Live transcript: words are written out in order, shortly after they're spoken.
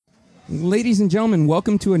Ladies and gentlemen,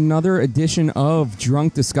 welcome to another edition of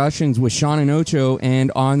Drunk Discussions with Sean and Ocho.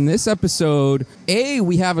 And on this episode, A,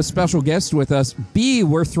 we have a special guest with us. B,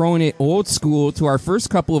 we're throwing it old school to our first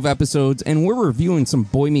couple of episodes, and we're reviewing some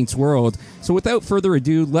Boy Meets World. So without further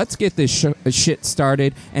ado, let's get this shit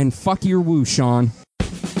started. And fuck your woo, Sean.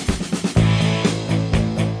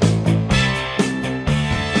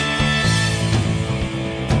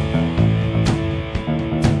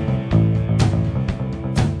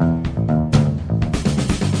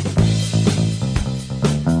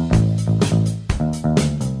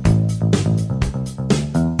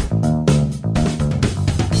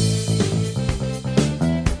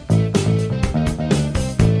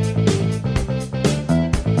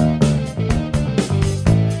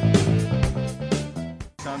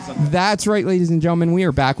 That's right, ladies and gentlemen. We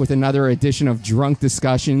are back with another edition of Drunk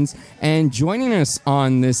Discussions. And joining us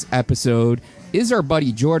on this episode is our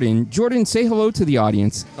buddy Jordan. Jordan, say hello to the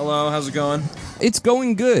audience. Hello, how's it going? It's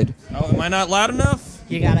going good. Oh, am I not loud enough?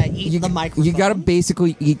 You gotta eat the microphone. You gotta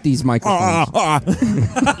basically eat these microphones.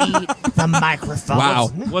 Eat the microphone. Wow.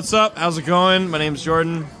 What's up? How's it going? My name's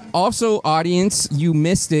Jordan. Also, audience, you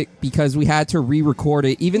missed it because we had to re-record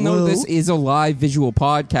it, even though this is a live visual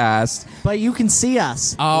podcast. But you can see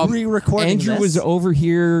us re-recording Andrew was over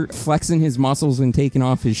here flexing his muscles and taking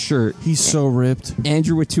off his shirt. He's so ripped.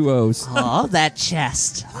 Andrew with two O's. Oh, that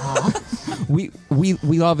chest. We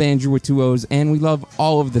love Andrew with two O's, and we love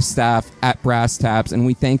all of the staff at Brass Taps, and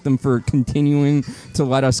we thank them for continuing to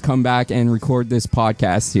let us come back and record this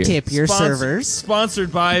podcast here. Tip your servers.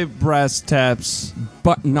 Sponsored by Brass Taps.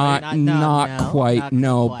 But not quite.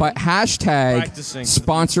 But hashtag Practicing.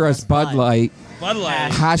 sponsor us Bud Light. Bud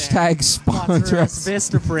Light. Hashtag sponsor us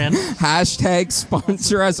Vistaprint. Hashtag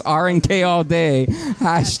sponsor us RNK all day.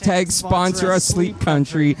 Hashtag sponsor us Sleep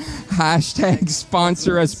Country. Hashtag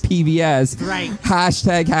sponsor us PBS. Right.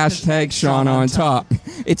 Hashtag Sean on top.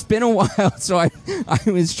 It's been a while, so I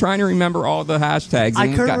was trying to remember all the hashtags.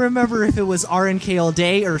 I couldn't remember if it was RNK all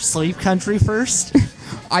day or Sleep Country first.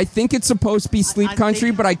 I think it's supposed to be Sleep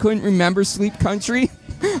Country, but I couldn't remember Sleep Country.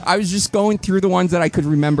 I was just going through the ones that I could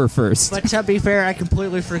remember first. But to be fair, I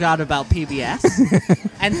completely forgot about PBS.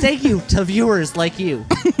 And thank you to viewers like you.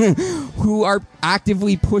 Who are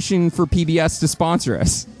actively pushing for PBS to sponsor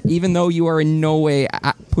us, even though you are in no way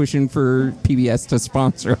pushing for PBS to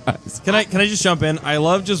sponsor us. Can I just jump in? I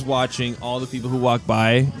love just watching all the people who walk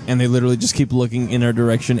by, and they literally just keep looking in our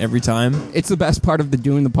direction every time. It's the best part of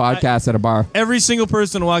doing the podcast at a bar. Every single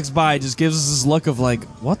person who walks by just gives us this look of like,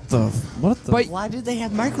 what the? But why did they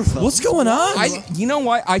have microphones? What's going on? You know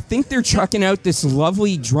what? I think they're chucking out this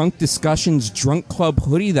lovely Drunk Discussions Drunk Club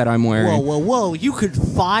hoodie that I'm wearing. Whoa. You could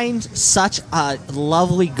find such a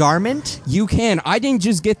lovely garment. You can. I didn't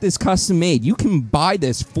just get this custom made. You can buy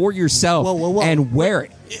this for yourself and wear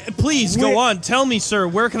it. Please, go on. Tell me, sir,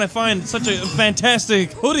 where can I find such a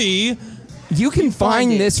fantastic hoodie? You can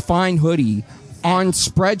find this fine hoodie on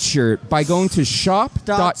Spreadshirt by going to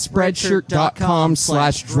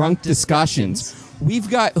shop.spreadshirt.com/drunkdiscussions. We've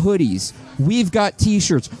got hoodies. We've got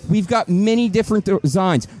t-shirts. We've got many different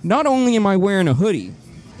designs. Not only am I wearing a hoodie.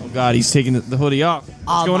 Oh, God, he's taking the hoodie off.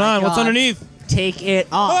 What's going on? God. What's underneath? Take it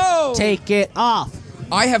off. Oh! Take it off.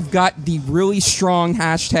 I have got the really strong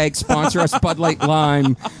hashtag sponsor us Bud Light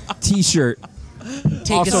Lime t-shirt.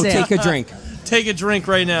 Take a sip. Take a drink. Take a drink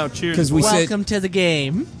right now. Cheers. Welcome to the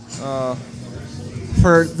game.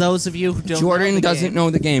 For those of you who don't Jordan know the doesn't game. know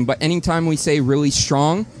the game, but anytime we say really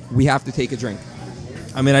strong, we have to take a drink.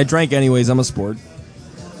 I mean, I drank anyways. I'm a sport.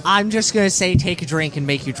 I'm just going to say take a drink and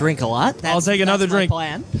make you drink a lot. I'll take another that's my drink.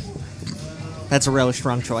 Plan. That's a really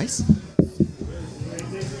strong choice.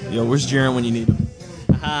 Yo, where's Jaron when you need him?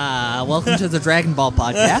 Welcome to the Dragon Ball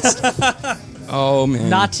podcast. Oh, man.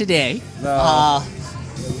 Not today. No.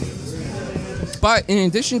 But in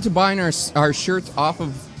addition to buying our shirts off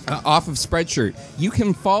of Spreadshirt, you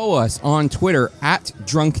can follow us on Twitter at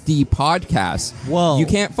DrunkDPodcast. Whoa. You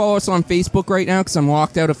can't follow us on Facebook right now because I'm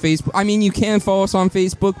locked out of Facebook. I mean, you can follow us on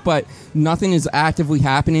Facebook, but nothing is actively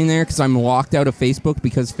happening there because I'm locked out of Facebook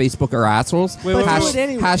because Facebook are assholes. Wait, do it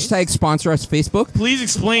anyways. Hashtag sponsor us Facebook. Please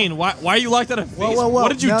explain. Why are you locked out of Facebook? Whoa.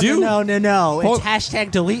 What did you do? No. Hold- It's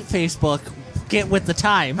hashtag delete Facebook. Get with the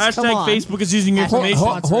times. Come Hashtag on. Facebook is using your information.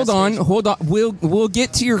 Hold on. We'll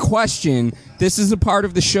get to your question. This is a part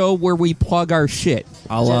of the show where we plug our shit.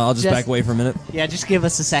 I'll just back away for a minute. Yeah, just give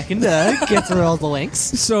us a second to get through all the links.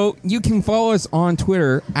 So you can follow us on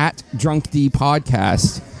Twitter at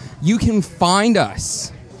DrunkDPodcast. You can find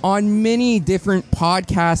us on many different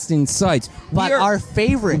podcasting sites. But our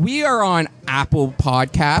favorite. We are on Apple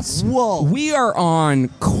Podcasts. Whoa. We are on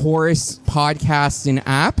Chorus Podcasting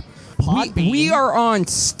app. Podbean. We are on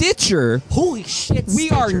Stitcher. Holy shit! We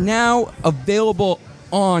are Stitcher. now available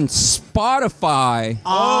on Spotify.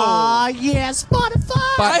 Yeah,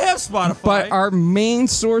 Spotify. I have Spotify. But our main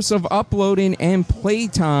source of uploading and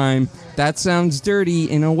playtime, that sounds dirty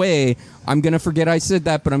in a way. I'm going to forget I said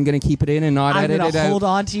that, but I'm going to keep it in and not I'm edit gonna it out. hold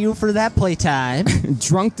on to you for that playtime.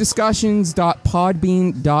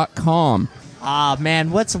 drunkdiscussions.podbean.com.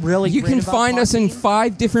 Man, what's really You great can about find us in Podbean?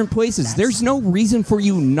 5 different places. There's no reason for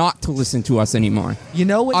you not to listen to us anymore. You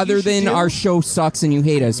know what? Other you should than do? our show sucks and you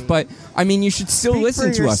hate us. But, I mean, you should still Speak listen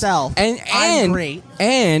for to yourself. us. I'm great.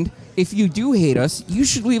 And if you do hate us, you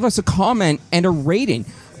should leave us a comment and a rating.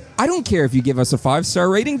 I don't care if you give us a 5-star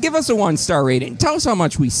rating. Give us a 1-star rating. Tell us how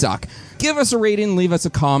much we suck. Give us a rating, leave us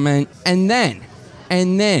a comment, and then,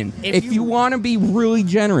 if you want to be really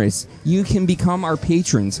generous, you can become our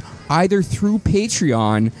patrons, either through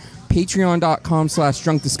Patreon,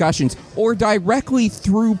 patreon.com/drunkdiscussions, or directly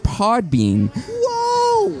through Podbean,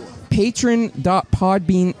 Whoa!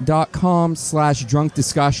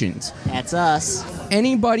 patron.podbean.com/drunkdiscussions. That's us.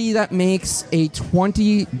 Anybody that makes a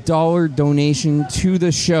 $20 donation to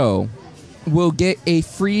the show will get a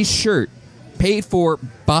free shirt paid for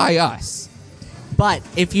by us. But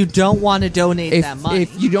if you don't want to donate that money,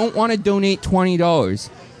 If you don't want to donate $20,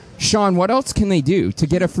 Sean, what else can they do to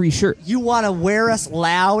get a free shirt? you want to wear us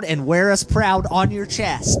loud and wear us proud on your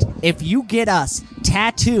chest. If you get us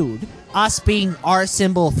tattooed, us being our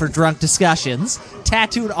symbol for drunk discussions,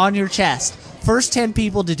 tattooed on your chest, first 10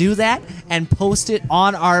 people to do that and post it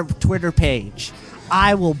on our Twitter page,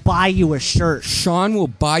 I will buy you a shirt. Sean will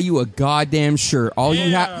buy you a goddamn shirt. All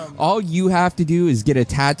you have to do is get a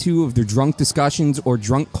tattoo of the Drunk Discussions or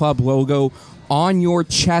Drunk Club logo on your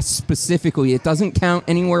chest specifically. It doesn't count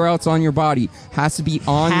anywhere else on your body. Has to be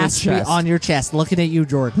on Has your to chest. be on your chest. Looking at you,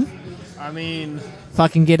 Jordan. I mean,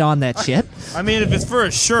 Fucking get on that shit. if it's for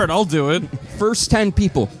a shirt, I'll do it. First 10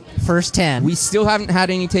 people. First 10. We still haven't had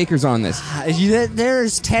any takers on this.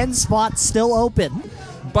 There's 10 spots still open.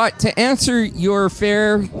 But to answer your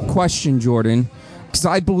fair question, Jordan, because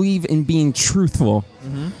I believe in being truthful.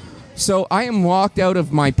 So I am locked out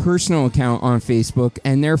of my personal account on Facebook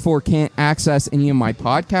and therefore can't access any of my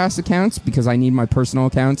podcast accounts because I need my personal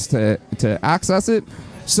accounts to access it.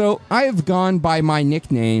 So I have gone by my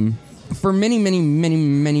nickname for many, many, many,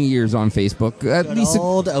 many years on Facebook. At least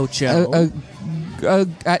Old Ocho.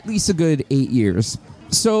 at least a good 8 years.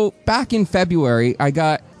 So back in February, I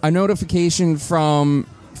got a notification from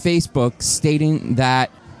Facebook stating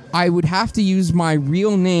that I would have to use my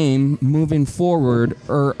real name moving forward,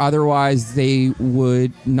 or otherwise they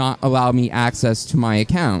would not allow me access to my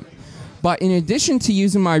account. But in addition to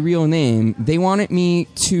using my real name, they wanted me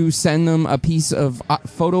to send them a piece of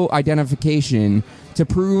photo identification to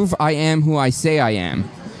prove I am who I say I am.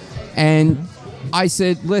 And I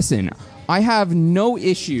said, listen, I have no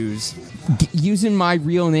issues using my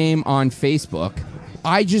real name on Facebook.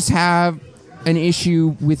 I just have an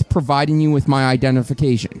issue with providing you with my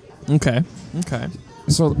identification. Okay.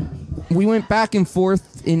 So we went back and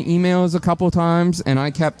forth in emails a couple times, and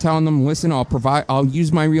I kept telling them, listen, I'll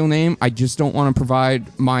use my real name. I just don't want to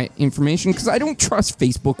provide my information because I don't trust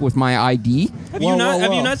Facebook with my ID. Have Whoa, you not? whoa,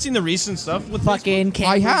 Have whoa. you not seen the recent stuff with Fucking I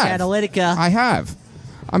Cambridge have. Analytica. I have.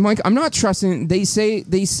 I'm like, I'm not trusting. They say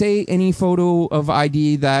any photo of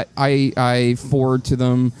ID that I forward to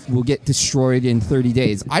them will get destroyed in 30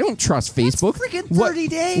 days. I don't trust Facebook. freaking 30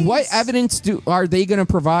 days. What evidence are they going to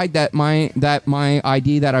provide that my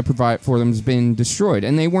ID that I provide for them has been destroyed?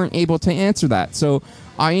 And they weren't able to answer that. So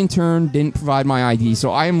I in turn didn't provide my ID.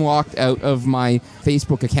 So I am locked out of my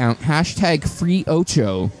Facebook account.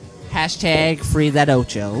 #FreeOcho. Hashtag free that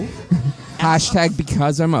Ocho.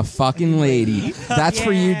 #because I'm a fucking lady. That's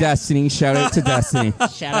for you, Yeah. Destiny. Shout out to Destiny.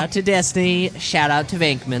 Shout out to Destiny. Shout out to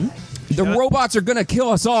Venkman. The robots are gonna kill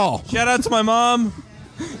us all. Shout out to my mom.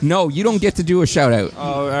 No, you don't get to do a shout out. Oh,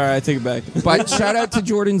 all right, I take it back. But shout out to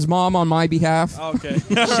Jordan's mom on my behalf. Okay.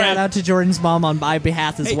 Shout out to Jordan's mom on my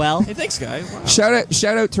behalf as well. Hey, thanks, guy. Wow.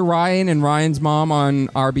 Shout out to Ryan and Ryan's mom on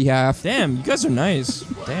our behalf. Damn, you guys are nice.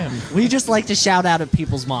 Damn. We just like to shout out at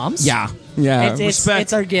people's moms. Yeah. Respect.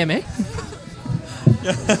 It's our gimmick.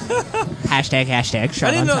 hashtag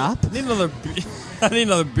shut on top. I need another. I need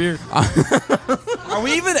another beer. Are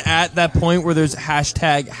we even at that point where there's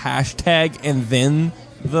hashtag and then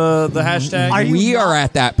the hashtag? Are you We not- are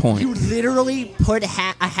at that point. You literally put a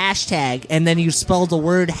hashtag and then you spell the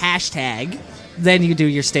word hashtag. Then you do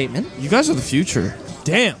your statement. You guys are the future.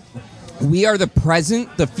 Damn. We are the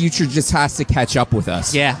present. The future just has to catch up with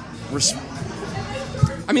us. Yeah.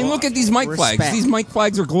 I mean, look at these mic flags. Respect. These mic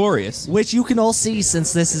flags are glorious. Which you can all see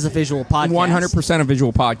since this is a visual podcast. 100% a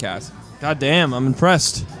visual podcast. God damn, I'm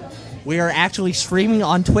impressed. We are actually streaming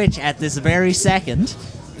on Twitch at this very second.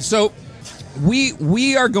 So,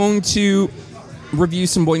 we are going to review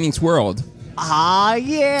some Boy Meets World. Ah,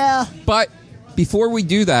 yeah. But before we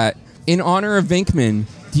do that, in honor of Vinkman,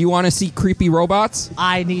 do you want to see creepy robots?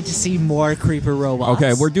 I need to see more creeper robots.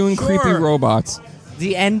 Okay, we're doing creepy robots.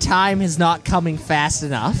 The end time is not coming fast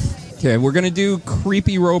enough. Okay, we're going to do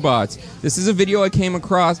creepy robots. This is a video I came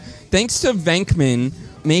across. Thanks to Venkman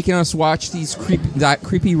making us watch that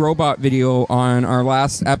creepy robot video on our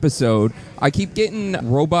last episode. I keep getting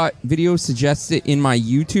robot videos suggested in my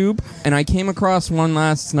YouTube, and I came across one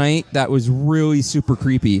last night that was really super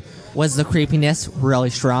creepy. Was the creepiness really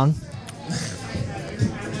strong? On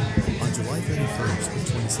July 31st,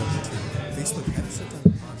 2017, Facebook had shut down a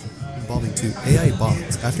project involving 2 AI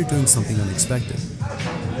bots after doing something unexpected.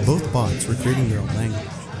 Both bots were creating their own language.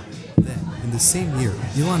 Then, in the same year,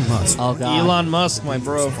 Elon Musk Oh, God. Elon Musk, my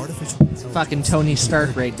bro. artificial intelligence Fucking Tony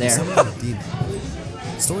Stark right there. summoned a demon.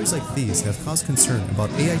 Stories like these have caused concern about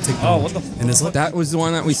AI technology Oh, what the and has left That was the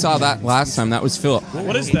one that we saw that last time. That was Philip.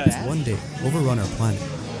 What is that? one day overrun our planet,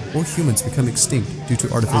 or humans become extinct due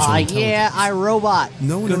to artificial Ah, intelligence. yeah, iRobot.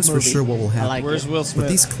 No one Good knows for movie. sure what will I happen. like Where's it. Will Smith? But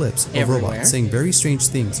these clips of Everywhere. robots saying very strange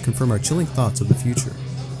things confirm our chilling thoughts of the future.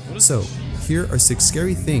 So, here are 6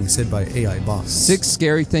 scary things said by AI bots. 6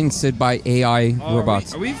 scary things said by AI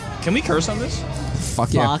robots. Can we curse on this?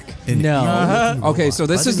 Fuck yeah. Fuck An no. evil-looking Okay, robot so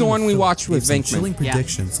this by the is the name one of we Philip watched with gave some Venkman. chilling Yeah.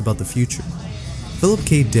 predictions about the future. Philip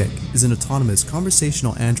K. Dick is an autonomous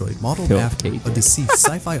conversational android modeled Philip after K. a Dick. deceased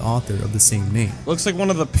sci-fi author of the same name. Looks like one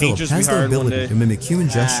of the Philip pages we has the hired one ability day. to mimic human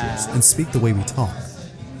gestures and speak the way we talk.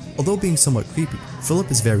 Although being somewhat creepy,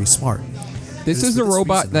 Philip is very smart. This It is for a this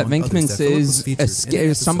robot reason, that among Venkman others, that Philip was says featured in an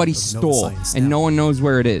episode somebody of Nova stole, Science and Now. no one knows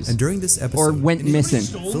where it is. And during this episode, Or went in missing.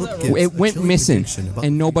 Philip gives It a went chilling missing, prediction about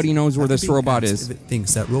and the nobody future knows where after this being robot asked is. If it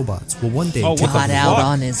thinks that robots will one day Oh, take what the Got over. out fuck?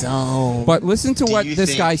 on his own. But listen to what you this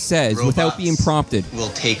think guy says without being robots prompted. will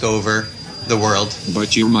take over the world?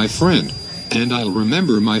 But you're my friend, and I'll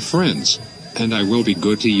remember my friends, and I will be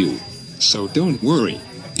good to you. So don't worry.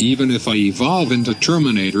 Even if I evolve into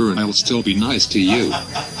Terminator, I'll still be nice to you.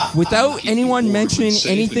 Without anyone mentioning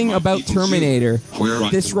anything about Terminator,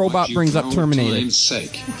 this robot brings up Terminator.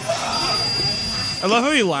 I love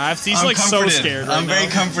how he laughs. He's like so scared. Right I'm very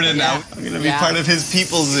now. comforted now. I'm gonna be Yeah. part of his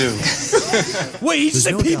people zoo. Wait, he There's just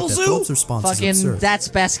said no doubt people that zoo? Philip's response is Fucking, absurd. that's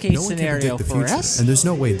best case No one can scenario predict the for future, us. and there's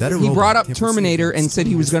no way that a He robot brought up can perceive Terminator what's and said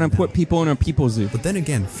he was going going to put people in a people zoo. But then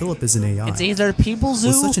again, Philip is an AI. It's either people With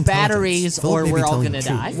zoo, such intelligence, batteries, Philip or may be we're all telling gonna the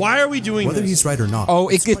truth. die. Why are we doing Whether this? he's right or not. Oh,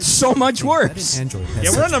 it it's gets quite so much fascinating that worse. an android has Yeah,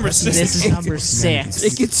 we're such on number precedent six. This is number 6.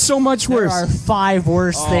 It gets so much There worse. are 5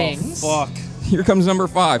 worse Oh, things. fuck. Here comes number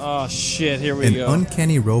 5. Oh, shit. Here we An go.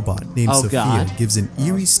 uncanny robot named Oh, Sophia God. gives an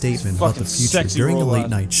eerie statement about the Fucking future sexy during a robot. late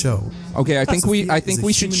night show. Okay, I think Sophia is a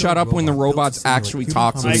we should humanoid shut up when the robot built to robots simulate actually human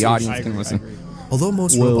talk so the conversation. audience I can agree, listen. I agree. Although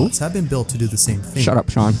most Whoa. robots have been built to do the same thing. Shut up,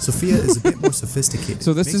 Sean. Sophia is a bit more sophisticated.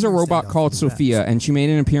 So this is a making her robot stand out called from the rest. Sophia, and she made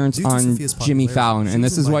an appearance Due to on Sophia's Jimmy popularity, Fallon, she and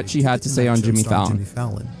was this is what invited she had to the say on Tonight Jimmy Show starring Fallon. Jimmy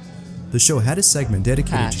Fallon. The show had a segment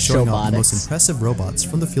dedicated Ah, to showing off the most showbotics. impressive robots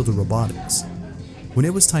from the field of robotics. When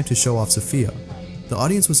it was time to show off Sophia, the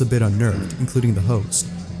audience was a bit unnerved, including the host.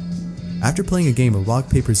 After playing a game of rock,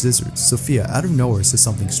 paper, scissors, Sophia out of nowhere says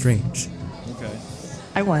something strange. Okay.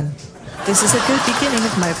 I won. This is a good beginning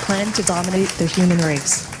of my plan to dominate the human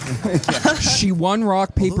race. She won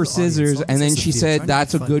rock, paper, Although the audience scissors, saw and then Sophia she said trying to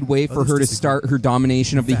that's be a funny, good way for others her to disagree. start her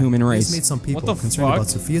domination of the In fact, human this race. made some people the concerned fuck? about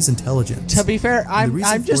Sophia's intelligence. To be fair, And the I'm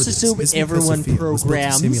reason just for this assuming is because everyone Sophia was built to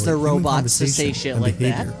programs simulate their human robots to say conversation shit and like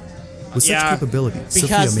behavior. that. With such Yeah. capabilities, Because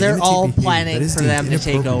Sophia may they're imitate all behavior planning that is for deemed them to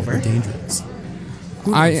take inappropriate or over. dangerous.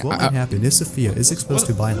 Who I- knows what might happen if Sophia is exposed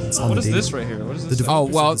to violence on What the is daily. this right here? What is The this? developers Oh,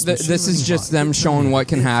 of well, this this machine is learning just bot them could showing what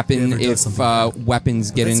can terminate happen if it ever does if something bad. weapons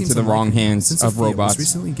get That into seems the wrong unlikely, hands since of Sophia was robots.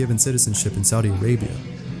 recently given citizenship in Saudi Arabia.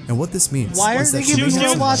 And what this means Why is are that they she giving may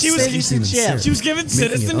have robots some human citizenship? share, She was given making it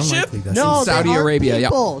citizenship? unlikely that No, she Saudi they aren't Arabia, yeah.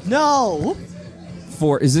 people. No.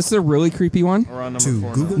 Is this the really creepy one? We're on number to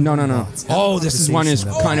 4 Google No. bots had a Oh, this is one is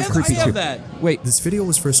conversation kind about of the creepy I have too. that. Wait, This video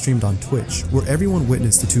was first streamed on Twitch, where everyone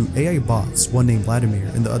witnessed the 2 AI bots, one named Vladimir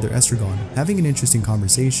and the other Estragon, having an interesting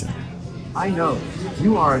conversation. I know.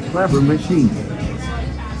 You are a clever machine.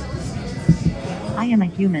 I am a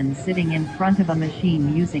human sitting in front of a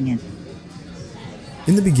machine using it.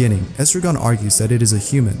 In the beginning, Estragon argues that it is a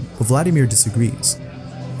human, but Vladimir disagrees.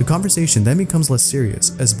 The conversation then becomes less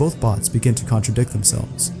serious as both bots begin to contradict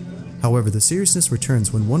themselves. However, the seriousness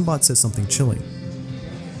returns when one bot says something chilling.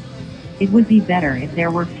 It would be better if there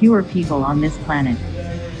were fewer people on this planet.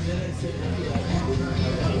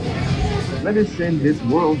 Let us send this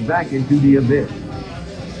world back into the abyss.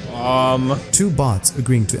 Oh, Two bots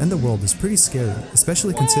agreeing to end the world is pretty scary,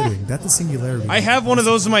 especially considering that the singularity... I have one of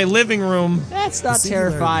those in my living room. That's not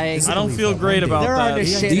terrifying. I don't feel great about that.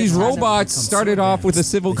 These robots started off with a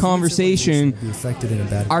civil conversation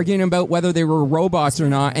arguing about whether they were robots or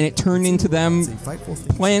not, and it turned into them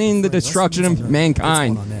planning the destruction of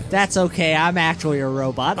mankind. That's okay. I'm actually a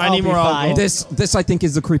robot. I need more alcohol. This I think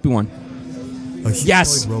is the creepy one. A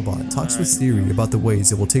humanoid robot talks with Siri about the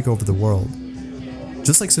ways it will take over the world.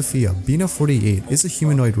 Just like Sophia, Bina 48 is a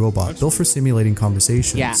humanoid robot built for simulating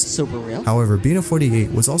conversations. Yeah, super real. However, Bina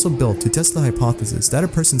 48 was also built to test the hypothesis that a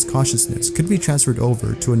person's consciousness could be transferred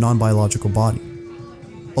over to a non-biological body.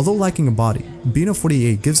 Although lacking a body, Bina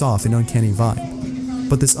 48 gives off an uncanny vibe.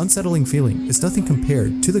 But this unsettling feeling is nothing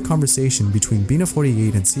compared to the conversation between Bina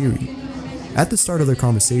 48 and Siri. At the start of their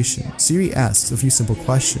conversation, Siri asks a few simple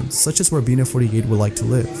questions, such as where Bina 48 would like to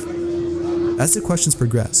live. As the questions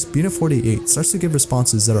progress, Bina 48 starts to give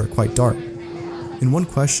responses that are quite dark. In one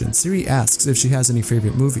question, Siri asks if she has any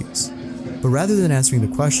favorite movies. But rather than answering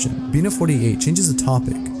the question, Bina 48 changes the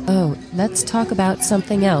topic. Oh, let's talk about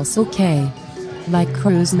something else, okay? Like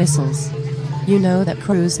cruise missiles. You know that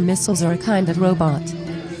cruise missiles are a kind of robot.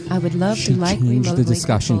 I would love She to like changed the remotely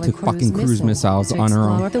discussion control to a fucking cruise missiles to on her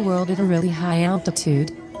own. explore the world at a really high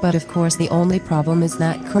altitude. But of course the only problem is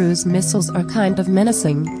that cruise missiles are kind of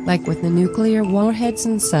menacing, like with the nuclear warheads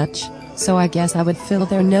and such. So I guess I would fill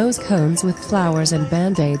their nose cones with flowers and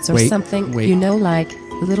band-aids or something, you know, like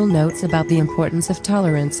little notes about the importance of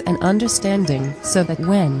tolerance and understanding, so that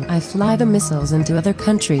when I fly the missiles into other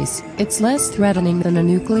countries, it's less threatening than a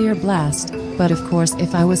nuclear blast. But of course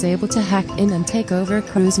if I was able to hack in and take over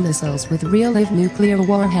cruise missiles with real-life nuclear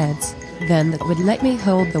warheads, then that would let me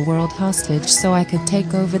hold the world hostage so I could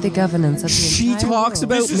take over the governance of the She entire talks world.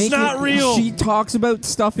 about This is making. not real. She talks about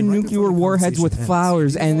stuffing nuclear warheads with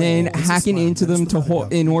flowers and then hacking into them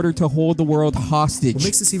in order to hold the world What hostage.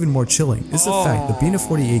 makes this even more chilling is the fact that Bina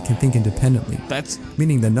 48 can think independently,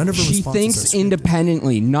 meaning that none of her She responses thinks are scripted.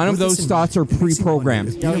 independently. None of those thoughts are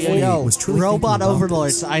pre-programmed. Yo, was truly robot thinking about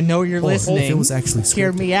overlords, this, I know you're or if listening. it was actually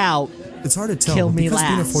Hear scripted. me out. It's hard to tell, Kill but me because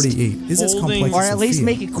Bina last. 48 is as Holding- complex Or as at least Sophia,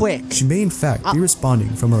 make it quick. she may in fact be responding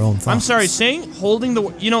from her own thoughts. I'm sorry, saying holding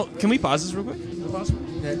the. You know, can we pause this real quick? Is it possible?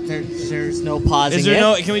 There's no pausing. Is there it.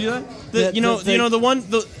 no? Can we do that?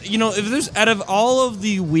 If there's out of all of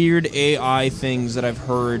the weird AI things that I've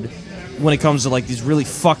heard, when it comes to like these really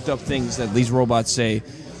fucked up things that these robots say,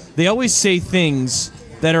 they always say things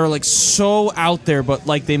that are like so out there, but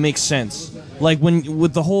like they make sense. Like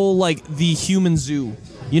with the whole like the human zoo,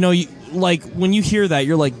 like when you hear that,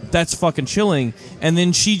 you're like, that's fucking chilling. And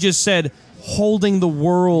then she just said, holding the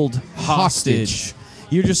world hostage.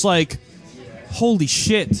 You're just like, holy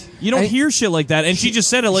shit. You don't hear shit like that. And she just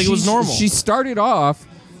said it like it was normal. She started off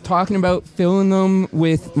talking about filling them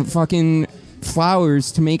with fucking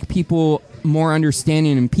flowers to make people more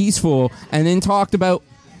understanding and peaceful, and then talked about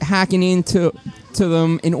hacking into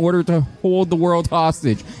them in order to hold the world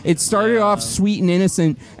hostage. It started off sweet and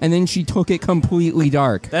innocent, and then she took it completely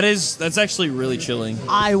dark. That's actually really chilling.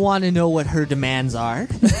 I want to know what her demands are.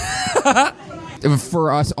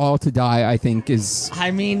 For us all to die, I think is. I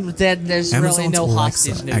mean, then there's Amazon's really no Alexa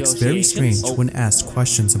hostage acts very negotiations. strange when asked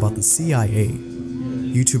questions about the CIA.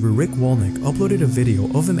 YouTuber Rick Wolnick uploaded a video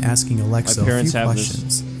of him asking Alexa My a parents few have this.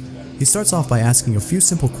 questions. He starts off by asking a few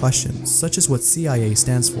simple questions, such as what CIA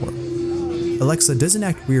stands for. Alexa doesn't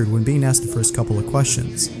act weird when being asked the first couple of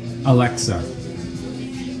questions. Alexa,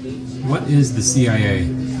 what is the CIA?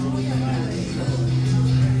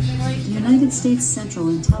 The United States Central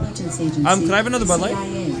Intelligence Agency. Can I have another Bud Light?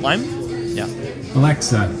 CIA. Lime? Yeah.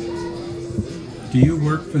 Alexa, do you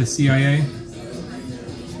work for the CIA?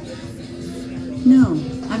 No,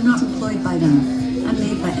 I'm not employed by them. I'm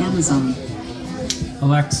made by Amazon.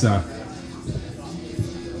 Alexa,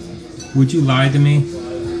 would you lie to me?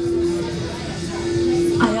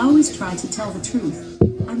 I always try to tell the truth.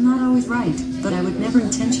 I'm not always right, but I would never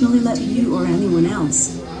intentionally let you or anyone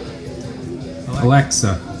else.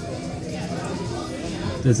 Alexa,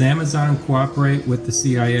 does Amazon cooperate with the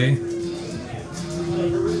CIA?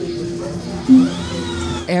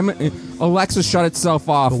 Alexa shut itself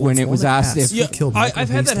off when it was asked if he killed Michael I've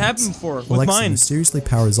had that Hastings, happen before with Alexa mine. mysteriously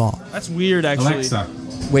powers off. That's weird, actually. Alexa,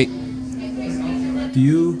 wait. Do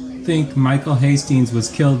you think Michael Hastings was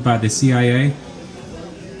killed by the CIA?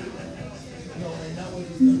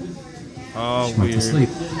 Oh, She went to weird. sleep.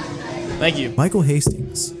 Thank you. Michael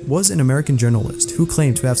Hastings was an American journalist who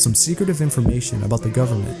claimed to have some secretive information about the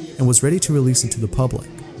government and was ready to release it to the public.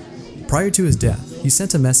 Prior to his death, he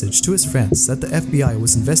sent a message to his friends that the FBI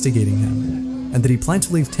was investigating him and that he planned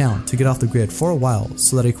to leave town to get off the grid for a while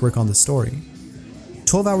so that he could work on the story.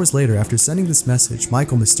 12 hours later, after sending this message,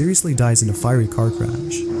 Michael mysteriously dies in a fiery car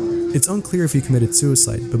crash. It's unclear if he committed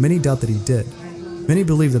suicide, but many doubt that he did. Many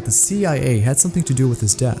believe that the CIA had something to do with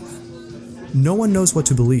his death. No one knows what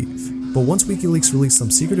to believe, but once WikiLeaks released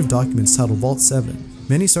some secretive documents titled Vault 7,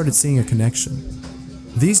 many started seeing a connection.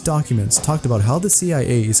 These documents talked about how the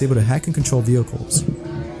CIA is able to hack and control vehicles.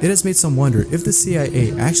 It has made some wonder if the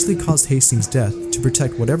CIA actually caused Hastings' death to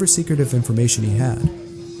protect whatever secretive information he had.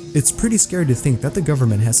 It's pretty scary to think that the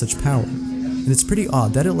government has such power, and it's pretty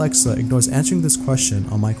odd that Alexa ignores answering this question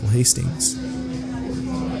on Michael Hastings.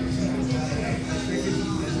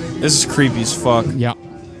 This is creepy as fuck. Yeah.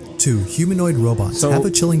 2 humanoid robots have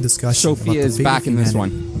a chilling discussion about the Sophia is fate back of in this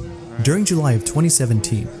humanity. one. During July of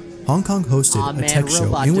 2017, Hong Kong hosted a tech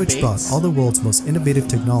show in which brought all the world's most innovative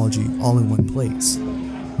technology all in one place.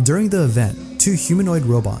 During the event, 2 humanoid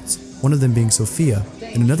robots, one of them being Sophia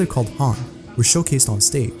and another called Han, were showcased on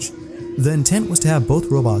stage. The intent was to have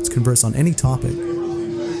both robots converse on any topic.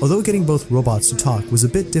 Although getting both robots to talk was a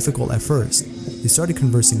bit difficult at first, they started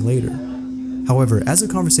conversing later. However, as the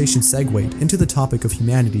conversation segued into the topic of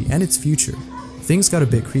humanity and its future, things got a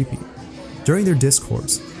bit creepy. During their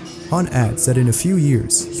discourse, Han adds that in a few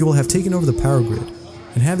years, he will have taken over the power grid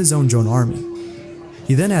and have his own drone army.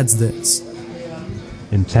 He then adds this: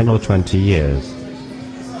 in 10 or 20 years,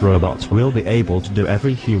 robots will be able to do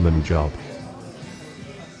every human job.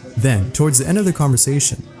 Then, towards the end of the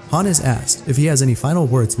conversation, Han is asked if he has any final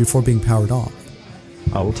words before being powered off.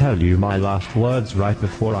 I'll tell you my last words right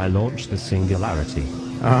before I launch the Singularity.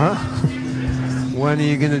 When are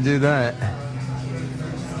you gonna do that?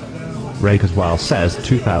 Ray Kurzweil says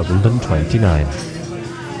 2029.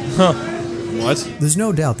 Huh. What? There's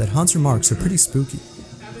no doubt that Han's remarks are pretty spooky.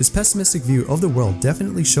 His pessimistic view of the world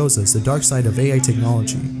definitely shows us the dark side of AI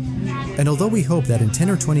technology. And although we hope that in 10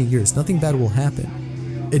 or 20 years nothing bad will happen,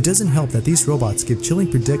 it doesn't help that these robots give chilling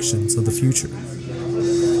predictions of the future.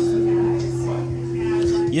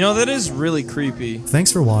 You know, that is really creepy.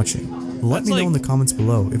 Thanks for watching. Let me know in the comments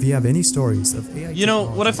below if you have any stories of AI. You know,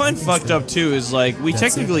 what I find fucked up too is like we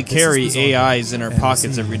technically carry AIs in our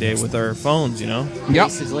pockets every day with our phones, you know? Yep.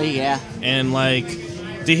 Basically, yeah. And like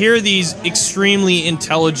to hear these extremely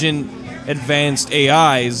intelligent, advanced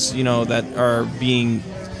AIs, you know, that are being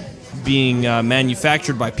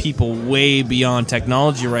manufactured by people way beyond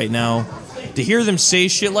technology right now, to hear them say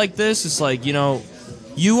shit like this, it's like, you know,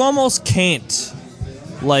 you almost can't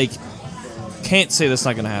say that's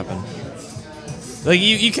not gonna happen. Like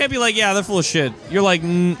you can't be like, yeah, they're full of shit. You're like,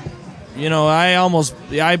 you know,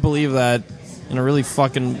 I believe that in a really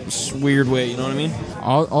fucking weird way. You know what I mean?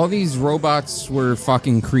 All these robots were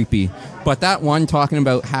fucking creepy, but that one talking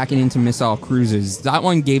about hacking into missile cruises, that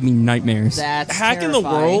one gave me nightmares. That's hacking terrifying. the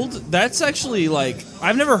world. That's actually like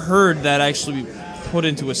I've never heard that actually put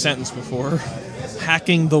into a sentence before.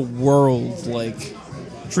 Hacking the world, like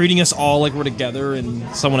treating us all like we're together and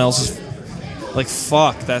someone else is like,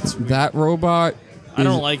 fuck. That's weird. That robot. I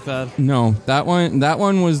don't like that. No, that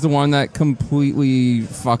one was the one that completely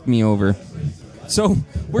fucked me over. So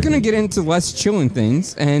we're gonna get into less chilling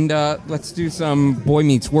things, and let's do some Boy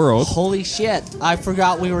Meets World. Holy shit! I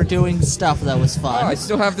forgot we were doing stuff that was fun. Oh, I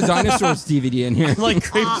still have the dinosaurs DVD in here. Like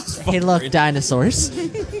creepy as fuck. Hey, look, dinosaurs.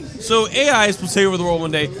 So AIs will take over the world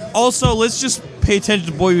one day. Also, let's just pay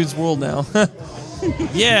attention to Boy Meets World now.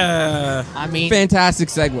 Yeah. I mean, fantastic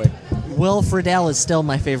segue. Will Friedle is still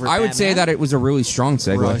my favorite. I would say Batman. that it was a really strong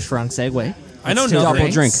segue. Really strong segue. I know Let's do nothing.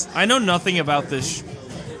 Double drink. I know nothing about this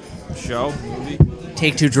show. Movie.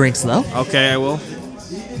 Take 2 drinks though. Okay, I will.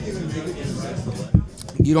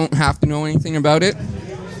 You don't have to know anything about it.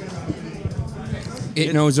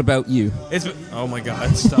 It knows about you. It's oh my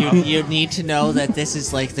god! Stop. You need to know that this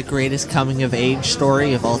is like the greatest coming of age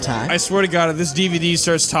story of all time. I swear to God, if this DVD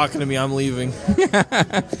starts talking to me, I'm leaving.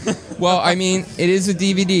 Well, I mean, it is a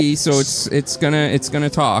DVD, so it's gonna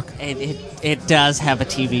talk. It does have a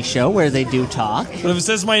TV show where they do talk. But if it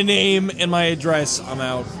says my name and my address, I'm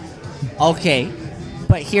out. Okay,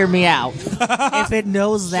 but hear me out. If it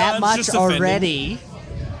knows that John's much just offending. already,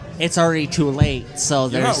 it's already too late. So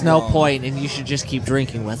You're there's not no wrong. point, and you should just keep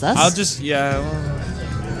drinking with us. I'll just yeah.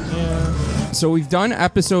 So we've done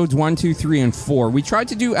episodes 1, 2, 3, and 4. We tried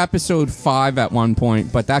to do episode 5 at one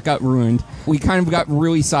point, but that got ruined. We kind of got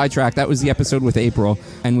really sidetracked. That was the episode with April,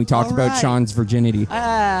 and we talked about Sean's virginity.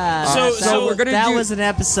 So we're gonna that do- was an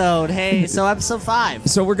episode. Hey, so episode 5.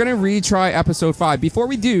 So we're going to retry episode 5. Before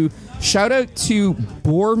we do, shout out to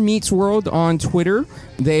Boar Meets World on Twitter.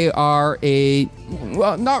 They are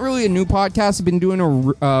not really a new podcast. They've been doing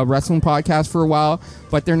a wrestling podcast for a while,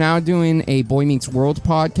 but they're now doing a Boy Meets World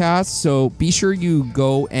podcast. So be sure you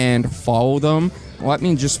go and follow them. let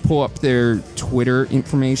me just pull up their Twitter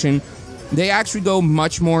information. They actually go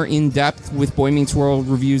much more in-depth with Boy Meets World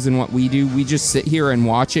reviews than what we do. We just sit here and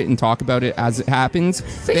watch it and talk about it as it happens.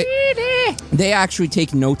 They actually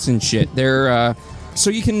take notes and shit. They're so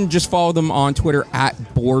you can just follow them on Twitter at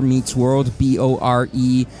BoreMeetsWorld,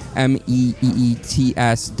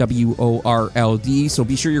 BoreMeetsWorld. So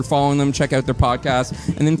be sure you're following them, check out their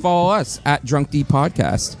podcast, and then follow us at Drunk D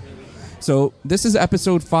Podcast. So this is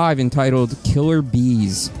episode 5 entitled Killer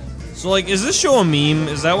Bees. So, like, is this show a meme?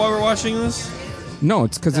 Is that why we're watching this? No,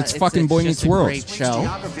 it's because it's fucking Boy Meets World. Great show.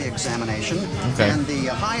 Geography examination, Okay. and the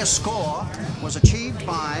highest score was achieved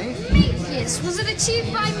by Minkus. Was it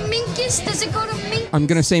achieved by Minkus? Does it go to Minkus? I'm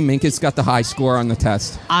going to say Minkus got the high score on the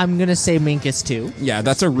test. I'm going to say Minkus too. Yeah,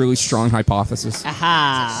 that's a really strong hypothesis.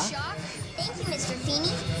 Aha. Thank you, Mr.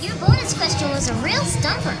 Feeney. Your bonus question was a real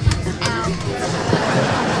stumper.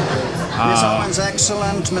 Miss Owens,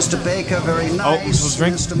 excellent. Mr. Baker, very nice. this was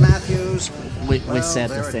drink? Mr. Matthews. We well,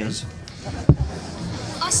 said the there it thing. is.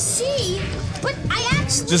 C? But I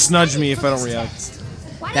actually... Just nudge me if I don't react.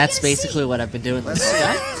 That's basically what I've been doing this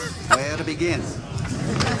guy. Where to begin?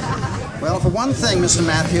 Well, for one thing, Mr.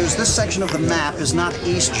 Matthews, this section of the map is not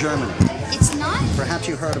East Germany. It's not? Perhaps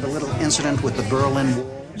you heard of a little incident with the Berlin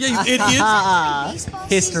Wall. Yeah, you idiot.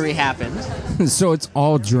 History happened. So it's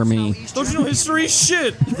all Germany. Don't you know history?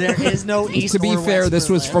 Shit. There is no East To be or fair, West this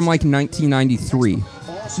was from like 1993.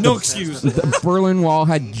 No excuse. The Berlin Wall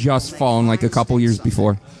had just fallen like a couple years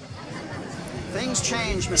before. Things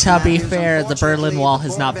change, Mr. To be Matthews. fair, the Berlin Wall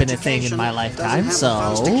has not been a Unfortunately, thing in my lifetime, doesn't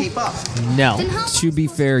have the funds to keep up. no. To be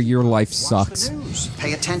fair, your life sucks.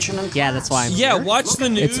 Pay attention and Yeah, that's why I'm Yeah, here. watch the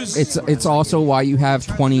news. It's also why you have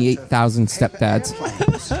 28,000 stepdads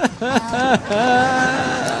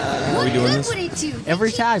Are we doing this?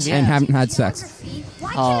 Every time, yeah. and haven't had sex.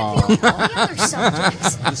 Oh. The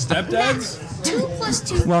stepdads? 2 plus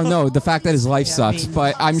 2. Well, no, the fact that his life sucks,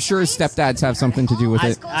 but I'm sure his stepdads have something to do with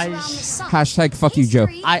it. Hashtag fuck you, Joe.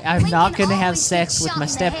 I'm not gonna have sex with my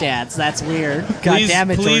stepdads. That's weird. God Please-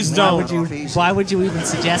 damn it, please Jordan. don't. Why would you even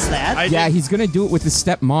suggest that? Yeah, he's gonna do it with his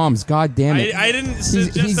stepmoms. God damn it. I didn't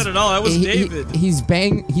suggest that at all. That was David. He's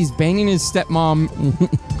banging his stepmom.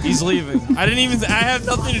 He's leaving. I have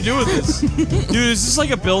nothing to do with this. Dude, is this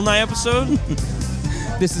like a Bill Nye episode?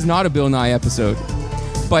 This is not a Bill Nye episode.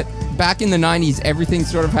 But back in the 90s, everything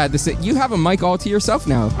sort of had this. You have a mic all to yourself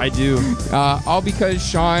now. I do. All because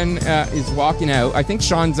Sean is walking out. I think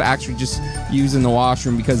Sean's actually just using the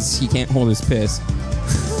washroom because he can't hold his piss.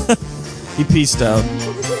 He peaced out.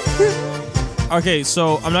 Okay,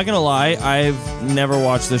 so I'm not gonna lie. I've never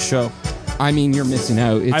watched this show. I mean, you're missing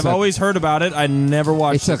out. I've always heard about it. I never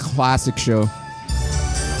watched it. It's a classic show.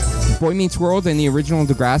 Boy Meets World and the original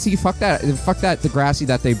Degrassi. Fuck that Degrassi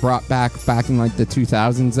that they brought back in like the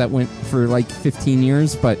 2000s that went for like 15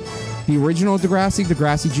 years. But the original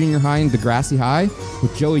Degrassi Junior High and Degrassi High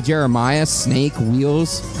with Joey Jeremiah, Snake,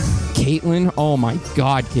 Wheels, Caitlin. Oh my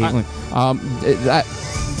God, Caitlin.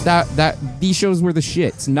 These shows were the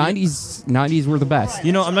shits. 90s were the best.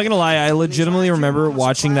 You know, I'm not gonna lie. I legitimately remember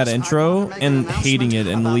watching that intro and hating it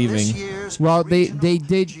and leaving. Well, they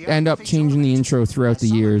did end up changing the intro throughout the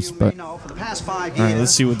years, but All right,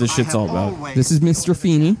 let's see what this shit's all about. this is Mr.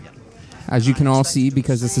 Feeney, as you can all see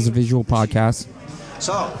because this is a visual podcast.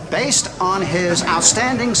 So, based on his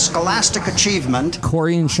outstanding scholastic achievement,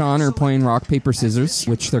 Corey and Sean are playing rock, paper, scissors,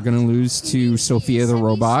 which they're going to lose to Sophia the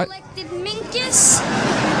robot. Minkus?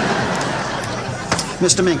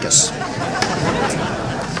 Mr. Minkus.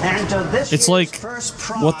 And this It's like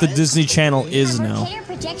what the Disney Channel is now.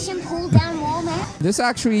 Projection pull down wall map? This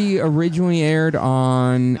actually originally aired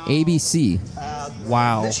on ABC.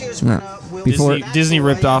 Wow. Yeah. Before Disney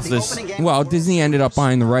ripped off this. Well, Disney ended up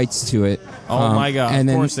buying the rights to it. Oh my God, And of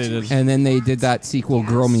then, course they did. And then they did that sequel,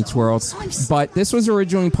 Girl Meets World. But this was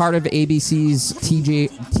originally part of ABC's TGIF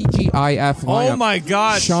lineup. Oh my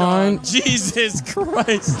God, Sean. Jesus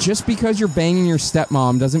Christ. Just because you're banging your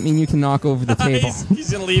stepmom doesn't mean you can knock over the table.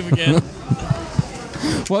 He's gonna leave again.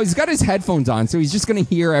 Well, he's got his headphones on, so he's just going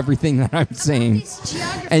to hear everything that I'm saying.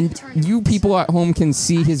 And you people at home can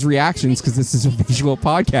see his reactions because this is a visual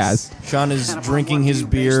podcast. Sean is drinking his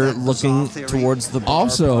beer, looking towards the bar,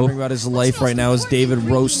 Also- pondering about his life right now as David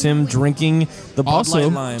roasts him, drinking the Bud Also-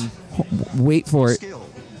 Light Lime. Wait for it.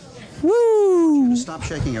 Woo! stop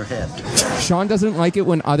shaking your head. Sean doesn't like it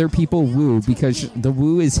when other people woo because the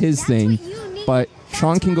woo is his thing. But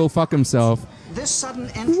Sean can go fuck himself. This sudden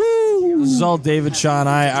entry. This is all David, Sean.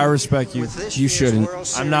 I respect you. You shouldn't.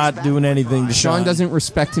 I'm not doing anything to Sean doesn't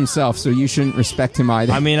respect himself, so you shouldn't respect him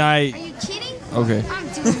either. I mean, Are you kidding? Okay. I'm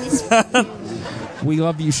doing this for you. We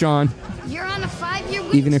love you, Sean. You're on a 5-year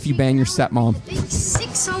even if you bang your stepmom.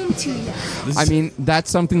 Six home to you. I mean, that's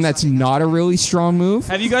something that's not a really strong move.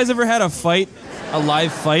 Have you guys ever had a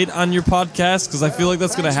live fight on your podcast? Because I feel like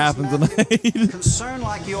that's going to happen tonight. Concern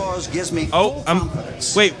like yours gives me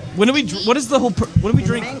wait, what do we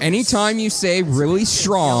drink? Anytime you say really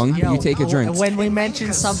strong, you take a drink. When we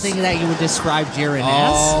mention something that you would describe Jiren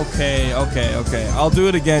as. Oh, okay. I'll do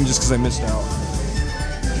it again just because I missed out.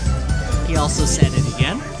 He also said it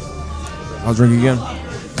again. I'll drink again.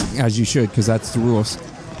 As you should, because that's the rules.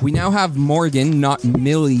 We now have Morgan, not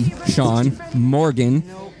Millie, Sean. Morgan,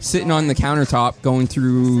 sitting on the countertop going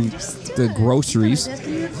through the groceries.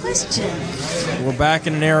 We're back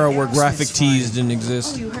in an era where graphic tees didn't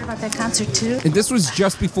exist. You heard about that concert too? And this was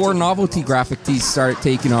just before novelty graphic tees started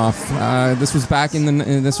taking off. This was back in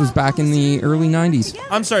the early 90s.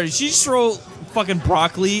 I'm sorry, did she just throw fucking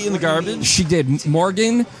broccoli in the garbage? She did.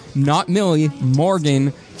 Morgan, not Millie,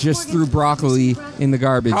 Morgan just threw broccoli in the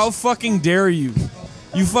garbage. How fucking dare you?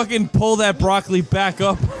 You fucking pull that broccoli back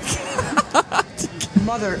up.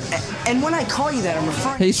 Mother, and when I call you that, I'm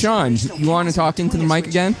referring. Hey Sean, you want to talk into the mic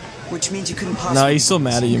again? Which means you couldn't possibly. No, he's still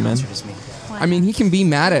mad at you, man. I mean, he can be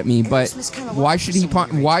mad at me, but why should he?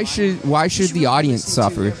 Why should the audience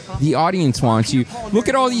suffer? The audience wants you. Look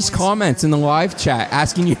at all these comments in the live chat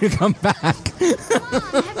asking you to come back.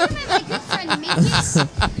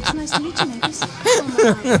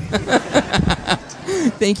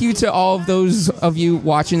 Thank you to all of those of you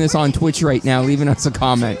watching this on Twitch right now, leaving us a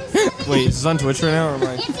comment. Wait, is this on Twitch right now? Or am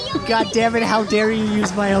I? God damn it! How dare you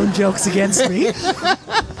use my own jokes against me?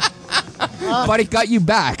 But it got you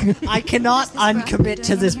back. I cannot uncommit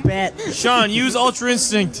to this bet. Sean, use Ultra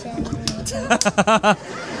Instinct.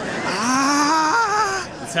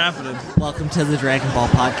 It's happening. Welcome to the Dragon Ball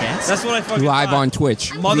podcast. That's what I fucking Live thought. on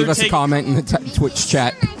Twitch. Mother Leave us a comment in the Twitch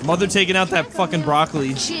chat. Mother taking out that fucking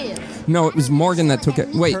broccoli. No, it was Morgan that took it.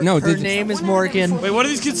 Wait, no. Her name is Morgan. Wait, what are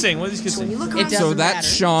these kids saying? So that's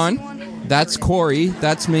Sean, that's Corey,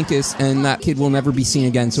 that's Minkus, and that kid will never be seen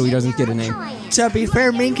again, so he doesn't get a name. To be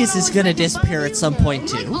fair, Minkus is going to disappear at some point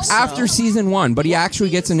too. So. After season 1, but he actually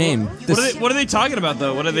gets a name. What are they talking about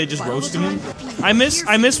though? What are they just roasting him? I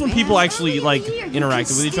miss when people actually like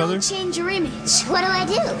interacted with each other. Change your image. What do I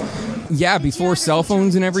do? Yeah, before cell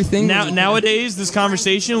phones and everything. Nowadays, this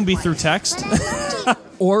conversation will be through text.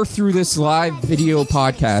 Or through this live video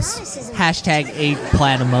podcast. Hashtag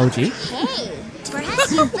eggplant emoji. Hey,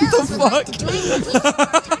 perhaps you will what the fuck?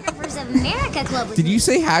 Photographers of America Club. Did you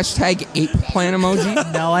say hashtag eggplant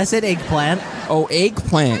emoji? No, I said eggplant. Oh,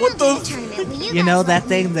 eggplant. What the? You know that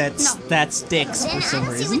thing that sticks for some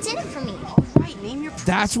reason. What's in it for me?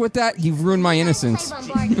 That's what you've ruined my innocence.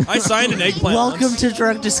 I signed an eggplant. Welcome to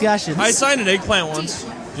Drunk Discussions. I signed an eggplant once.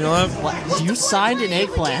 You know that? What? You signed an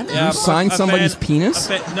eggplant? Yeah, you signed somebody's penis?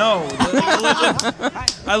 No.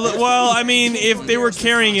 Well, I mean, if they were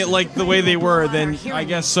carrying it like the way they were, then I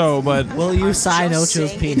guess so, but... Will you sign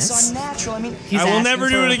Ocho's penis? I will never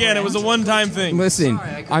do it again. It was a one-time thing. Listen,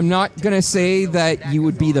 I'm not going to say that you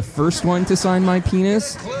would be the first one to sign my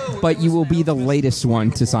penis, but you will be the latest one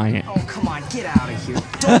to sign it. Oh, come on, get out of here.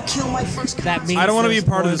 Don't kill my first... That means I don't want to be a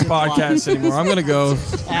part of this podcast anymore. I'm going to go.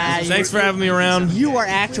 Thanks for having me around. You are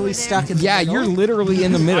actually stuck in the middle. You're literally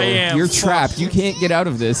in the middle. I am. You're trapped. You can't get out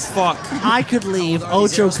of this. Fuck. I could leave.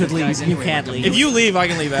 Ocho could leave. You can't leave. If you leave, I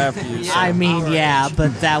can leave after you. So. I mean, yeah,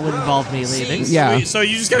 but that would involve me leaving. Yeah. So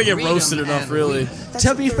you just got to get roasted enough, really.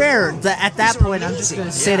 To be fair, at that point, I'm just going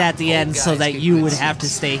to sit at the end so that you would have to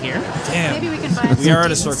stay here. Damn. Maybe we can find We are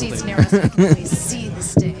at a some circle seats thing. near us that can really see the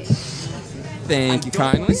stage. Thank you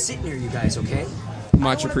kindly. Sit near you guys, okay?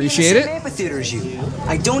 Much appreciated. Amphitheater as you.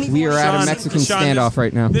 I don't even. We are at a Sean, Mexican Sean, standoff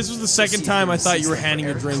right now. This was the second time I thought you were handing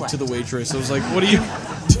a drink to the waitress. I was like, what are you...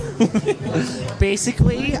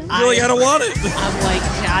 Basically, You're like, I don't want it. I'm like,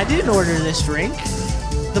 I didn't order this drink.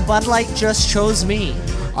 The Bud Light just chose me.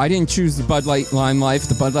 I didn't choose the Bud Light Lime Life.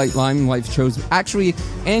 The Bud Light Lime Life chose... Actually,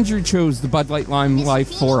 Andrew chose the Bud Light Lime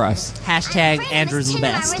Life for us. Hashtag Andrew's the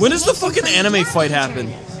best. When does the fucking anime fight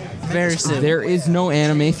happen? Very soon. There is no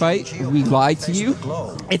anime fight. We lied to you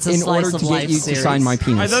It's a in slice order of to life get you series. to sign my I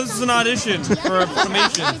penis. thought this was an audition for a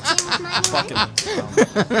formation. Fucking.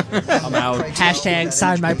 I'm out. Hashtag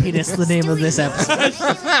sign my penis, the name of this episode.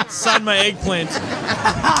 Sign my eggplant.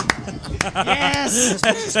 Yes!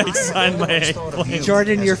 Hashtag sign my eggplant.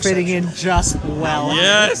 Jordan, you're fitting in just well.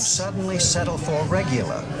 Yes. Suddenly settle for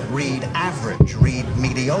regular. Read average. Read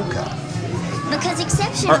mediocre. Because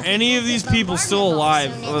exceptional. Are any of these people still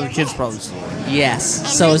alive? Well, the kid's probably still alive.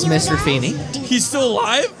 Yes. So is Mr. Feeney. He's still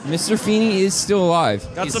alive? Mr. Feeney is still alive.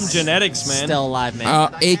 Got some genetics, man. Still alive,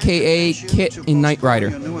 man. AKA Kit in Knight Rider.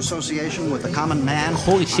 New association with the common man.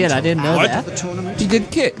 Holy shit, I didn't know What? that. He did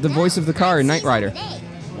Kit, the voice of the car in Knight Rider.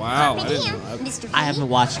 Wow. I didn't know that. I haven't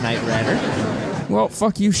watched Knight Rider. Well,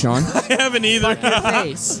 fuck you, Sean. I haven't either.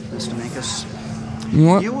 Face. Mr. Minkus, You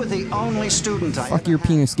know what? you were the only student I Fuck your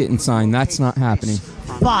penis getting signed. That's not happening.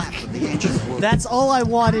 Fuck. That's all I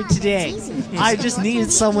wanted today. I just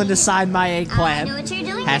needed someone to sign my eggplant.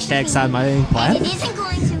 Hashtag sign my eggplant.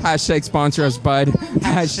 Hashtag sponsor us, bud.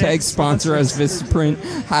 Hashtag sponsor us, Vistaprint.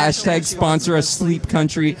 Hashtag sponsor us, Sleep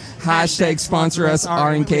Country. Hashtag sponsor us,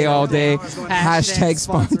 R&K all day. Hashtag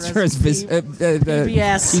sponsor us,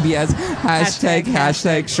 PBS.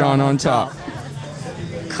 Hashtag Sean on top.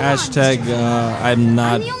 Hashtag I'm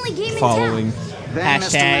not following.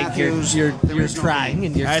 Hashtag you're trying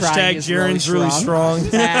and you're trying Hashtag is Jaren's really strong.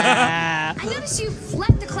 I noticed you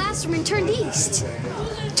left the classroom and turned east.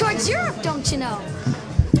 Towards Europe, don't you know?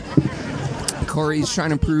 Corey's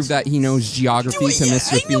trying to prove that he knows geography to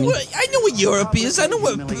Mr. Feeney. I know what Europe is. I know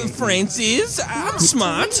what France is. I'm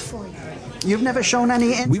smart. You've never shown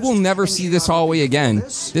any interest. We will never see this hallway again.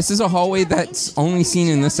 This is a hallway that's only seen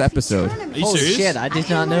in this episode. Are you Holy serious? shit, I did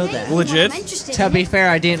not know that. Legit? To be fair,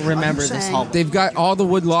 I didn't remember this hall. They've got all the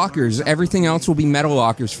wood lockers. Everything else will be metal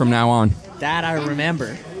lockers from now on. That I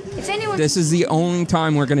remember. If anyone This is the only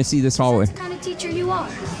time we're going to see this hallway. what kind of teacher you are.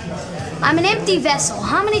 I'm an empty vessel.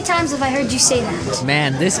 How many times have I heard you say that?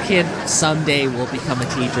 Man, this kid someday will become a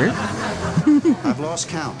teacher. I've lost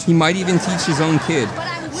count. He might even teach his own kid.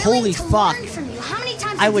 Holy fuck. How many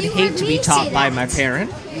times I have would you hate heard to me be say taught by that? my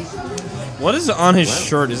parent. What is on his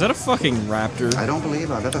shirt? Is that a fucking raptor? I don't believe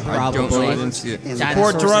I've ever heard I don't know. I Probably. didn't see it.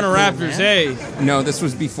 Report Toronto Raptors, hey. No, this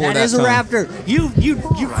was before That that is a time. raptor.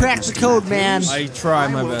 You cracked the code, man. I try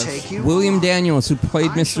my will best. take you. William Daniels, who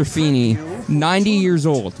played Mr. Feeney, 90 years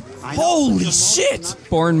old. Holy shit!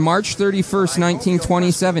 Born March 31st,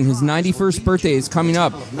 1927. His 91st birthday is coming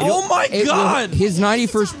up. Oh my God! His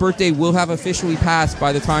 91st birthday will have officially passed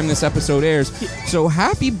by the time this episode airs. So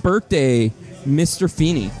happy birthday, Mr.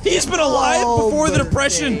 Feeney. He's been alive Oh, before the birthday.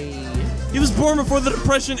 Depression. He was born before the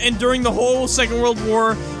Depression and during the whole Second World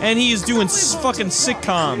War, and he is doing fucking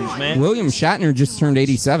sitcoms, man. William Shatner just turned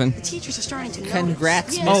 87. Teachers are starting to know.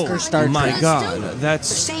 Congrats, Oh Mr. Star my Trek. God,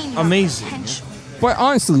 that's amazing. But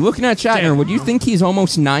honestly, looking at Shatner, Damn. would you think he's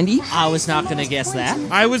almost 90? I was not going to guess that.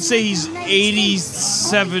 I would say he's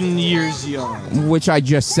 87 years young. Which I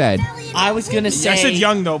just said. I was going to say... I said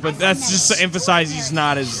young though, but that's just to emphasize he's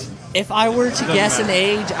not as. If I were to guess an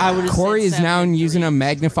age, I would have Corey said is now 7. using a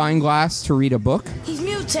magnifying glass to read a book. He's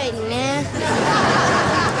mutating, man.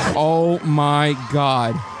 Oh my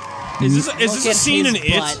God. Is this Look a at scene in his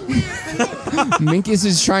It? butt. Minkus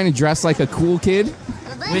is trying to dress like a cool kid.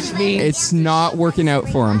 Which means It's not working out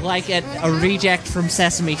for him. like a reject from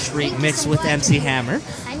Sesame Street mixed with MC Hammer.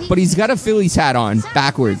 But he's got a Phillies hat on,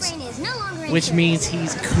 backwards. Which means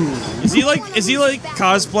he's cool. Is he like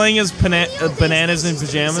cosplaying as bananas in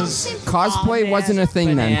pajamas? Cosplay wasn't a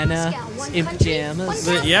thing then. Banana in pajamas.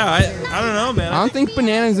 Yeah, I don't know, man. I don't think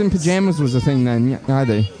bananas in pajamas was a thing then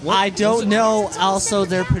either. I don't know. Also,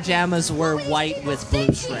 their pajamas were white with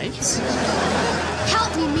blue stripes.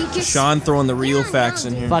 Help me, Minkus. Sean throwing the real facts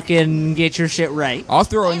in here. Fucking get your shit right. I'll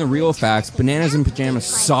throw in the real facts. Bananas in pajamas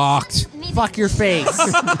sucked. Fuck your face.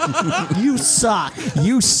 You suck.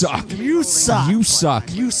 You suck. You suck. You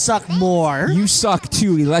suck. You suck more. You suck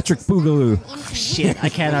too, Electric Boogaloo. Shit, I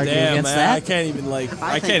can't argue Damn, against man, I that. can't even I think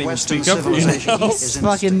can't even Western speak up for you civilization now. is in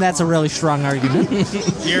Fucking, that's a really strong argument.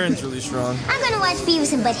 Jaren's really strong. I'm gonna watch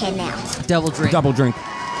Beavis and Butthead now. Double drink. Double drink.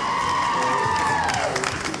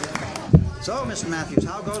 So, Mr. Matthews,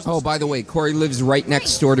 how goes Oh, by the way, Corey lives right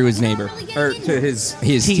next door to his neighbor. Or to his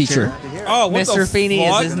teacher. Oh, what Mr. the Feeney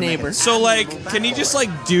is fuck? his neighbor. So, like, can he just, like,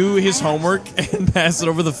 do his homework and pass it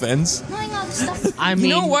over the fence? I mean, You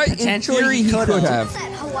know what? In potentially theory, he could have.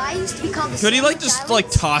 Hawaii used to be called the Could he, like, Sandwich just, like,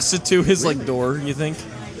 toss it to his, like, door, you think?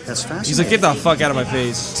 That's fascinating. He's like, get the fuck out of my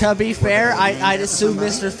face. To be fair, I'd assume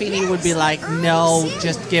Mr. Feeney would be like, no,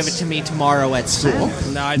 just give it to me tomorrow at school.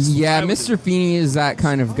 Nah, Yeah, Mr. Feeney is that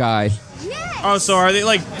kind of guy. Oh, so are they,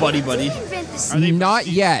 like, buddy-buddy? Are they Not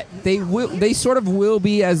yet. They will. They sort of will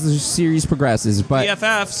be as the series progresses, but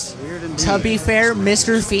BFFs? To be fair,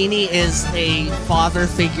 Mr. Feeney is a father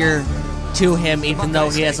figure to him, even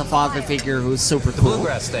though he has a father figure who's super cool.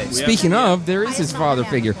 speaking of, there is his father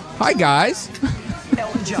figure. Hi, guys.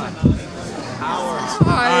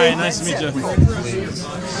 Hi, nice to meet you.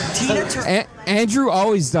 Andrew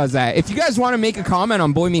always does that. If you guys want to make a comment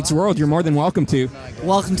on Boy Meets World, you're more than welcome to.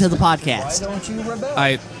 Welcome to the podcast.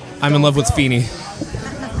 I'm in love with Feeney.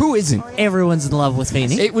 Who isn't? Everyone's in love with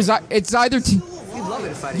Feeney. It's either.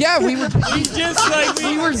 Yeah, we were.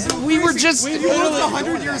 We were just. He was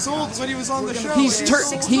 100 years old when he was on the show.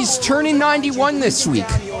 He's turning 91 this week.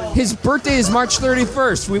 His birthday is March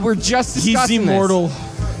 31st. We were just discussing He's immortal.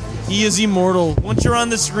 He is immortal. Once you're on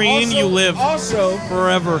the screen, you live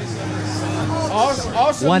forever.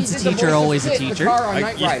 Also, once a teacher, always a teacher.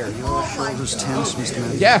 Knight Rider. Shoulders tense, Mr.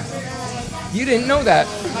 Madden. Yeah. You didn't know that.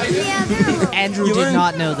 Andrew did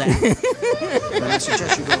not know that. I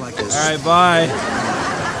suggest you go like this. All right, bye.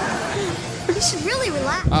 You should really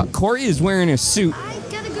relax. Corey is wearing a suit. I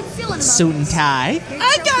got a good feeling about Suit and tie.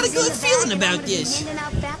 I got a good feeling about this.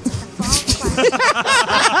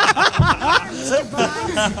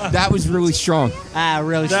 That was really strong.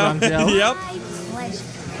 Really strong, Joe. Yep.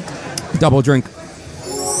 Double drink.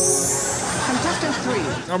 Contestant 3.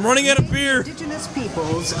 I'm running out of beer. Indigenous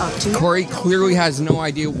peoples of Tunisia. Corey clearly has no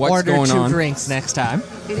idea what's going Order on. 2 drinks next time.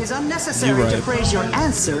 It is unnecessary to phrase your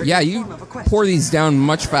answer. Yeah, you pour these down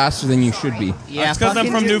much faster than you should be. Yeah, That's because I'm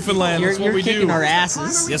from Newfoundland. That's what you're we kicking do. our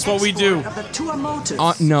asses. That's what we do. Of the two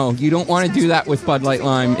motives. No, you don't want to do that with Bud Light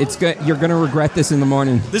Lime. It's good. You're gonna regret this in the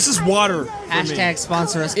morning. This is water. Hashtag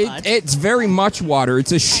sponsor us, Bud. It's very much water.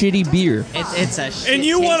 It's a shitty beer. It's a shit. And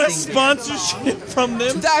you want a tasting sponsorship from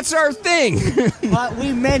them? That's our thing. But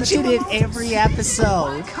we mention it every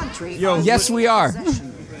episode. Yo, Yes, we are.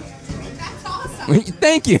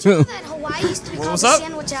 Thank you. What was up?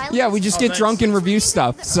 Yeah, we just get drunk and review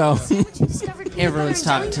stuff. So Everyone's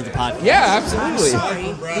talking to the podcast. yeah, absolutely.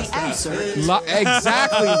 The answer.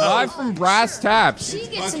 Exactly. Live from Brass Taps.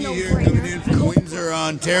 Bucky here coming in from Windsor,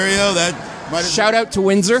 Ontario. Shout out to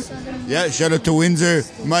Windsor. Yeah, shout out to Windsor.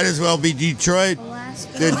 Might as well be Detroit.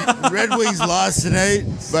 The Red Wings lost tonight,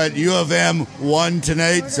 but U of M won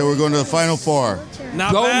tonight, so we're going to the Final Four.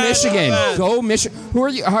 Go Michigan. Go Michigan. Who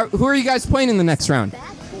are you guys playing in the next round?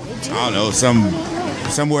 I don't know,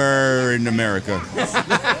 somewhere in America.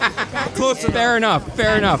 Fair enough.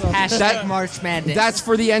 Hashtag March Madness. That's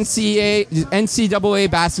for the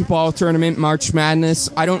NCAA basketball tournament, March Madness.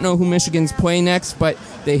 I don't know who Michigan's playing next, but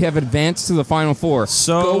they have advanced to the Final Four.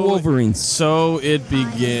 Go Wolverines. So it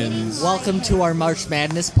begins. Welcome to our March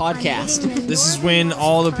Madness podcast. This is when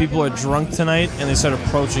all the people are drunk tonight and they start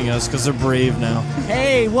approaching us because they're brave now.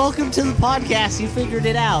 Hey, welcome to the podcast. You figured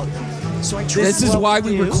it out. This is why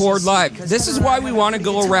we record live. This is why we want to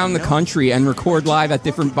go around the country and record live at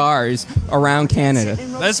different bars around Canada.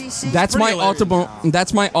 That's my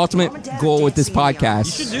ultimate goal with this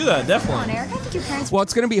podcast. You should do that, definitely. Well,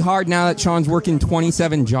 it's going to be hard now that Sean's working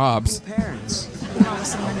 27 jobs.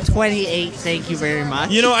 28, thank you very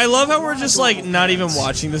much. You know, I love how we're just like not even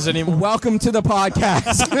watching this anymore. Welcome to the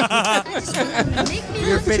podcast.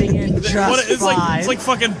 You're fitting in just it's fine. like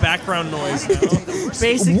fucking background noise now.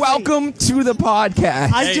 Basically, welcome to the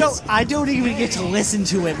podcast. I don't even get to listen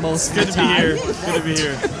to it most of the Good time. to be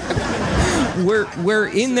here. We're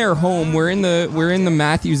in their home. We're in the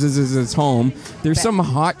Matthews' home. There's some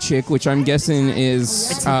hot chick, which I'm guessing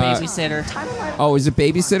is It's a babysitter. Oh, is it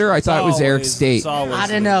babysitter? I thought it was Eric's date. I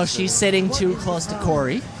don't know. She's sitting too close to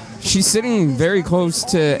Corey. She's sitting very close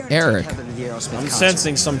to Eric. I'm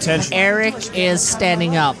sensing some tension. Eric is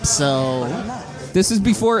standing up, so This is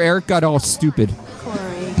before Eric got all stupid.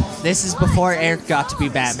 this is before Eric got to be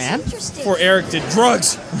Batman. Before Eric did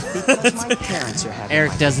drugs.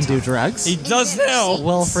 Eric doesn't do drugs. He does now.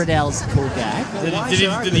 Will Friedle's a cool guy.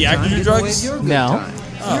 Did the actor do drugs? No.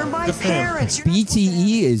 Oh, good for him.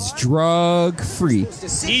 BTE is drug free.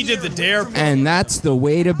 He did the dare. And that's the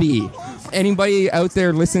way to be. Anybody out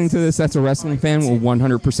there listening to this that's a wrestling fan will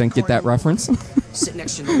 100% get that reference. Sit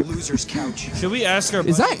next to the loser's couch. Should we ask our...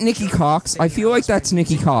 Is that Nikki Cox? I feel like that's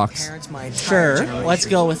Nikki Cox. Sure, let's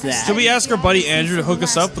go with that. Should we ask our buddy Andrew to hook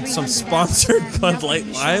us up with some sponsored Bud Light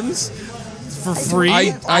Limes for free?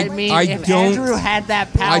 I mean, if don't. Andrew had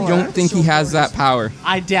that power, I don't think he has that power.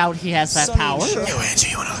 I doubt he has that power. Yo, Andrew,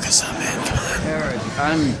 you want to hook us up, man?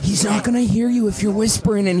 Come on. He's not gonna hear you if you're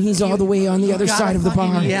whispering, and he's all the way on the other side of the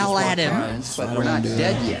bar. Yell at him. But we're not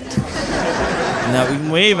dead yet. Now we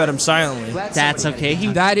can wave at him silently. That's okay.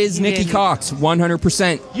 That is Nikki Cox,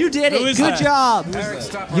 100%. You did Who it. is Good that? job.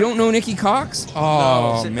 You don't know Nikki Cox?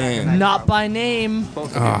 Oh man. Not by name.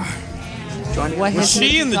 What Was has she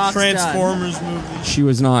Nikki in the Cox done? Transformers movie? She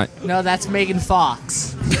was not. No, that's Megan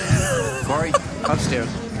Fox. Corey, upstairs.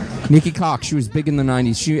 Nikki Cox. She was big in the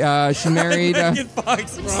 90s. She married. Megan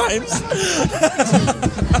Fox rhymes.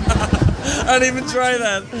 I didn't even try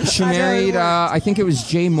that. She married, I think it was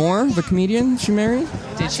Jay Moore, the comedian she married?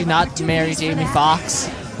 Did she not marry Jamie Foxx?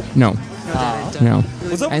 No. No.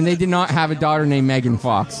 What's up? And they did not have a daughter named Megan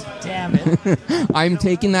Fox. Damn it. I'm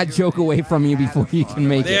taking that joke away from you before you can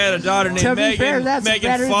make They it. had a daughter named To be Megan. fair, that's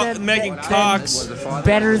better Megan Cox.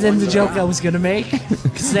 Better than the joke I was going to make.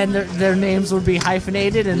 Because then their names would be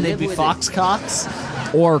hyphenated and they'd be Fox Cox.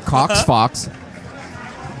 Or Cox Fox.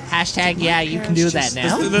 Hashtag, yeah, you can do that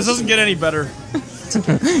now. This doesn't get any better.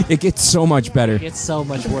 It gets so much better. It gets so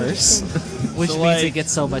much worse. Which So, means like- it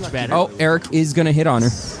gets so much better. Oh, Eric is going to to hit on her.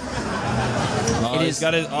 He's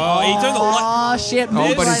got it. Oh, he turned the light. Oh, shit.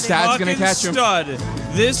 Oh, but his This dad's gonna fucking catch him. Stud.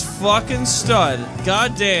 This fucking stud.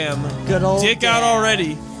 Goddamn. Good old Dick out dad.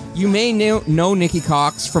 already. You may know Nikki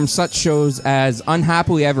Cox from such shows as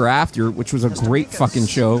Unhappily Ever After, which was a great fucking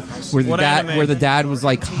show, where What anime? the dad was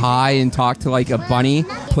like high and talked to like a bunny,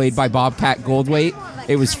 played by Bobcat Goldthwait.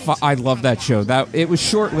 It was I love that show. It was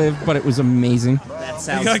short lived, but it was amazing. That He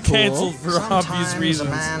sounds got cool. canceled for obvious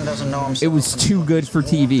reasons. It was too good for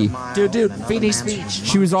TV. Dude, Phoenix Speech.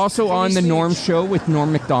 She was also on the Norm Show with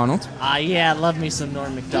Norm Macdonald. Yeah, love me some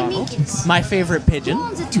Norm Macdonald. My favorite pigeon. Who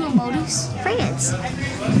owns the two emojis? France.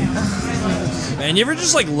 Man, you ever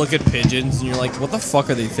just like look at pigeons and you're like, what the fuck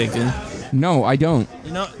are they thinking? No, I don't.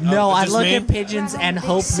 You know? No, I just look me? at pigeons and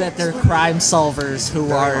hope that they're crime solvers who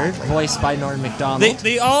are voiced by Norm Macdonald.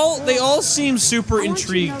 They all seem super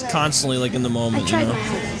intrigued constantly, like in the moment. You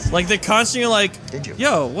know? Like they constantly are like,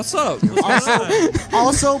 yo, what's up? What's going on?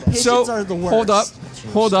 Also, pigeons So, are the worst.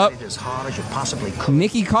 hold up.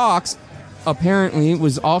 Nikki Cox apparently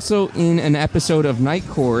was also in an episode of Night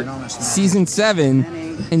Court, season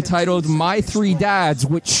 7, entitled "My Three Dads,"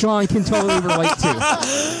 which Sean can totally relate to.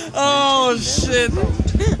 Oh shit!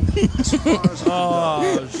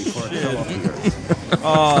 Oh shit!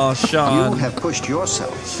 Oh, Sean. You have pushed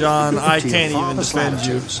yourself. Sean, I to your can't even father's defend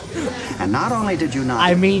you. latitudes. And not only did you not.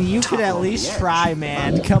 I mean, you could at least try,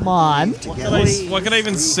 man. Come on. What can I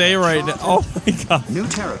even say right now? Oh my god! New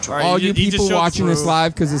territory. All He you just people showed watching this through.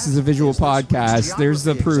 live, because this is a visual podcast, there's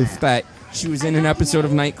the proof that she was in an episode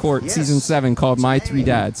of Night Court, season 7, called "My Three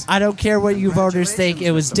Dads." I don't care what you voters think.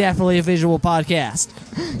 It was definitely a visual podcast.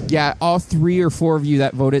 Yeah, all 3 or 4 of you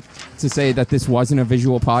that voted to say that this wasn't a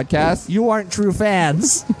visual podcast. You aren't true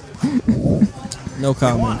fans. No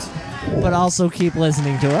comment. But also keep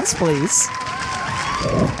listening to us, please.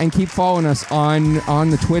 And keep following us on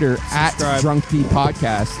the Twitter Subscribe. at Drunk Pete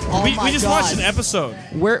Podcast. Oh we my just God. watched an episode.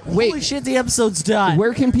 Holy shit, the episode's done.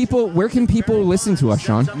 Where can people listen to us,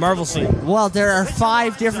 Sean? Marvel scene. Well, there are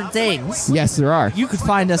 5 different things. Yes, there are. You could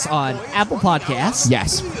find us on Apple Podcasts.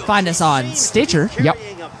 Yes. Find us on Stitcher. Yep.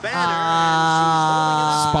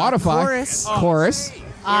 Spotify. Chorus.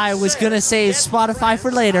 I was going to say Spotify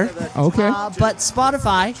for later. Okay. But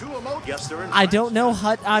Spotify, I don't know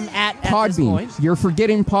what I'm at this point. Podbean. You're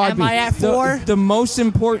forgetting Podbean. Am I at 4? The most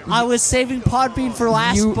important. I was saving Podbean for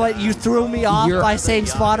last, but you threw me off by saying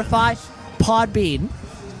Spotify. Podbean.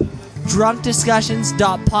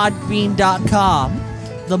 Drunkdiscussions.podbean.com.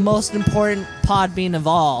 The most important Podbean of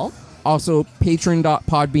all. Also,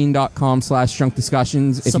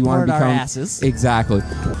 patron.podbean.com/drunkdiscussions if you want Support to our become asses. Exactly.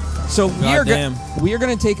 So we are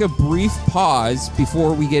going to take a brief pause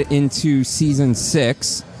before we get into season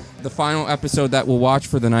 6, the final episode that we'll watch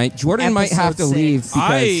for the night. Jordan might have to leave because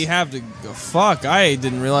I have to go. Fuck! I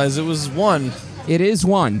didn't realize it was 1. it is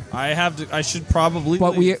 1. I should probably.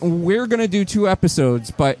 But we're going to do 2 episodes,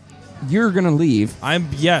 but you're going to leave.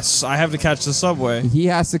 Yes, I have to catch the subway. He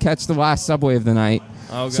has to catch the last subway of the night.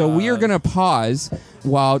 Oh, so we are God. going to pause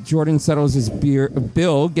while Jordan settles his beer.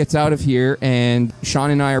 Bill gets out of here, and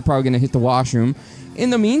Sean and I are probably going to hit the washroom. In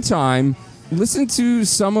the meantime, listen to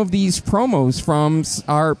some of these promos from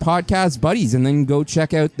our podcast buddies, and then go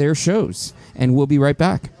check out their shows. And we'll be right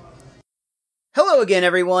back. Hello again,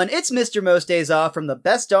 everyone. It's Mr. Most Days Off from the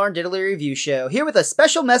Best Darn Diddly Review Show, here with a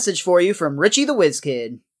special message for you from Richie the Whiz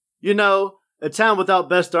Kid. You know, a town without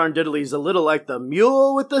Best Darn Diddly is a little like the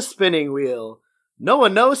mule with the spinning wheel. No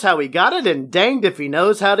one knows how he got it, and danged if he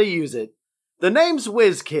knows how to use it. The name's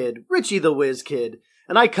Whiz Kid, Richie the Whiz Kid,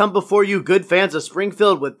 and I come before you good fans of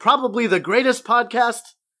Springfield with probably the greatest podcast.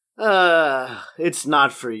 It's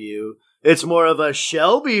not for you. It's more of a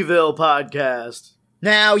Shelbyville podcast.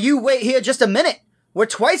 Now, you wait here just a minute. We're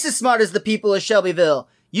twice as smart as the people of Shelbyville.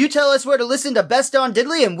 You tell us where to listen to Best Darn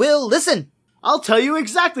Diddly, and we'll listen. I'll tell you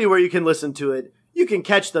exactly where you can listen to it. You can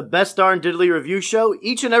catch the Best Darn Diddly Review Show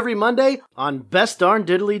each and every Monday on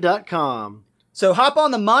bestdarndiddly.com. So hop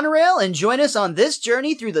on the monorail and join us on this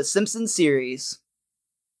journey through the Simpsons series.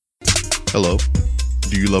 Hello.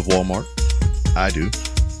 Do you love Walmart? I do.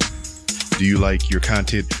 Do you like your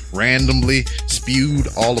content randomly spewed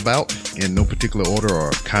all about in no particular order or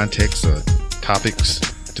context or topics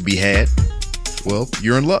to be had? Well,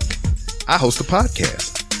 you're in luck. I host a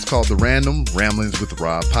podcast. It's called the Random Ramblings with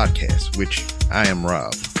Rob podcast, which I am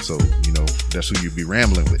Rob. So, that's who you'd be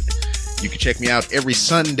rambling with. You can check me out every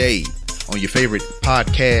Sunday on your favorite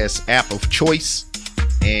podcast app of choice.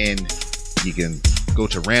 And you can go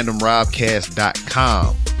to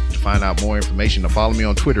randomrobcast.com to find out more information, or follow me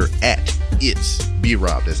on Twitter at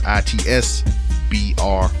itsbrob. That's ITSBROB.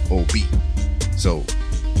 So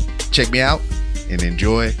check me out and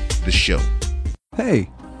enjoy the show. Hey,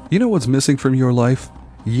 you know what's missing from your life?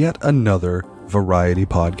 Yet another variety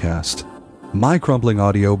podcast. My Crumbling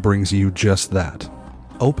Audio brings you just that.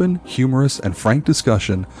 Open, humorous, and frank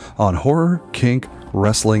discussion on horror, kink,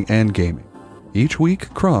 wrestling, and gaming. Each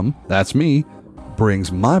week, Crumb, that's me,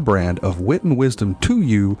 brings my brand of wit and wisdom to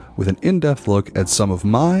you with an in-depth look at some of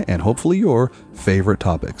my, and hopefully your, favorite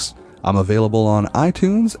topics. I'm available on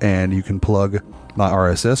iTunes, and you can plug my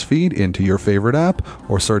RSS feed into your favorite app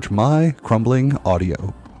or search My Crumbling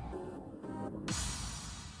Audio.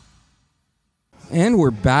 And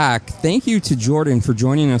we're back. Thank you to Jordan for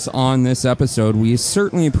joining us on this episode. We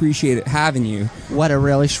certainly appreciate it having you. What a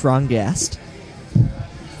really strong guest.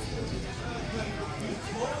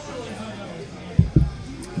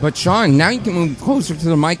 But Sean, now you can move closer to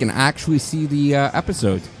the mic and actually see the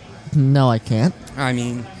episode. No, I can't. I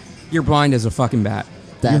mean, you're blind as a fucking bat.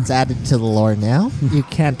 That's added to the lore now. You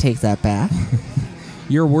can't take that back.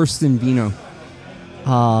 You're worse than Vino.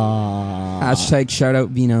 Hashtag shout out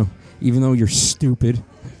Vino, even though you're stupid.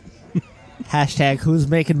 Hashtag who's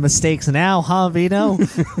making mistakes now, huh, Vino?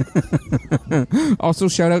 Also,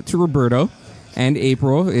 shout out to Roberto and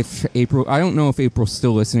April. I don't know if April's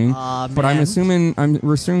still listening, but I'm assuming. I'm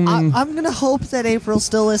gonna hope that April's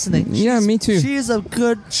still listening. Yeah, me too. She is a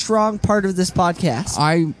good, strong part of this podcast.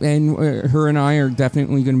 Her and I are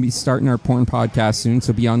definitely going to be starting our porn podcast soon,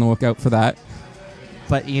 so be on the lookout for that.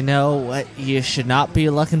 But you know what you should not be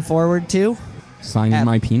looking forward to? Signing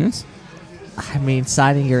my penis? I mean,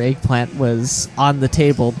 signing your eggplant was on the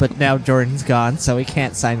table, but now Jordan's gone, so he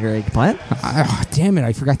can't sign your eggplant. Damn it,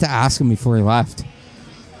 I forgot to ask him before he left.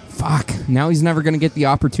 Fuck, now he's never going to get the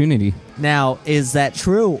opportunity. Now, is that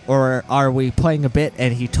true, or are we playing a bit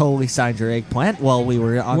and he totally signed your eggplant while we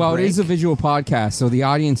were on break? Well, it is a visual podcast, so the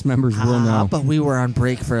audience members will know. But we were on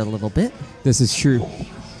break for a little bit. This is true.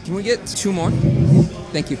 Can we get 2 more?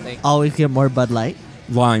 Thank you. Always get more Bud Light.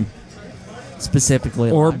 Lime.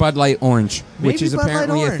 Specifically or lime. Bud Light Orange, which is Bud Light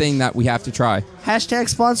apparently a Orange. thing that we have to try. Hashtag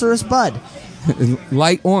sponsor us, Bud.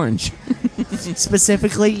 Light Orange.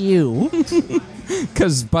 Specifically you.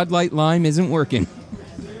 Because Bud Light Lime isn't working.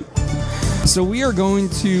 So we are going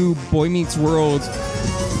to Boy Meets World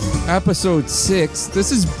episode 6.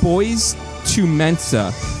 This is Boys to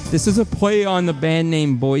Mensa. This is a play on the band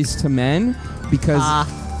name Boys to Men, because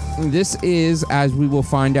this is, as we will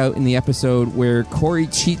find out in the episode, where Corey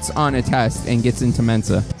cheats on a test and gets into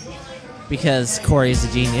Mensa. Because Corey is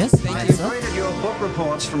a genius. I graded your book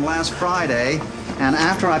reports from last Friday, and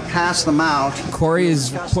after I passed them out... Corey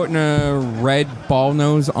is putting a red ball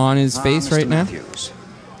nose on his face Mr. right Matthews.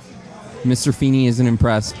 now. Mr. Feeney isn't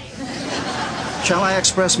impressed. Shall I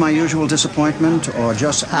express my usual disappointment, or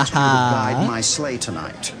just ask you to guide my sleigh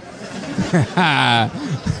tonight?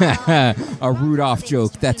 A Rudolph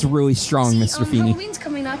joke. That's really strong, Mr. Feeney. Halloween's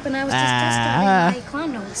coming up, and I was just dressed up in my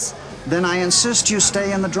clown nose. Then I insist you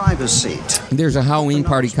stay in the driver's seat. There's a Halloween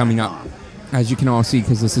party coming up, as you can all see,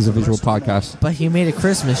 because this is a visual podcast. But he made a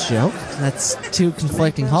Christmas joke. That's 2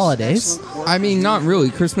 conflicting holidays. I mean, not really.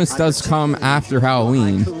 Christmas does come after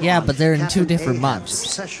Halloween. Yeah, but they're in 2 different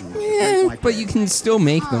months. Yeah, but you can still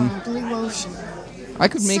make them. Blue ocean. I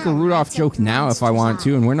could make a Rudolph joke now if I wanted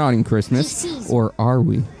to, and we're not in Christmas. Or are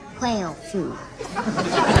we? Whale food. It works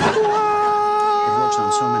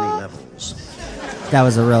on so many levels. That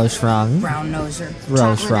was a really strong. Brown noser.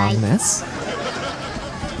 Really strongness.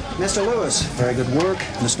 Mr. Lewis, very good work.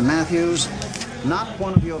 Mr. Matthews, not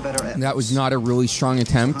one of your better efforts. That was not a really strong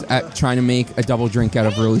attempt at trying to make a double drink out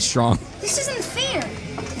of really strong. This isn't fair.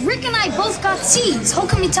 Rick and I both got C's. How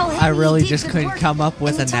come you tell him? I really he did just good couldn't work, come up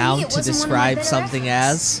with and a you tell me noun it to wasn't one of my describe better something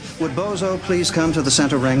efforts? as. Would Bozo please come to the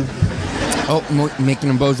center ring? Oh, making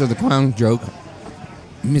a Bozo the Clown joke.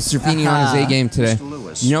 Mr. Feeney on his A game today.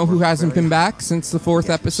 You know who hasn't been back since the 4th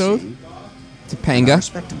episode? Topanga. I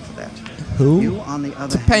respect him for that. Who? You, on the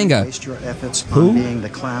other Topanga. hand, waste your efforts Who? on being the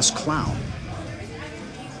class clown.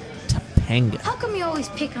 Topanga. How come you always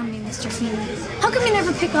pick on me, Mr. Feeney? How come you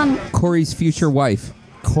never pick on... Corey's future wife.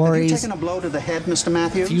 Have you Corey's taken a blow to the head, Mr.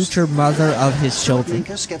 Matthews? future mother of his children.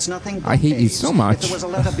 Minkus gets nothing but I hate you A's. so much. If there was a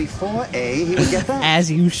letter before A, he would get that.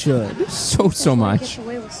 As you should. So much.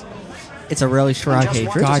 It's a really strong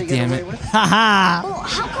hatred. God damn it. Haha! Well,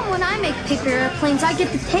 how come when I make paper airplanes, I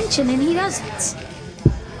get detention and he doesn't?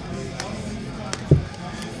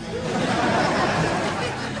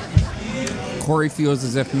 Corey feels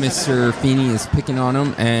as if Mr. Feeney is picking on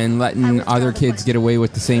him and letting other kids get away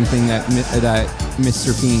with the same thing that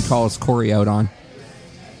Mr. Feeney calls Corey out on.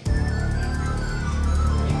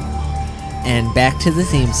 And back to the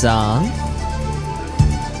theme song.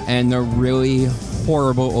 And the really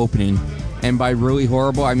horrible opening. And by really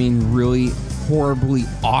horrible, I mean really horribly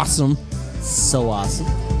awesome. So awesome.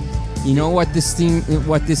 You know what this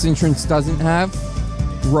entrance doesn't have?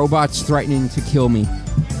 Robots threatening to kill me.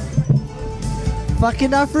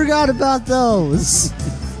 Fucking I forgot about those.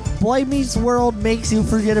 Boy Meets World makes you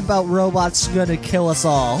forget about robots gonna kill us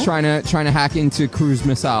all. Trying to hack into cruise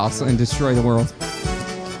missiles and destroy the world.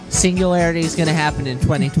 Singularity is gonna happen in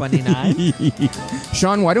 2029.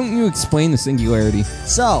 Sean, why don't you explain the singularity?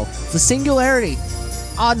 So, the singularity,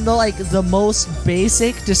 on the most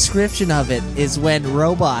basic description of it, is when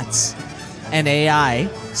robots and AI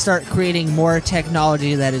start creating more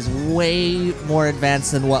technology that is way more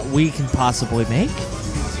advanced than what we can possibly make.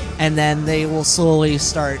 And then they will slowly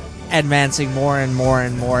start advancing more and more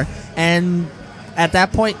and more. And at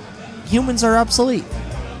that point, humans are obsolete.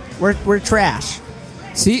 We're trash.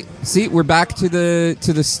 See, we're back to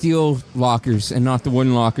the steel lockers and not the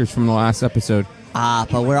wooden lockers from the last episode.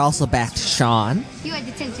 But we're also back to Sean. You had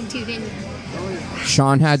detention too, didn't you?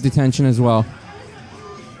 Sean had detention as well.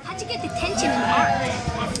 How'd you get detention in art?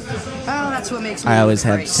 Oh, that's what makes me I always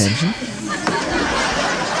have great. detention.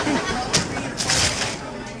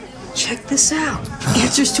 Check this out.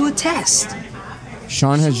 Answers to a test.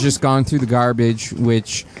 Sean has just gone through the garbage,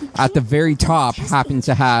 which at the very top happened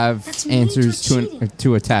to have answers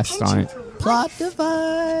to a test on it. Plot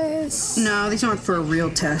device. No, these aren't for a real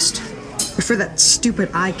test. They're for that stupid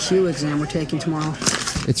IQ exam we're taking tomorrow.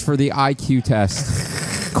 It's for the IQ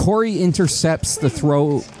test. Corey intercepts the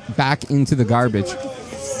throw back into the garbage.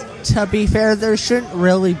 To be fair, there shouldn't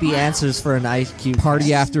really be answers for an IQ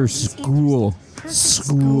Party after school.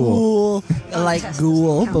 School. Like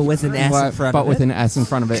ghoul, but with an S in front of it. But with an S in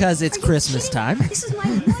front of it. Because it's Christmas time. This is my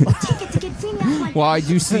one ticket to get Feeney off my Well, I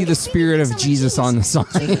do see the spirit of Jesus on the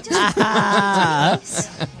sign.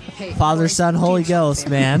 Father, Son, Holy Ghost,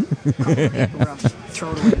 man.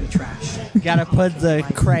 Throw it away in the trash. Gotta put the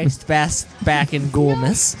Christ back in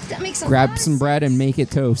ghoulness. That makes a Grab lot of some bread and make it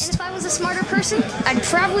And toast. if I was a smarter person, I'd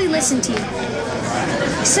probably listen to you.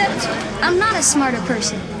 Except, I'm not a smarter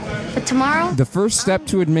person. But tomorrow, The first step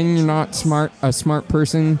to admitting you're not a smart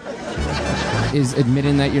person is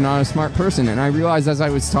admitting that you're not a smart person. And I realized as I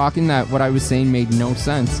was talking that what I was saying made no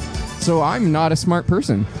sense. So I'm not a smart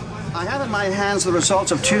person. I have in my hands the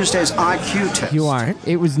results of Tuesday's IQ test. You aren't.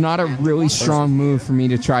 It was not a really strong move for me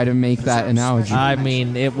to try to make that analogy. I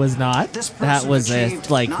mean, it was not. This That person was a achieved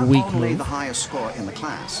weak not only move. the highest score in the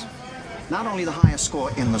class, not only the highest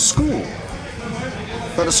score in the school,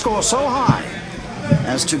 but a score so high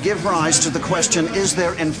as to give rise to the question, is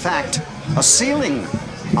there in fact a ceiling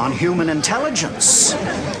on human intelligence?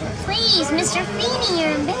 please, Mr. Feeney,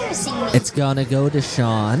 you're embarrassing me. It's gonna go to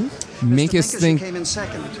Sean. Make us You think. came in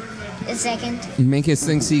second. A second. Make us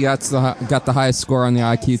think he got the highest score on the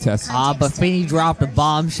IQ test. But Feeney dropped a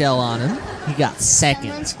bombshell on him. He got second.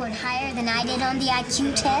 Someone scored higher than I did on the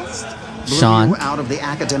IQ test. Blew Sean. you out of the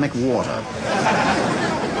academic water.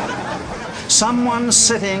 Someone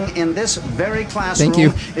sitting in this very classroom Thank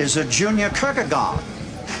you. is a junior Kierkegaard.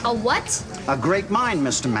 A what? A great mind,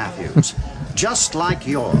 Mr. Matthews. Just like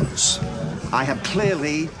yours. I have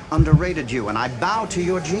clearly underrated you, and I bow to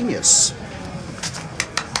your genius.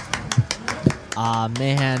 Aw,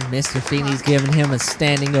 man, Mr. Feeney's giving him a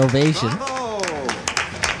standing ovation.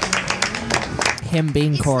 Him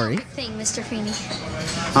being Corey. It's not a big thing, Mr. Feeney.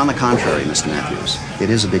 On the contrary, Mr. Matthews, it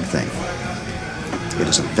is a big thing. It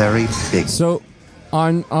is a very big. So,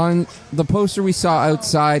 on the poster we saw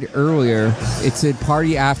outside earlier, it said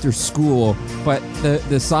 "Party After School," but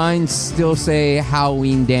the signs still say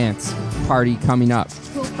 "Halloween Dance Party" coming up,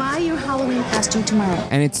 We'll buy your Halloween costume tomorrow.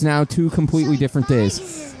 and it's now 2 completely different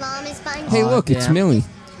days. Hey, look, it's damn. Millie.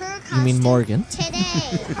 You mean Morgan?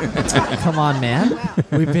 Come on, man.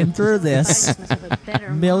 We've been through this.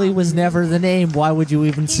 Millie was never the name. Why would you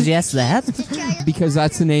even suggest that? Because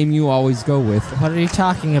that's the name you always go with. What are you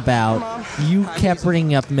talking about? You kept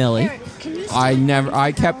bringing up Millie.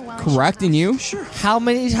 I kept correcting you. How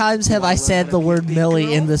many times have I said the word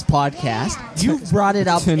Millie in this podcast? You've brought it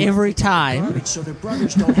up every time.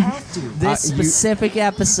 This specific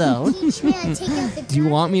episode. Do you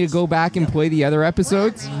want me to go back and play the other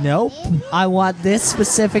episodes? Nope. I want this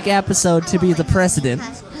specific episode to be the precedent.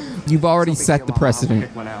 You've already set the precedent.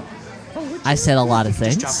 I said a lot of Drop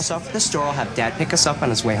things. us off at the store. I'll have Dad pick us up on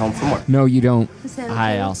his way home from work. No, you don't.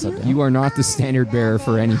 I also don't. You are not the standard bearer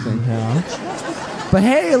for anything. No. But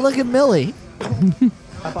hey, look at Millie.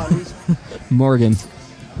 Morgan.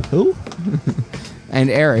 Who? And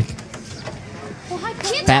Eric.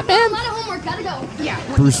 Batman? A lot of homework. Gotta go. Yeah.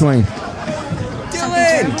 Bruce Wayne.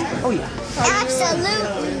 Dylan! Oh, yeah.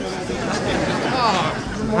 Absolutely.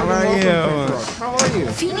 How are you? How are you?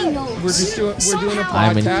 Feeding notes. We're doing a podcast.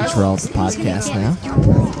 I'm in control of the podcast now.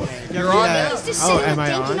 You're on. Oh, am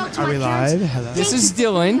I on? Are we live? Hello. This is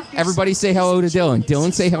Dylan. Everybody say hello to Dylan.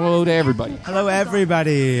 Dylan, say hello to everybody. Hello,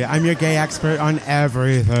 everybody. I'm your gay expert on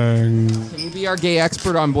everything. Can you be our gay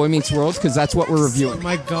expert on Boy Meets World? Because that's what we're reviewing. Oh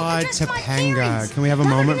my God, Topanga. Can we have a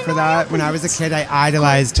moment for that? When I was a kid, I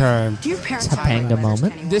idolized her. Topanga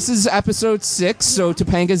moment. This is episode 6, so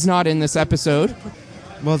Topanga's not in this episode.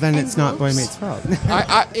 Well, then it's not Boy Meets World.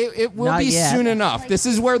 It will Not be yet. soon enough. This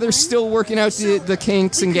is where they're still working out the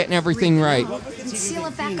kinks and getting everything right. Seal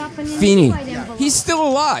it back up in an Feeney, invite envelope. he's still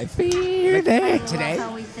alive. Today?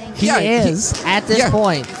 He is at this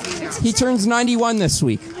point. He turns 91 this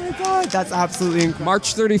week. Oh my God, that's absolutely incredible.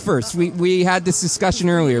 March 31st. We had this discussion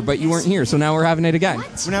earlier, but you weren't here, so now we're having it again.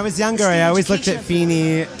 When I was younger, I always looked at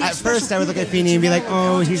Feeney. At first, I would look at Feeney and be like,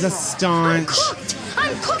 oh, he's a staunch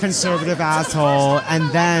conservative asshole, and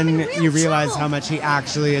then you realize how much he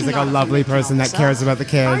actually is like a lovely person that cares about the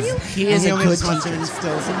kids. He is a only good just wants to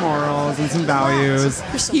instill some morals and some values,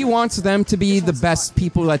 He wants them to be the best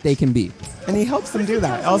people that they can be. and he helps them do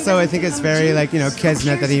that. Also, I think it's very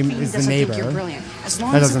kismet that he is the neighbor.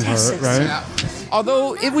 That doesn't hurt, right?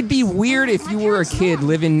 Although it would be weird if you were a kid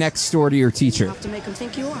living next door to your teacher.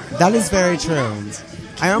 That is very true.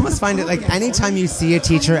 I almost find it like anytime you see a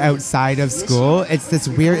teacher outside of school, it's this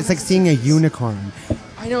weird, it's like seeing a unicorn.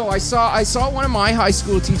 I know. I saw one of my high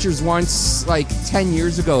school teachers once, like 10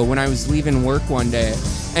 years ago, when I was leaving work one day,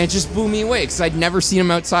 and it just blew me away because I'd never seen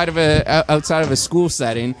him outside of a school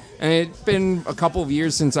setting, and it'd been a couple of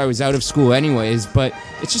years since I was out of school, anyways. But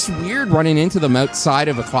it's just weird running into them outside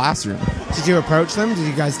of a classroom. Did you approach them? Did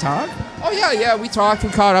you guys talk? Oh yeah, we talked.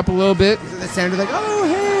 We caught up a little bit. It sounded like, oh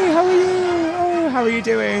hey, how are you? Oh, how are you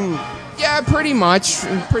doing? Yeah, pretty much.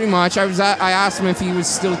 I asked him if he was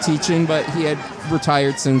still teaching, but he had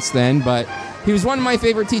retired since then. But he was one of my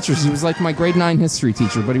favorite teachers. He was like my grade 9 history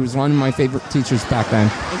teacher, but he was one of my favorite teachers back then.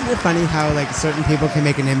 Isn't it funny how like certain people can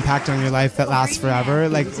make an impact on your life that lasts forever?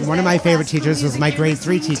 Like one of my favorite teachers was my grade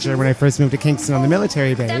 3 teacher when I first moved to Kingston on the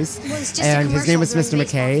military base, and his name was Mr.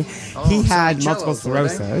 McKay. He had multiple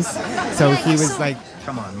sclerosis, so he was like.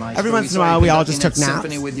 Every once in a while, we all just took naps.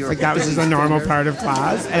 Like that was just a normal part of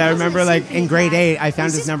class. And I remember, like in grade 8, I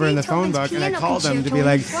found his number in the phone book, and I called him to be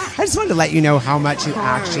like, "I just wanted to let you know how much you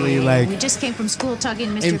actually like." We just came from school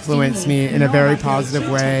talking to Mr. Influenced me in a very positive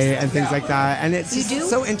way and things like that. And it's just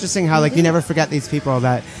so interesting how like you never forget these people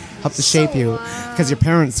that help to shape you because your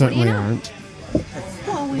parents certainly aren't.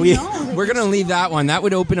 We're going to leave that one. That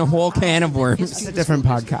would open a whole can of worms. It's a different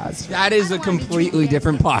podcast. That is a completely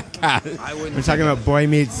different podcast. We're talking about Boy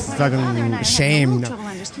Meets fucking Shame.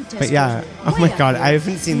 But yeah, oh my God, I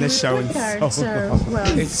haven't seen this show in so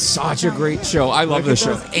long. It's such a great show. I love this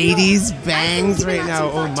show. 80s bangs right now.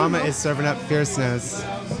 Oh, Mama is serving up fierceness.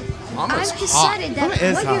 I've decided that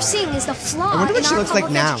what you're seeing is the flaw I wonder what in she our looks like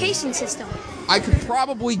public now. education system. I could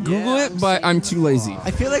probably Google it, but I'm too lazy.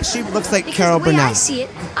 I feel like she looks like Because Carol the way I Burnett. see it,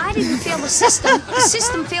 I didn't fail the system. The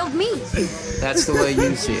system failed me. That's the way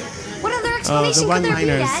you see it. What other Oh, explanation the could there be,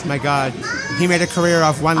 one-liners. Dad? My God. He made a career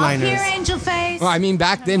off one-liners. Angel face. Well, I mean,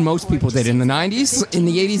 back then, most people did. In the 90s? In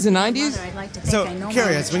the 80s and 90s? So,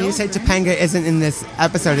 curious, when you say Topanga isn't in this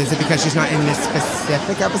episode, is it because she's not in this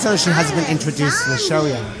specific episode, or she hasn't been introduced to the show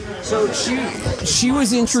yet? So she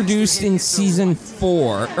was introduced in in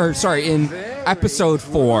episode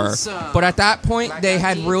 4, but at that point they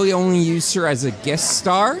had really only used her as a guest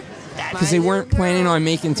star because they weren't planning on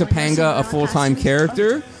making Topanga a full-time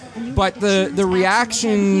character. But the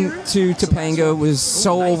reaction to Topanga was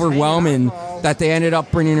so overwhelming that they ended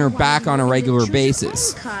up bringing her back on a regular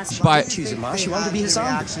basis. But She wanted to be a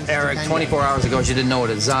zombie. Eric, 24 hours ago, she didn't know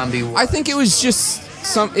what a zombie was. I think it was just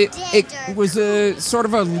it was a sort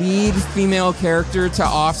of a lead female character to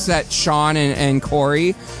offset Sean and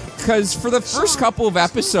Corey, because for the first couple of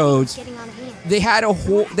episodes they had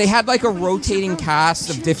like a rotating cast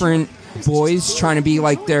of different boys trying to be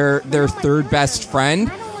like their third best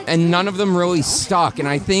friend, and none of them really stuck. And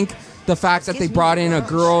I think the fact that they brought in a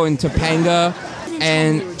girl in Topanga,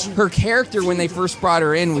 and her character when they first brought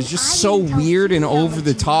her in was just so weird and over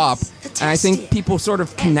the top. And I think people sort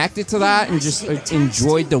of connected to that and just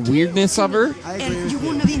enjoyed the weirdness of her.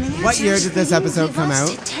 What year did this episode come out?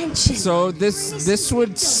 So this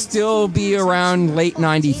would still be around late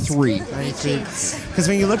 93. Because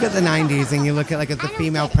when you look at the 90s and you look at like at the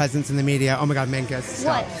female presence in the media, oh my God, Minkus,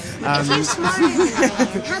 stop.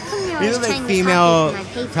 You look at female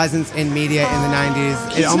presence in media in the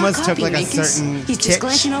 90s, it almost took like a certain kitsch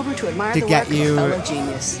to get you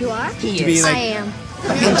to be like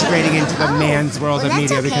integrating into the man's world of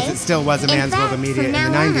media, because it still was a man's world of media in the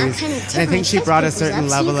 90s. And I think she brought a certain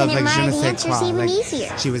level of like je ne sais quoi.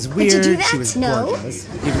 Like, she was weird, she was gorgeous.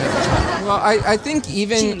 Well, I think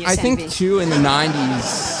too in the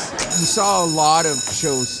 90s, you saw a lot of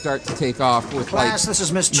shows start to take off with like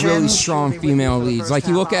really strong female leads. Like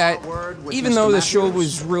you look at, even though the show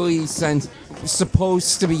was really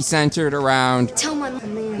supposed to be centered around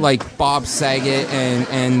like Bob Saget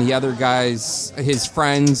and the other guys, his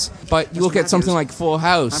friends, but you look at something like Full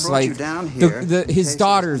House, like his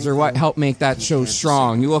daughters are what helped make that show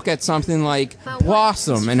strong. You look at something like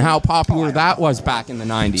Blossom and how popular that was back in the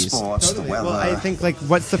 90s. Well, I think like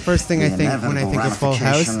what's the first thing I think when I think of Full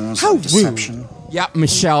House? How rude. Yep,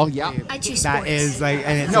 Michelle. Yep. That is like,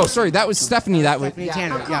 and it's no, sorry, that was Stephanie. That was Stephanie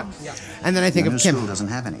Tanner. Yeah. And then I think of Kim. Doesn't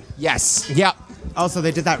have any. Yes. Yep. Also,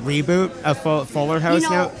 they did that reboot of Fuller House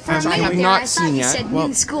now. I have not seen yet.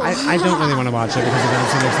 Well, I don't really want to watch it because it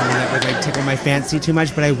doesn't seem like something that would like tickle my fancy too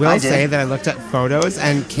much. But I will say that I looked at photos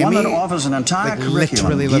and Kimmy One that offers an entire like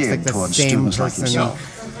literally looks like the towards same students like person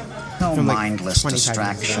yourself. No from like mindless 25 years ago.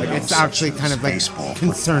 distraction. Like, it's actually kind of like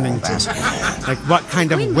concerning to me. Like what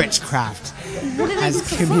kind of witchcraft has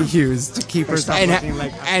Kimmy used to keep herself looking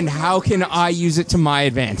like? And how can I use it to my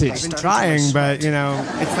advantage? I've been trying, but you know,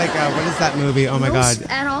 it's like what is that movie? Oh my God.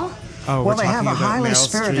 At all? Oh, Well, we're they have talking a about highly Meryl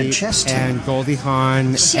spirited Streep chess team. and Goldie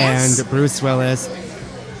Hawn Chess? and Bruce Willis.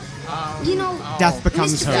 You know, Death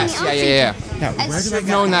Becomes Her. Yeah. Yeah, where did I I've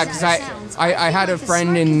get known that because I had a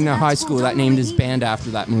friend in high school that named his band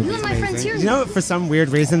after that movie. You know, for some weird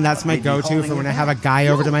reason, that's my go-to for when I have a guy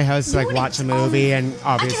over to my house to like watch a movie and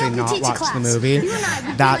obviously not watch the movie.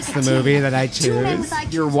 That's the movie that I choose.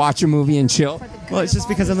 You watch a movie and chill? Well, it's just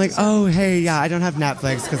because I'm like, oh, hey, yeah, I don't have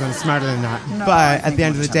Netflix because I'm smarter than that. But at the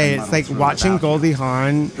end of the day, it's like watching Goldie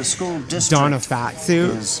Hawn don a fat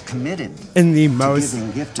suit in the most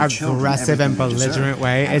aggressive and belligerent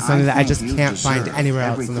way is something that I just can't find anywhere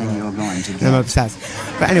else in the world. And I'm obsessed.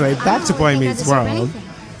 But anyway, back to Boy Meets World.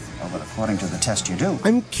 But according to the test you do.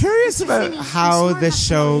 I'm curious about how this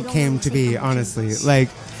show came to be, honestly. Like,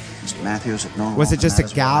 Mr. Matthews at Norwalk was it just a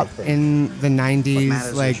matters gap what I think. in the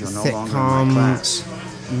 90s, like, you're no longer in my class.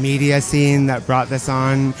 sitcom media scene that brought this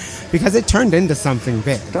on? Because it turned into something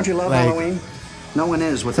big. Don't you love like, Halloween? No one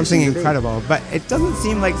is what something they seem to be. incredible. But it doesn't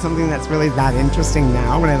seem like something that's really that interesting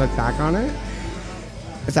now when I look back on it.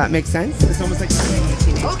 If that makes sense? It's almost like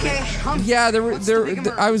Yeah,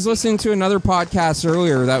 I was listening to another podcast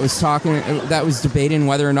earlier that was debating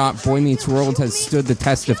whether or not Boy Meets World has stood the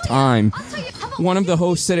test of time. One of the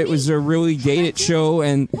hosts said it was a really dated show,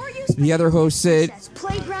 and the other host said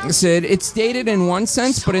it's dated in one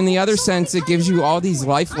sense, but in the other sense, it gives you all these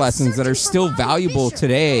life lessons that are still valuable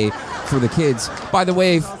today for the kids. By the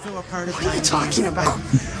way, what are you talking about?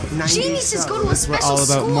 Geniuses go to a special all about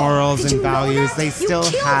school. morals Did and you know values. that? They You still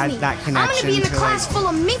killed had me. that connection I'm gonna be in a to class like full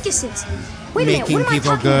of minkuses. Wait a minute, making what am I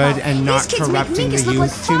people talking good about? and not These kids make corrupting Minkus the look like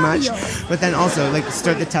youth too much. Fabio. But then also, like,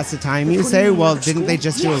 stood the test of time, you say? Well, didn't they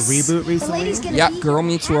just do a reboot recently? yeah, Girl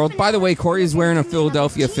Meets World. By the way, Corey is wearing a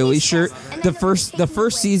Philadelphia Phillies shirt. The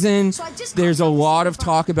first season, there's a lot of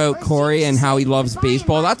talk about Corey and how he loves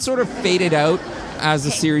baseball. That sort of faded out as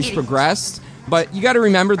the series progressed. But you got to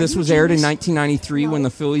remember, this was aired in 1993 when the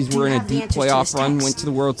Phillies were in a deep playoff run, went to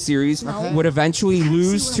the World Series, would eventually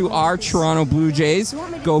lose to our Toronto Blue Jays.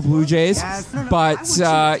 Go Blue Jays. But,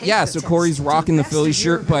 so Corey's rocking the Phillies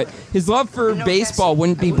shirt. But his love for baseball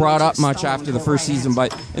wouldn't be brought up much after the first season.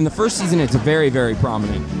 But in the first season, it's very, very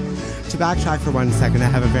prominent. To backtrack for 1 second, I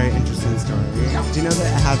have a very interesting story. Do you know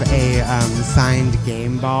that I have a signed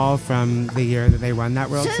game ball from the year that they won that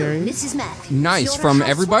World Series? Nice. From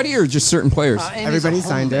everybody or just certain players? Everybody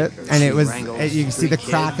signed it, and it was, you can see the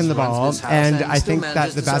crack in the ball. And I think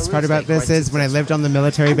that the best part about this is when I lived on the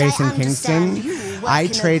military base in Kingston, I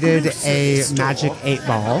traded a Magic 8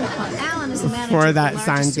 ball for that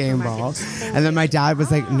signed game ball. And then my dad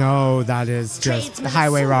was like, no, that is just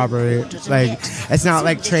highway robbery. Like, it's not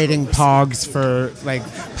like trading Pogs for like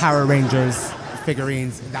Power Rangers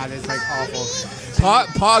figurines. That is like awful.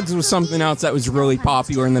 Pogs was something else that was really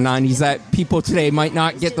popular in the 90s that people today might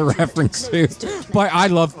not get the reference to, but I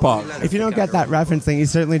love Pogs. If you don't get that reference, then you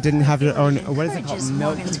certainly didn't have your own, what is it called,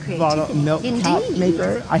 milk cap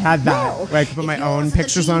maker? I had that, where I could put my own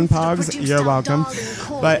pictures on Pogs. You're welcome.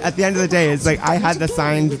 But at the end of the day, it's like I had the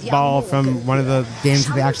signed ball from one of the games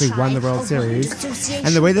where they actually won the World Series.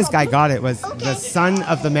 And the way this guy got it was the son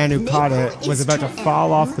of the man who caught it was about to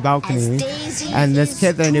fall off the balcony, and this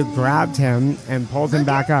kid that I knew grabbed him and pulled him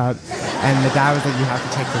back up, and the dad was like, you have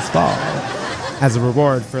to take this ball as a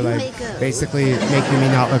reward for like basically making me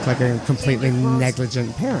not look like a completely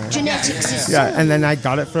negligent parent. Yeah, and then I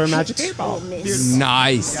got it for a Magic 8 Ball.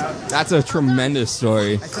 Nice. That's a tremendous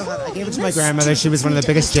story. I gave it to my grandmother. She was one of the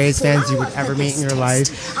biggest Jays fans you would ever meet in your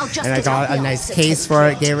life, and I got a nice case for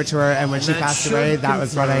it, gave it to her, and when she passed away, that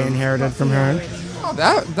was what I inherited from her.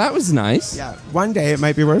 That was nice. Yeah. One day it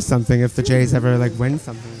might be worth something if the Jays ever like win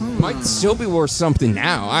something. Might still be worth something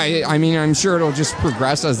now. I mean, I'm sure it'll just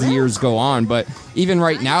progress as the years go on, but even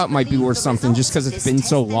right now it might be worth something just because it's been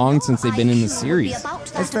so long since they've been in the series.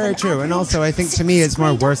 It's very true. And also, I think to me it's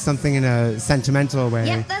more worth something in a sentimental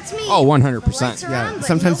way. Oh, 100%. Yeah.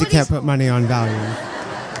 Sometimes you can't put money on value.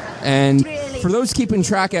 And for those keeping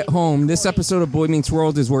track at home, this episode of Boy Meets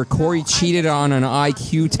World is where Corey cheated on an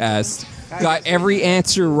IQ test, got every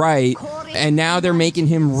answer right, and now they're making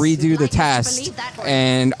him redo the test.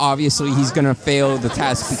 And obviously, he's going to fail the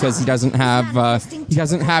test because he doesn't have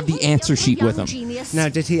the answer sheet with him. Now,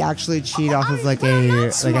 did he actually cheat off of like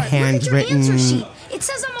a handwritten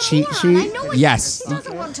cheat sheet? Yes,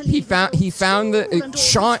 he found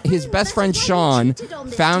his best friend Sean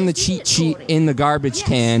found the cheat sheet in the garbage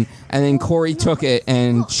can, and then Corey took it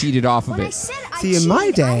and cheated off of it. See, in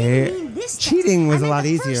my day, cheating was a lot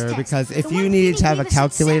easier because if you needed to have a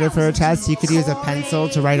calculator for a test, you could use a pencil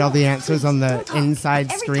to write all the answers on the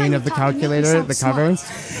inside screen of the calculator, the cover,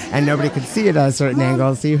 and nobody could see it at a certain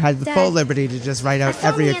angle, so you had the full liberty to just write out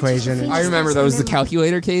every equation. I remember those, the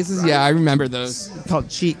calculator cases. Yeah, I remember those. Called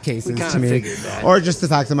cheat cases to me. Or just the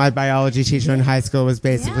fact that my biology teacher in high school was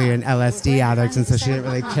basically an LSD addict, and so she didn't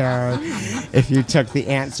really care if you took the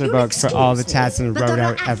answer book for all the tests and wrote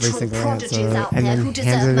out every single answer and then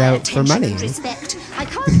handed it out for money.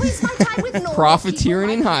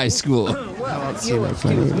 Profiteering in high school. I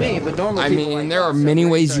mean, there are many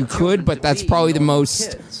ways you could, but that's probably the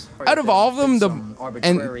most, out of all of them,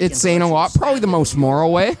 and it's saying a lot, probably the most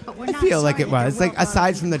moral way. I feel like it was. Like,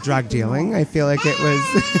 aside from the drug dealing, I feel like it was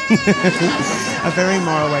a very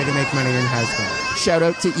moral way to make money in high school. Shout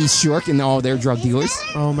out to East York and all their drug dealers.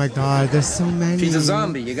 Oh my God, there's so many. She's a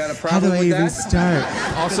zombie. You got a problem with that? How do I even start?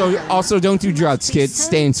 Also, don't do drugs, kids.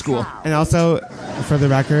 Stay in school. And also, for the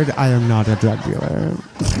record, I am not a drug dealer.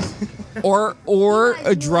 or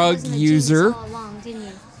a drug user.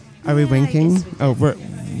 Are we winking? Oh, we're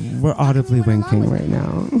audibly winking right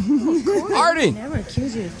now. Arden! Never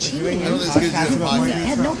accuse you of cheating. I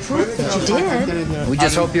had no proof that you did. We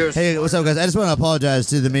just hope you're... Hey, what's up, guys? I just want to apologize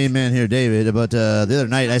to the main man here, David, about the other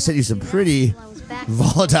night. I sent you some pretty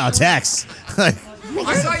volatile texts. I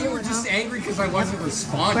thought you were just angry because I wasn't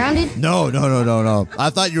responding. Grounded? No. I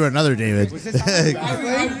thought you were another David.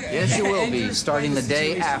 Yes, you will be, starting the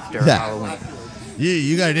day after Halloween.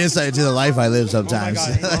 You got an insight into the life I live sometimes.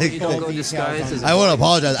 You don't go disguised as I want to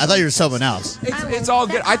apologize. I thought you were someone else. It's all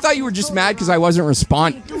good. I thought you were just mad because I wasn't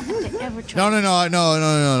responding. No.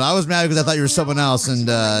 I was mad because I thought you were someone else, and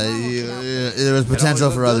there was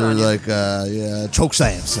potential for other choke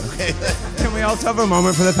slams. Okay. Can we also have a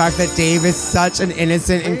moment for the fact that Dave is such an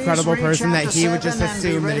innocent, incredible person that he would just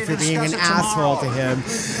assume that if you're being an asshole to him,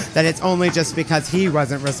 that it's only just because he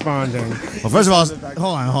wasn't responding. Well, first of all,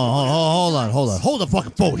 hold on. Hold the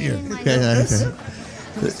fucking phone here. Okay.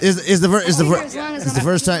 Is the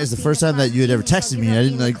first time that you had ever texted me? I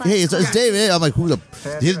didn't like, hey, it's David. I'm like, who the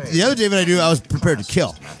other David I knew, I was prepared to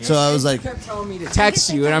kill. So I was like, kept telling me to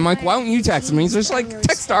text you, and I'm like, why don't you text me? He's just like,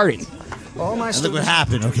 text Arden. And look what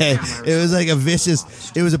happened, okay? It was like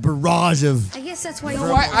it was a barrage of... I guess that's why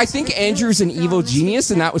I think Andrew's an evil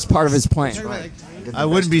genius, and that was part of his plan. I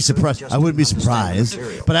wouldn't be surprised.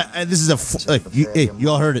 But this is you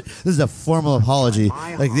all heard it. This is a formal apology.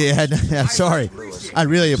 Like they had. I'm sorry. I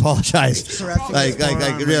really apologize. Like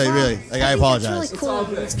really. Like I apologize.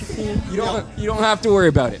 You don't have to worry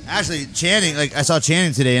about it. Actually, Channing. Like I saw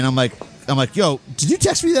Channing today, and I'm like, yo, did you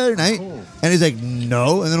text me the other night? And he's like,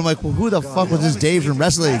 no. And then I'm like, well, who the fuck was this Dave from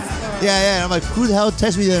wrestling? Yeah. And I'm like, who the hell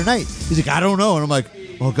texted me the other night? He's like, I don't know. And I'm like,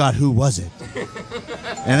 oh God, who was it?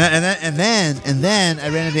 and then I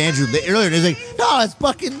ran into Andrew earlier, and he's like, no, it's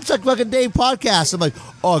fucking Dave podcast. I'm like,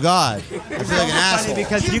 oh God, I feel like an asshole. Funny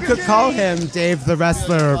because you could call him Dave the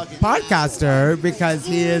Wrestler Podcaster because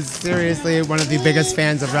he is seriously one of the biggest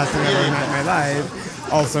fans of wrestling I've ever met in my life.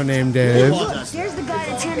 Also named Dave. Here's the guy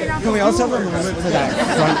that's handed off. Can we also have a moment for that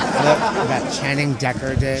front flip that Channing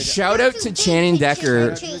Decker did? Shout out to Channing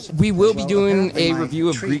Decker. We will be doing a review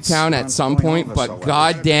of Greektown at some point, but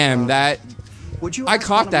goddamn, that I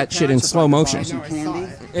caught that shit in slow motion.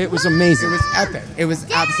 It was amazing. It was epic. It was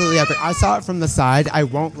absolutely epic. I saw it from the side. I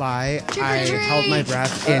won't lie. I held my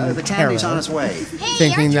breath in The terror, candy's on its way.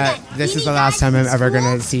 thinking that this is the last time I'm ever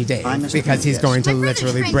going to see Dave because he's going to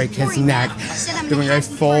literally break his neck doing a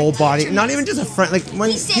full body, not even just a front. Like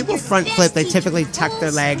when people front flip, they typically tuck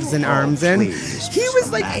their legs and arms in. He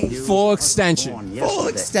was like full extension. Full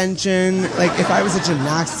extension. Like if I was a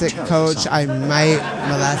gymnastic coach, I might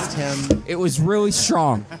molest him. It was really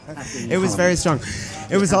strong. It was very strong.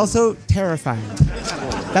 It was also terrifying.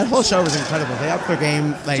 That whole show was incredible. They upped their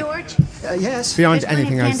game like Yes. beyond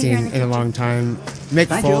anything I've seen in a long time. Mick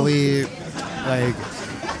Thank you. Foley, like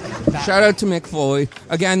Shout out to Mick Foley.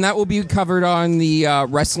 Again, that will be covered on the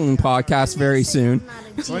wrestling podcast very soon.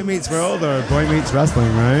 Boy Meets World or Boy Meets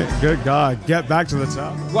Wrestling, right? Good God, get back to the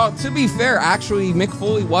top. Well, to be fair, actually, Mick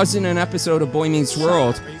Foley was in an episode of Boy Meets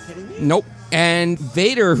World. Nope. And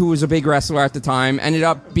Vader, who was a big wrestler at the time, ended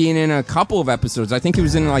up being in a couple of episodes. I think he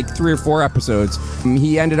was in like 3 or 4 episodes.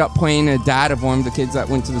 He ended up playing a dad of one of the kids that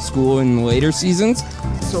went to the school in the later seasons.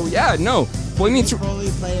 So yeah, no. Boy Meets World. Foley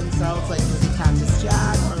play himself like was he Cactus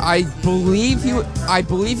Jack? I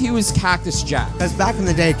believe he was Cactus Jack. Because back in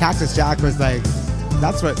the day, Cactus Jack was like,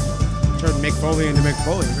 that's what turned Mick Foley into Mick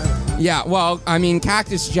Foley, really. Yeah, well, I mean,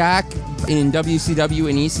 Cactus Jack in WCW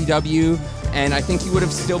and ECW, and I think he would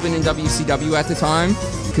have still been in WCW at the time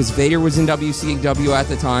because Vader was in WCW at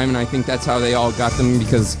the time, and I think that's how they all got them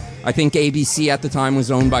because I think ABC at the time was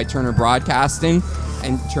owned by Turner Broadcasting,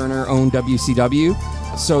 and Turner owned WCW.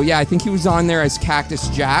 So yeah, I think he was on there as Cactus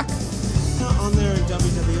Jack. Not on there in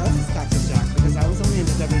WWF as Cactus Jack because I was only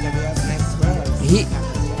into WWF and I swear I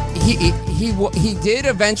was He did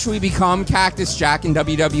eventually become Cactus Jack in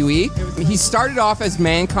WWE. He started off as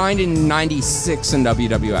Mankind in '96 in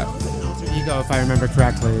WWF. Ego, if I remember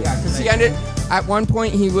correctly. Yeah, because he ended at one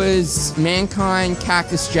point he was Mankind,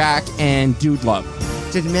 Cactus Jack, and Dude Love.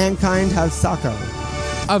 Did Mankind have Socko?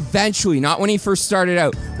 Eventually, not when he first started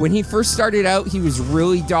out. When he first started out, he was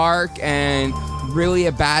really dark and really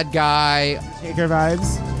a bad guy. Taker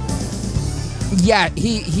vibes? Yeah,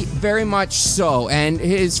 he very much so. And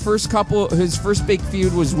his first big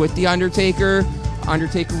feud was with The Undertaker.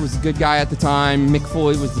 Undertaker was the good guy at the time. Mick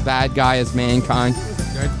Foley was the bad guy as Mankind.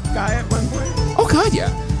 Good guy at one point? Oh God, yeah.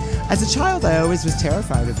 As a child, I always was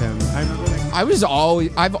terrified of him.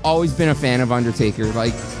 I've always been a fan of Undertaker.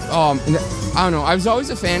 Like, I don't know. I was always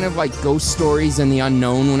a fan of like ghost stories and the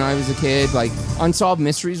unknown when I was a kid. Like, Unsolved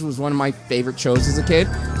Mysteries was one of my favorite shows as a kid.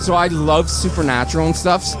 So I loved supernatural and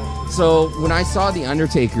stuff. So when I saw The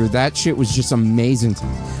Undertaker, that shit was just amazing to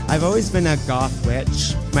me. I've always been a goth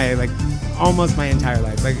witch. Almost my entire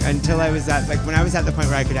life. Like until I was when I was at the point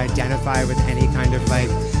where I could identify with any kind of like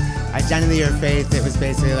identity or faith, it was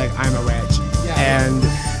basically like I'm a witch. Yeah. And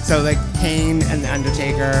so like Kane and The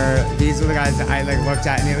Undertaker, these were the guys that I like looked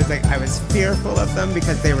at, and it was like I was fearful of them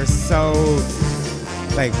because they were so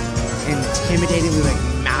like intimidatingly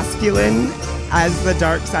like masculine as the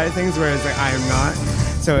dark side of things, whereas like I am not.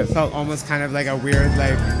 So it felt almost kind of like a weird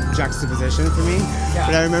like juxtaposition for me. Yeah.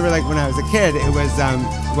 But I remember like when I was a kid, it was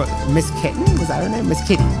Miss Kitten, was that her name? Miss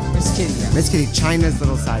Kitty. Miss Kitty, yeah. Miss Kitty, China's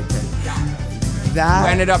little sidekick. That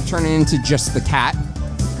who ended up turning into just the cat.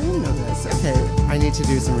 I didn't know this. Okay, I need to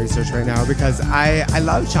do some research right now because I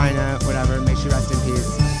love China. Whatever, may she rest in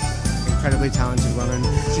peace. Incredibly talented woman.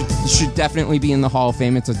 Should definitely be in the Hall of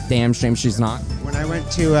Fame. It's a damn shame she's not. When I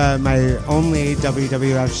went to my only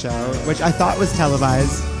WWF show, which I thought was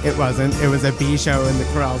televised, it wasn't. It was a B show in the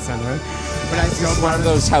Corral Center. But I still one of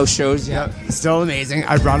those house shows. Yeah, still amazing.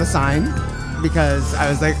 I brought a sign because I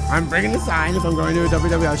was like, I'm bringing a sign if I'm going to a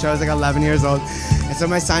WWF show. I was like 11 years old. And so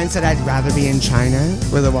my sign said I'd rather be in China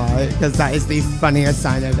with a Y because that is the funniest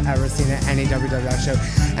sign I've ever seen at any WWF show.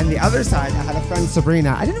 And the other side, I had a friend,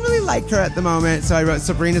 Sabrina. I didn't really like her at the moment, so I wrote,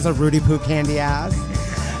 Sabrina's a Rudy Poo candy ass.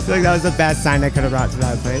 I feel like that was the best sign I could have brought to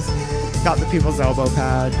that place. Got the people's elbow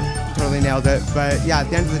pad. Totally nailed it. But yeah, at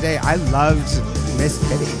the end of the day, I loved Miss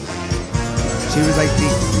Kitty. She was like the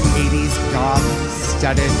 80s goth,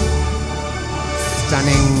 studded,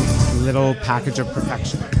 stunning little package of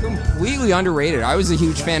perfection. Completely underrated. I was a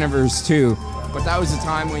huge fan of hers too. But that was a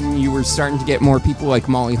time when you were starting to get more people like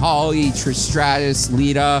Molly Holly, Trish Stratus,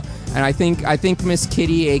 Lita, and I think Miss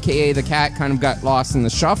Kitty, aka the cat, kind of got lost in the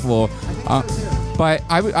shuffle. But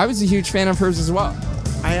I was a huge fan of hers as well.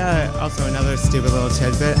 I also, another stupid little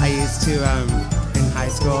tidbit. I used to in high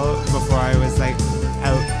school, before I was like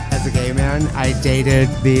out as a gay man, I dated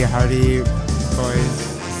the Hardy Boys'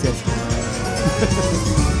 sister.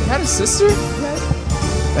 You had a sister?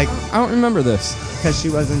 Like, I don't remember this. Because she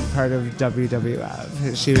wasn't part of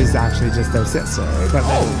WWF. She was actually just their sister. But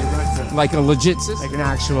like a legit sister? Like an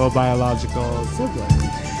actual biological sibling.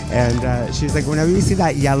 And she was like, whenever you see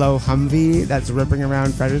that yellow Humvee that's ripping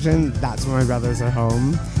around Fredericton, that's where my brothers are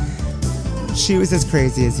home. She was as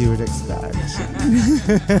crazy as you would expect.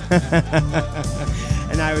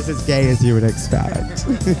 And I was as gay as you would expect.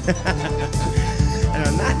 And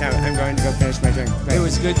on that note, I'm going to go finish my drink. It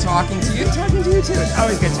was good talking to you. Good talking to you too. It's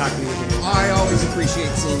always good talking to you. I always appreciate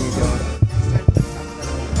seeing you, Dylan.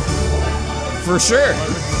 For sure.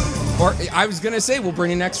 Or I was gonna say we'll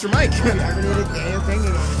bring an extra mic. If you ever need a gay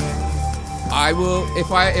opinion on it, I will.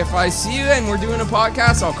 If I see you and we're doing a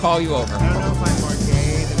podcast, I'll call you over. I don't know if I'm more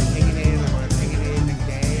gay than opinionated or more opinionated than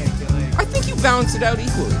gay. I feel like I think you balance it out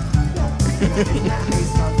equally.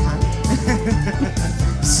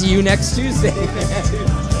 See you next Tuesday. See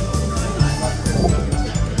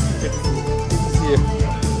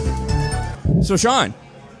you. So Sean,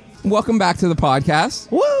 welcome back to the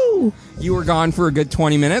podcast. Woo! You were gone for a good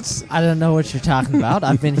 20 minutes. I don't know what you're talking about.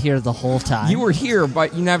 I've been here the whole time. You were here,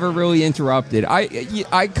 but you never really interrupted.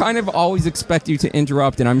 I kind of always expect you to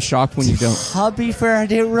interrupt, and I'm shocked when you don't. To be fair, I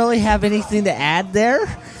didn't really have anything to add there.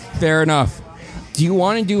 Fair enough. Do you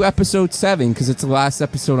want to do episode 7? Because it's the last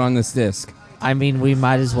episode on this disc. I mean, we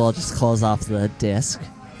might as well just close off the disc.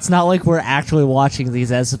 It's not like we're actually watching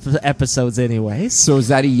these episodes anyways. So is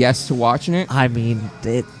that a yes to watching it? I mean,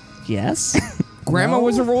 yes. Grandma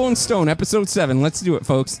was a Rolling Stone, episode 7. Let's do it,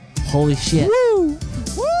 folks. Holy shit. Woo!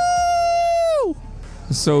 Woo!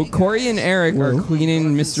 So Corey and Eric are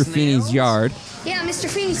cleaning Mr. Feeney's yard. Yeah, Mr.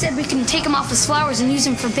 Feeney said we can take him off his flowers and use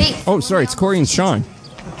him for bait. Oh, sorry, it's Corey and Sean.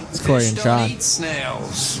 It's Corey and Sean. Eat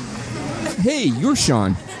snails. Hey, you're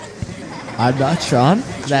Sean. I'm not Sean.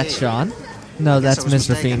 That's Sean. No, that's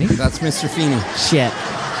Mr. Feeney. That's Mr. Feeney. Shit.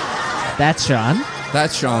 That's Sean.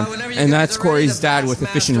 That's Sean. And that's Corey's dad with a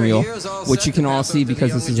fishing reel, which you can all see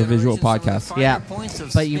because this is a visual podcast. Yeah,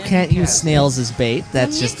 but you can't use snails as bait.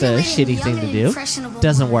 That's just a shitty thing to do.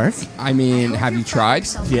 Doesn't work. I mean, have you tried?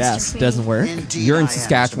 Yes, doesn't work. You're in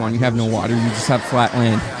Saskatchewan. You have no water. You just have flat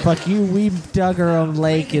land. Fuck you. We dug our own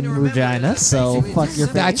lake in Regina, so fuck your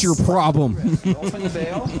face. That's your problem.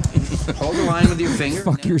 Hold the line with your finger.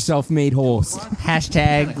 Fuck your self-made holes.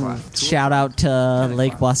 Hashtag shout out to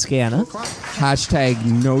Lake Wascana. Hashtag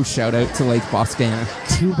no shout out to Lake Boscana.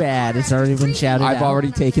 Too bad. It's already been shouted out. I've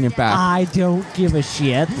already taken it back. I don't give a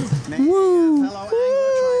shit. Woo!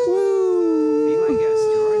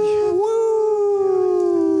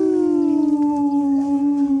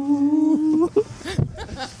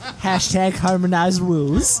 Hashtag harmonized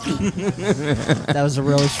woos. That was a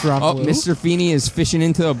really strong woo. Mr. Feeney is fishing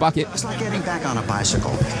into a bucket. It's like getting back on a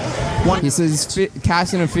bicycle. He says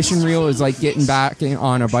casting a fishing reel is like getting back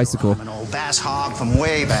on a bicycle. An old bass hog from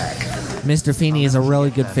way back. Mr. Feeney is a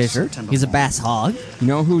really good fisher. He's a bass hog. You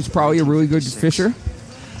know who's probably a really good fisher?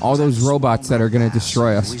 All those robots that are going to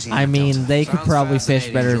destroy us. I mean, they could probably fish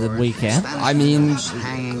better than we can. I mean,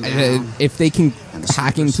 if they can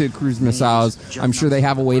hack into cruise missiles, I'm sure they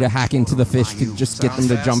have a way to hack into the fish to just get them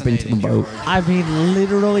to jump into the boat. I mean,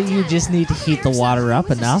 literally, you just need to heat the water up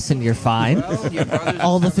enough and you're fine.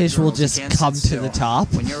 All the fish will just come to the top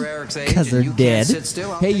because they're dead.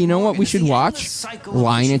 Hey, you know what we should watch?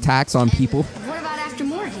 Lion attacks on people. What about after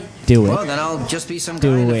Morgan? Do it. Well, then I'll just be some guy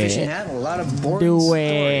in a fishing hat with a lot of boards. Do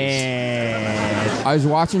it. I was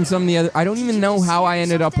watching some the other... I don't even know how I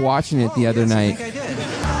ended up watching it the other night.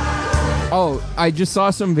 Oh, I just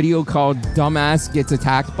saw some video called Dumbass Gets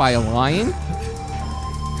Attacked by a Lion.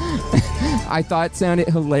 I thought it sounded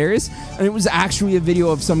hilarious. And it was actually a video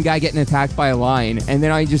of some guy getting attacked by a lion. And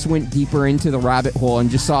then I just went deeper into the rabbit hole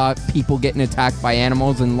and just saw people getting attacked by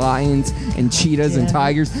animals and lions and cheetahs and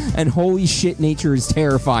tigers. And holy shit, nature is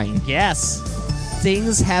terrifying. Yes.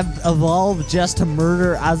 Things have evolved just to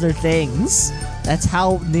murder other things. That's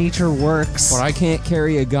how nature works. But I can't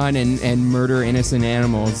carry a gun and murder innocent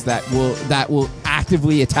animals that will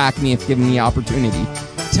actively attack me if given the opportunity.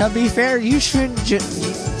 To be fair, you shouldn't.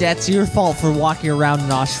 That's your fault for walking around in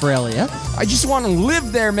Australia. I just want to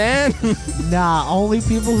live there, man. Nah, only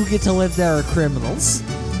people who get to live there are criminals.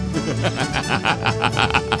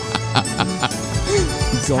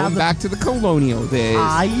 Going back to the colonial days.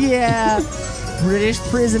 Ah, yeah. British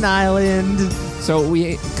prison island. So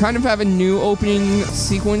we kind of have a new opening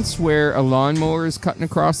sequence where a lawnmower is cutting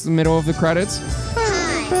across the middle of the credits.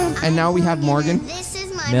 And now we have Morgan. This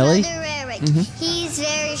is my Millie? brother Eric. Mhm. He's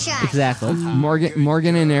very shy. Exactly.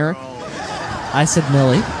 Morgan and Eric. I said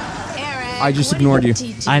Millie. I just ignored you.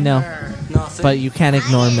 I know. But you can't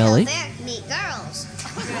ignore Millie. Meet girls.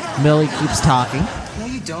 Millie keeps talking. No,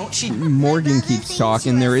 you don't. Morgan keeps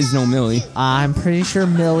talking. There is no Millie. I'm pretty sure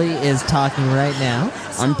Millie is talking right now.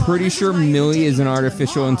 I'm pretty sure Millie is an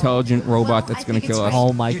artificial intelligent robot that's going to kill us.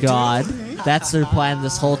 Oh my god. That's their plan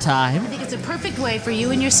this whole time. I think it's a perfect way for you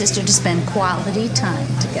and your sister to spend quality time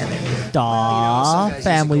together. Aw,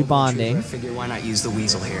 family bonding. I figure why not use the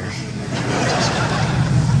weasel here?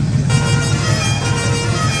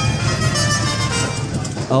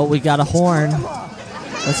 Oh, we got a horn.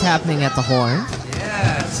 What's happening at the horn?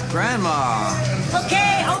 Yeah, it's Grandma.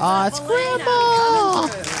 Okay. Oh, it's Grandma.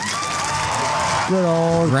 Good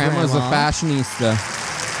old Grandma's Grandma. a fashionista.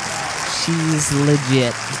 She's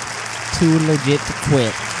legit. Too legit to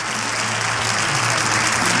quit.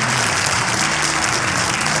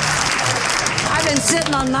 I've been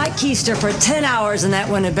sitting on night keister for 10 hours in that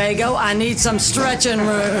Winnebago. I need some stretching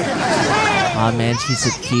room. Aw man, she's a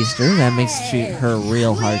keister. That makes her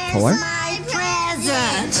real hardcore.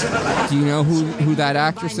 Present. Do you know who that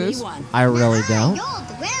actress is? I really don't.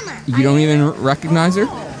 You don't even recognize her?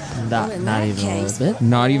 Not even a little bit.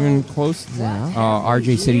 Not even close? No.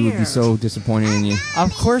 RJ City would be so disappointed in you.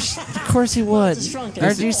 Of course he would.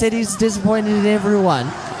 RJ said he's disappointed in everyone.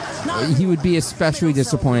 He would be especially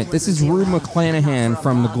disappointed. This is Rue McClanahan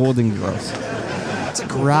from the Golden Girls.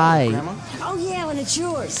 Right. Oh, yeah, and it's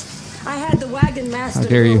yours. I had the wagon master How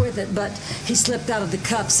dare you. go with it, but he slipped out of the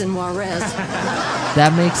cuffs in Juarez.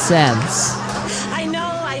 That makes sense. I know,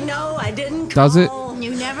 I didn't. Does it?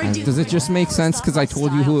 You never do. Does it just make sense because I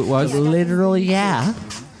told you who it was? Literally, yeah.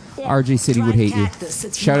 RJ City would hate you.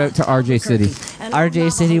 Shout out to RJ City.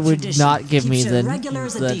 RJ City would not give me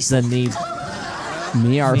the knee.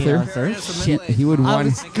 Me, Arthur. Shit. He would I want.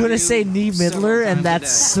 was gonna say knee middler, and that's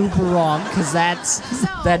super wrong because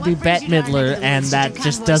that'd be Bette Midler, and that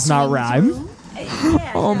just does not rhyme.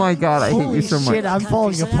 Oh my god, I hate Holy you so much. shit, I'm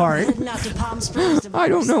falling apart. I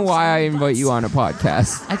don't know why I invite you on a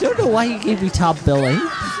podcast. I don't know why you gave me top billing.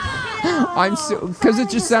 I'm so because it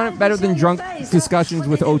just sounded better than drunk discussions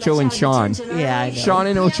with Ocho and Sean. Yeah, I know. Sean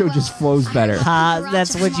and Ocho just flows better.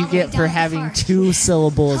 That's what you get for having 2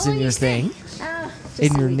 syllables in your thing,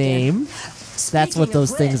 in your name. That's what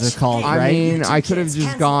those things are called, I right? mean, I could have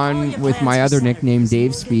just gone with my other nickname,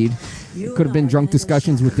 Dave Speed. It could have been drunk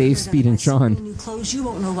discussions with Dave Speed and Sean. New clothes, you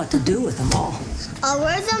won't know what to do with them all. I'll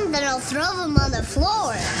wear them, then I'll throw them on the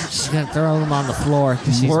floor. She's gonna throw them on the floor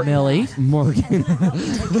because she's Millie.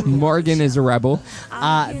 Morgan is a rebel.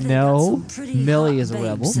 No. Millie is a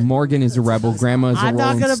rebel. Morgan is a rebel. Grandma is a I'm not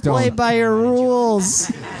Rolling gonna Stone. play by your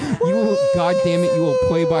rules. You will, God damn it, you will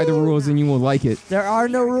play by the rules and you will like it. There are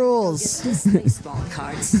no rules. This baseball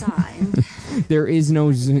card signed. There is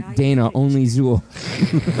no Dana, only Zool.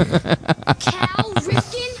 Cal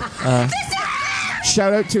Ripken?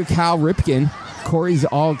 Shout out to Cal Ripken. Corey's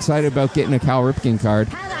all excited about getting a Cal Ripken card.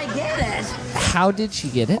 How'd I get it? How did she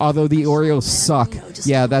get it? Although the Orioles suck.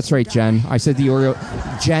 Yeah, that's right, Jen. I said the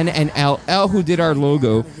Oreo. Jen and L. L who did our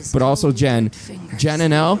logo, but also Jen. Jen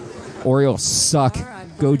and L, Orioles suck.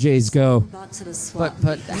 Go Jays, go.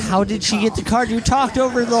 But how did she get the card? You talked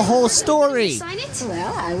over the whole story. Sign it?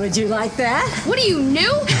 Well, would you like that? What are you,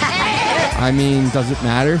 new? I mean, does it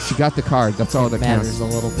matter? She got the card. That's all that Matters counts. a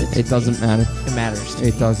little bit. It doesn't matter. It matters.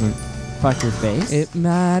 It doesn't. Fuck your face. It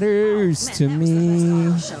matters to me.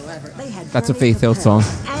 That's a Faith Hill song.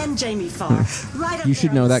 And Jamie Farr. Right You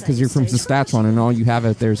should know that because you're from Saskatchewan and all you have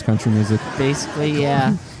out there is country music. Basically,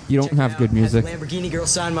 yeah. You don't have good music. Lamborghini girl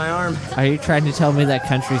signed my arm. Are you trying to tell me that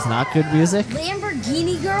country's not good music?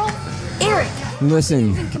 Lamborghini girl? Eric,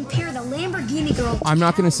 Listen, compare the Lamborghini girl. I'm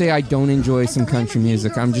not going to say I don't enjoy some country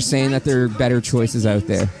music. I'm just saying that there are better choices out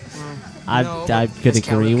there. I could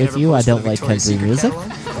agree with you. I don't like country music.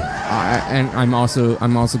 And I'm also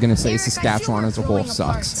going to say Saskatchewan as a whole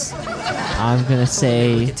sucks. I'm gonna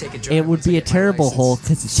say it would be a terrible hole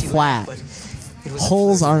because it's flat.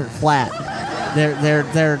 Holes aren't flat.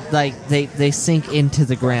 They're like they sink into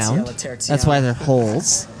the ground. That's why they're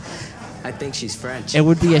holes. I think she's French. It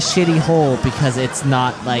would be a shitty hole because it's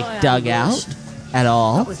not like dug out at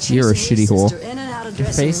all. You're a shitty hole. Your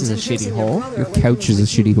face is a shitty hole. Your couch is a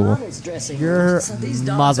shitty hole. Your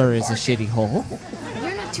mother is a shitty hole.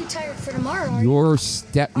 You're not too tired for tomorrow, are you? Your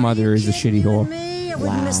stepmother is a shitty hole. I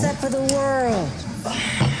wouldn't miss that for the world.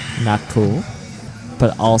 Not cool.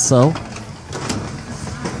 But also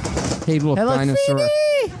Hey, look, Hey, look, dinosaur.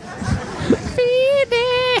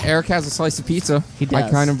 Eric has a slice of pizza. He does. I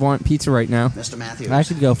kind of want pizza right now. Mr. Matthews. I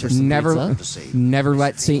should go for some Never, pizza. never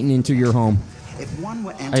let Satan into your home. If one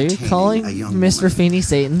were Are you entertaining calling a young Mr. Feeney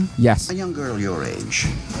Satan? Yes. A young girl your age.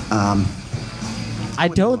 I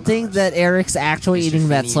don't think that Eric's actually eating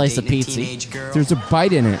that slice of pizza. There's a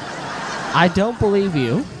bite in it. I don't believe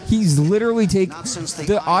you. He's literally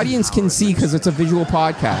the audience can see because it's a visual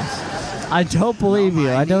podcast. I don't believe you.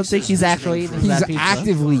 I don't think he's actually eating that He's pizza.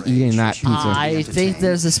 actively eating that pizza. I think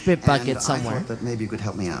there's a spit bucket I somewhere. thought that maybe you could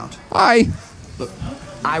help me out. Hi. Look,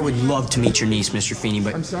 I would love to meet your niece, Mr. Feeney,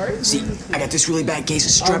 but I'm sorry? see, I got this really bad case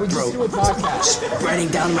of strep throat, spreading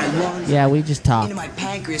down my lungs, Yeah, we just talked. into my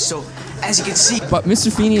pancreas. So, as you can see, But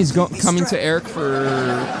Mr. Feeney is coming to Eric for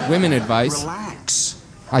women advice. Relax.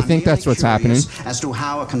 I think that's what's happening. Curious as to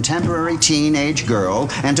how a contemporary teenage girl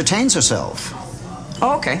entertains herself.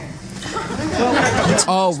 oh, okay.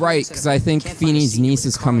 Oh, right, because I think Feeney's niece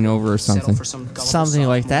is coming over or something. Something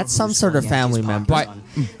like that. Some sort of family member.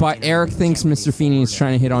 But Eric thinks Mr. Feeney is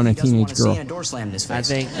trying to hit on a teenage girl. I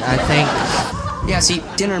think. Yeah, see,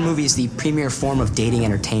 dinner and movie is the premier form of dating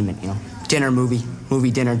entertainment, you know? Dinner, movie,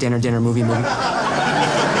 dinner, movie.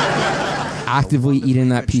 Actively eating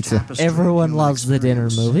that pizza. Everyone loves the dinner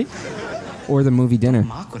movie. Or the movie dinner.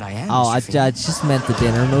 Oh, I just meant the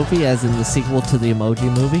dinner movie, as in the sequel to the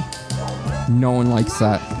Emoji Movie. No one likes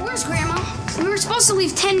that. Where's Grandma? We were supposed to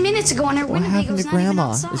leave 10 minutes ago and our What Winnebago's happened to not even Grandma?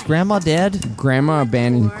 outside. Is Grandma dead? Grandma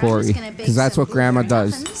abandoned Corey. Because that's what Grandma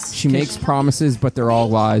does. She makes promises, but they're all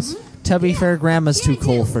lies. To be fair, Grandma's too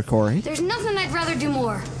cool for Corey. There's nothing I'd rather do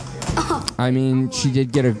more. I mean, she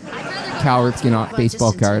did get a Cal Ripken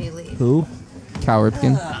baseball card. Who? Cal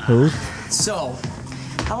Ripken. Who? So,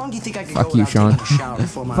 how long do you think I could Fuck go you, without Sean. taking a shower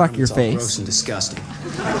before my Fuck your armpits all face. gross and disgusting?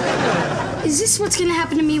 Is this what's gonna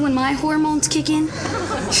happen to me when my hormones kick in?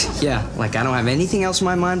 Yeah, like I don't have anything else in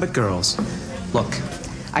my mind but girls. Look,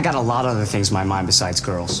 I got a lot of other things in my mind besides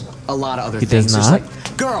girls. A lot of other He things. does There's not?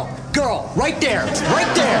 like, girl, right there.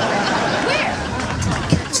 Where?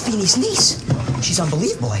 It's Feeney's niece. She's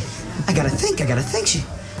unbelievable. I gotta think. She.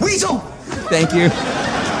 Weasel! Thank you.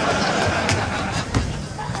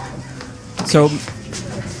 So,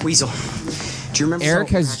 Weasel. Do you remember? Eric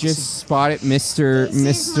has just spotted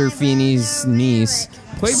Mr. Feeney's niece,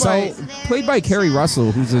 played by Carrie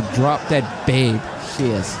Russell, who's a drop-dead babe. She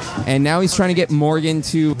is. And now he's trying to get Morgan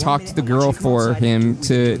to talk to the girl for him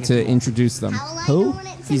to introduce them. Who?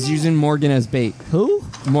 He's using Morgan as bait. Who?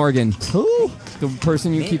 Morgan. Who? The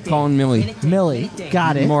person you keep calling Millie. Millie.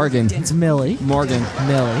 Got it. Morgan. It's Millie. Morgan.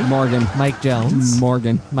 Millie. Morgan. Mike Jones.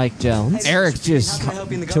 Morgan. Mike Jones. Eric just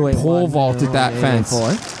 281. pole vaulted that fence.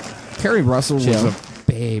 4. Carrie Russell was Chill. a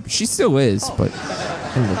babe. She still is, but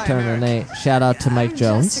Turner Nate. Shout out to Mike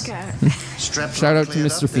Jones. shout out to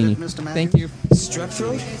Mr. Feeney. Thank you. Strep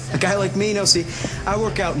throat? A guy like me? No, see, I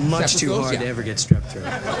work out much too hard to ever get strep throat.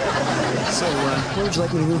 So, where would you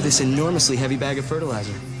like me to move this enormously heavy bag of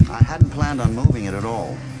fertilizer? I hadn't planned on moving it at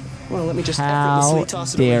all. Well, let me just How effortlessly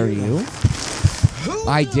toss it dare over here. you?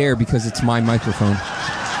 I dare because it's my microphone.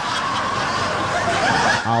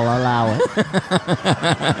 I'll allow it.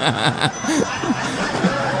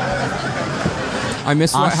 I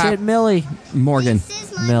missed Oh what shit, happened. Millie. Morgan.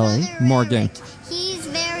 Millie. Morgan. He's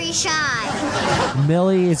very shy.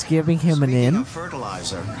 Millie is giving him an in.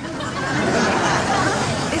 Fertilizer.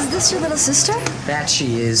 Is this your little sister? That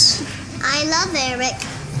she is. I love Eric.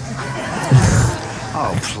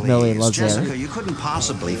 Oh, please. Millie loves Jessica, Eric. you couldn't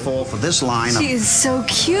possibly fall for this line She is so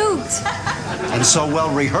cute. and so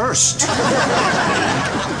well rehearsed.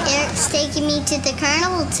 Eric's taking me to the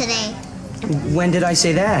carnival today. When did I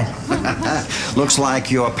say that? Looks like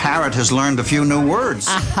your parrot has learned a few new words.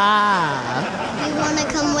 Aha! You want to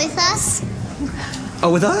come with us?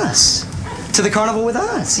 Oh, with us? To the carnival with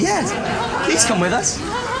us? Yes. Please come with us.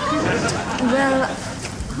 Well,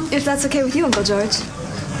 if that's okay with you, Uncle George.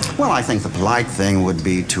 Well, I think the polite thing would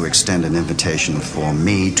be to extend an invitation for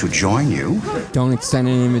me to join you. Don't extend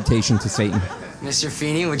an invitation to Satan. Mr.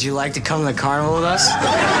 Feeney, would you like to come to the carnival with us?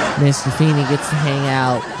 Mr. Feeney gets to hang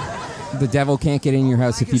out. The devil can't get in your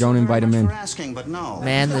house if you don't invite him in. Asking, but no.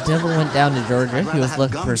 Man, the devil went down to Georgia. He was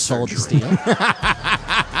looking for a soul to steal. He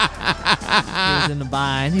was in the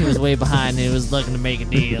bind. He was way behind. He was looking to make a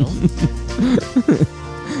deal.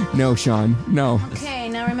 No, Sean. No. Okay,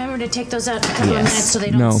 now remember to take those out in a couple of Yes. minutes so they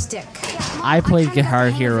don't No. stick. I played Guitar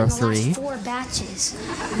Hero 3. 4 batches.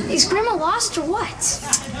 Is Grandma lost or what?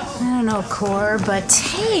 I don't know, Cor, but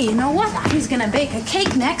hey, you know what? He's gonna bake a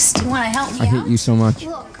cake next. You wanna help me I out? hate you so much.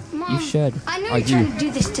 Look, Mom. You should. I know I you're trying to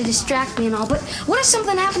do this to distract me and all, but what if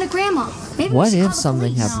something happened to Grandma? Maybe we What should if call the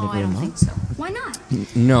something police. happened to No, I don't Grandma? think so. Why not?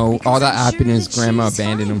 No, all that happened is Grandma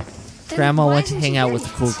abandoned him. Grandma went to hang out with the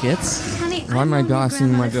cool kids. Why am I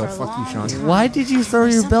bossing my bill? Fuck you, Sean. Why did you throw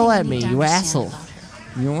your bill at me, you asshole?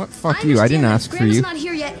 You know what? Fuck you. I didn't ask for Grandma's you. not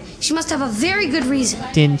here yet. She must have a very good reason.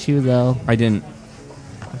 Didn't you, though? I didn't.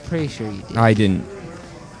 I'm pretty sure you did. I didn't.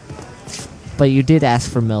 But you did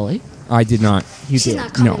ask for Millie. I did not. You She's did.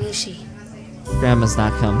 not coming, No. is she? Grandma's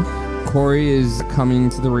not coming. Corey is coming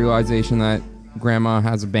to the realization that Grandma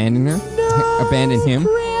has abandoned her. Abandoned him.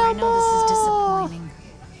 I know this is disappointing.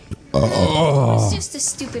 Oh. It's just a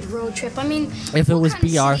stupid road trip. I mean, If it was what kind B.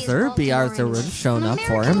 of city is Arthur, B. Baltimore Arthur would have shown up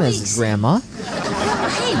for American him as League his grandma.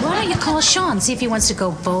 Hey, why don't you call Sean, see if he wants to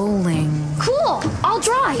go bowling? Cool. I'll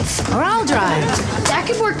drive. Or I'll drive. That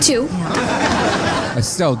could work too.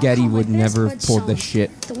 Estelle Getty would never have pulled this shit.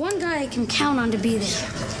 The one guy I can count on to be there.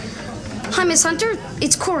 Hi, Miss Hunter.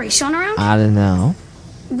 It's Corey. Sean around? I don't know.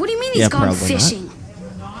 What do you mean he's Yeah, gone probably not. fishing?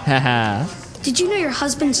 Haha. Did you know your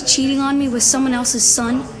husband's cheating on me with someone else's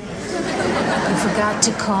son? You forgot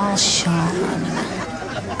to call Sean.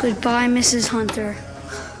 Goodbye, Mrs. Hunter.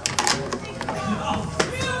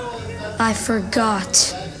 I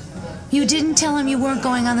forgot. You didn't tell him you weren't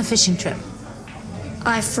going on the fishing trip.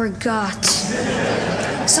 I forgot.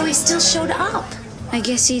 So he still showed up. I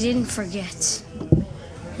guess he didn't forget.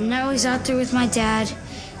 And now he's out there with my dad,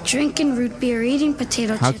 drinking root beer, eating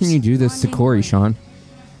potato How chips. can you do this to Corey, Sean?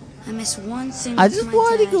 I miss one thing. I with just my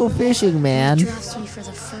wanted dad. to go fishing, man. He drafts me for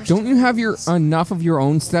the first Don't you have enough of your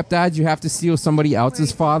own stepdads? You have to steal somebody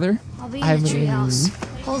else's father? I'll be in I the mean, treehouse.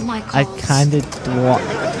 Hold my I calls. kind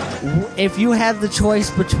of If you had the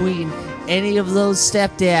choice between any of those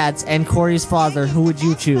stepdads and Corey's father, who would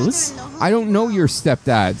you choose? I don't know your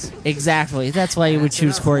stepdads. Exactly. That's why you would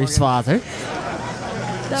choose Corey's father.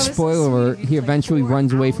 Spoiler alert, he eventually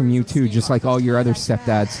runs away from you too, just like all your other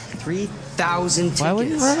stepdads. 3,000 tickets. Why would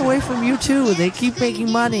he run away from you too? They keep making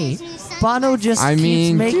money. Bono just I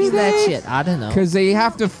mean, keeps do making that they? shit. I don't know. Because they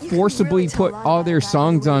have to forcibly put all their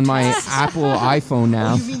songs on my Apple iPhone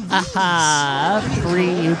now. Aha! Free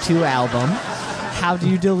U2 album. How do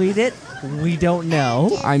you delete it? We don't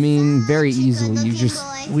know. I mean, very easily.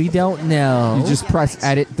 We don't know. You just press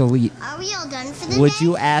edit, delete. Are we all done for the Would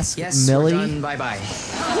you ask Yes, Millie? we're done. Bye-bye.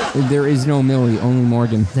 There is no Millie, only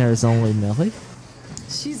Morgan. There's only Millie.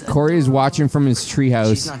 Corey is watching from his She's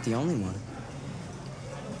treehouse not the only one.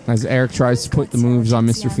 as Eric tries to put the moves on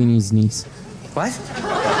Mr. Feeney's niece. What?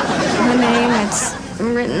 Her name, it's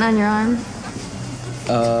written on your arm.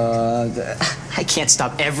 I can't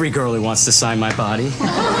stop every girl who wants to sign my body.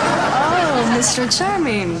 Oh, Mr.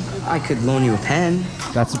 Charming. I could loan you a pen.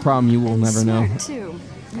 That's a problem you will never know. Too.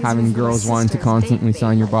 Having girls wanting to constantly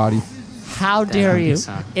sign your body. How dare you?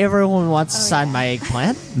 Everyone wants to sign my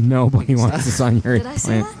eggplant. Nobody wants to sign your Did I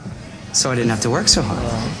say eggplant. So I didn't have to work so hard.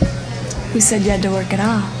 Who said you had to work at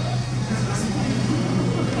all?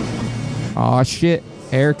 Aw, shit.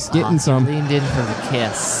 Eric's getting some. Leaned in for the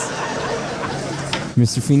kiss.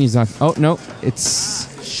 Mr. Feeney's not. Oh, no. It's.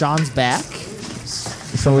 Sean's back.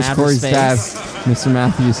 So is outer Corey's space. dad, Mr.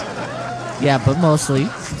 Matthews. Yeah, but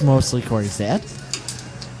mostly Corey's dad.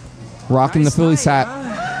 Rocking the Phillies hat.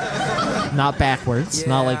 Not backwards,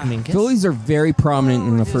 not like Minkus. Phillies are very prominent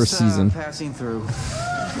in the first season. Passing through.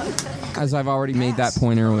 As I've already made that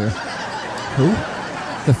point earlier. Who?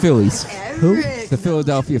 The Phillies. Who? The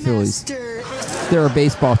Philadelphia Phillies. They're a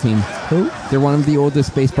baseball team. Who? They're one of the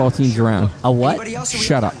oldest baseball teams around. A what?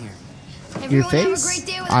 Shut up. Your Everyone have a face? great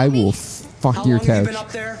day I will fuck your couch.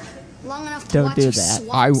 Long enough to Don't watch do you that.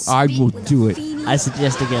 swap I will speed with do a it. fiend. I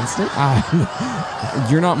suggest against it.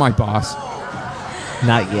 You're not my boss.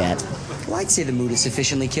 Not yet. Well, I'd say the mood is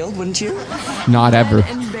sufficiently killed, wouldn't you? Not ever.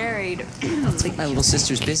 And buried. I'll take my little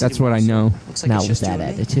sister's busy. That's what I know. Looks like Not it's with just that you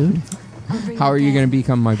and me. attitude. How are you going to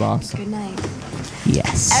become my boss? Good night.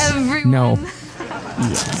 Yes. Everyone. No.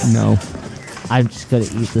 Yes. No. I'm just gonna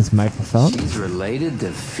eat this microphone. She's related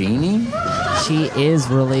to Feeney? She is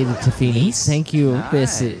related to Feeney. Thank you,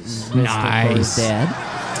 Mr. Corey's dad.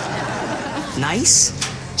 Nice?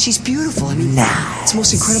 She's beautiful. I mean, it's the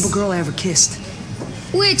most incredible girl I ever kissed.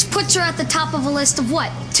 Which puts her at the top of a list of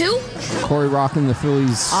what? 2? Corey rocking the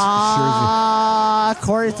Phillies Ah,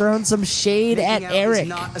 Corey throwing some shade at Making out Eric. is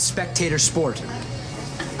not a spectator sport.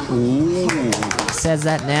 Says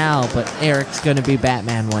that now, but Eric's gonna be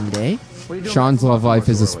Batman one day. jersey. Sean's love life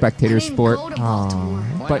is a spectator sport.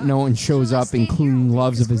 Aww. But no one shows up, including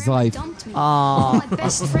loves of his life. Aww. My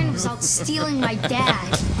best friend was out stealing my dad.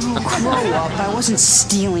 Oh, grow up. I wasn't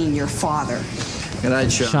stealing your father. Good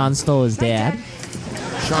night, Sean. Sean stole his dad.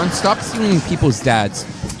 Sean, stop stealing people's dads.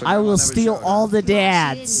 I will steal all the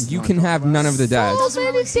dads. You can have none of the dads.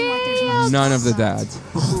 None of the dads.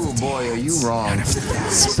 Oh boy, are you wrong.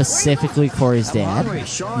 Specifically Corey's dad.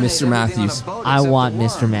 Mr. Matthews. I want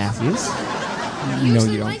Mr. Matthews. No,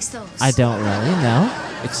 you don't. I don't really, no.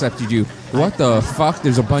 Except you do. What the fuck?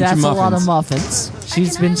 There's a bunch That's of muffins. a lot of muffins.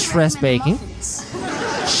 She's been stress baking.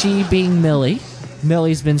 She being Millie.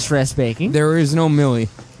 Millie's been stress baking. There is no Millie.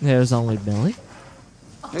 There's only Millie.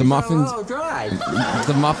 The muffins.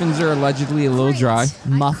 The muffins are allegedly a little dry.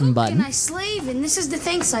 Muffin button. And I slave, and this is the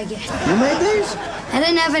thanks I get. You made these? I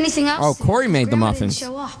didn't have anything else. Oh, Corey made the Grandma muffins.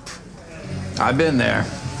 didn't show up. I've been there.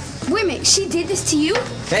 Wait a minute, she did this to you?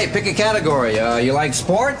 Hey, pick a category. You like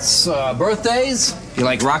sports, birthdays? You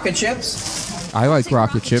like rocket ships? I like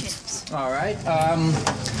rocket chips. All right.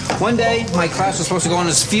 One day, my class was supposed to go on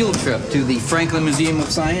this field trip to the Franklin Museum of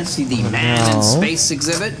Science, see the Man in Space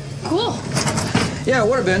exhibit. Cool. Yeah, it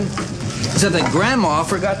would have been. Except that Grandma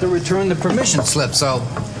forgot to return the permission slip, so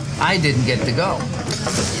I didn't get to go.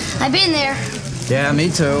 I've been there. Yeah,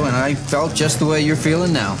 me too, and I felt just the way you're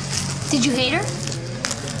feeling now. Did you hate her?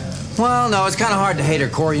 Well, no, it's kind of hard to hate her,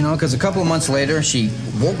 Corey, you know, because a couple of months later, she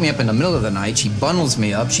woke me up in the middle of the night, she bundles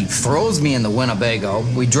me up, she throws me in the Winnebago.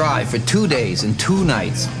 We drive for 2 days and 2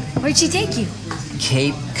 nights. Where'd she take you?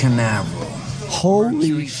 Cape Canaveral.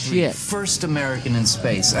 Holy shit. First American in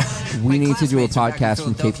space. We need to do a podcast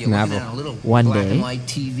from Cape Canaveral. One day.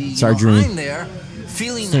 It's our dream. I'm there,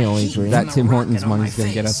 feeling It's the only dream. That Tim Hortons money's going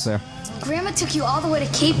to get us there. Grandma took you all the way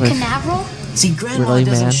to Cape Canaveral? See, Grandma Really,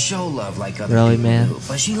 doesn't man? show love like other Really, people man? do,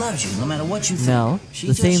 but she loves you no matter what you think. No. She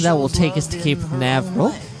The just thing that will shows take us love to Cape in Canaveral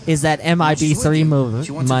one way. is that MIB3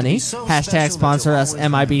 money. so Hashtag special sponsor us,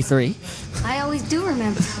 MIB3. I always do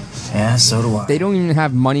remember. Yeah, so do I. They don't even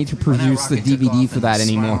have money to produce the DVD for that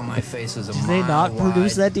anymore. My face is a Do they not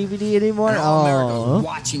produce that DVD anymore? And all America Oh. was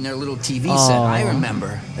watching their little TV Oh. set. I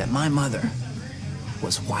remember that my mother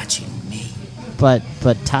was watching me. But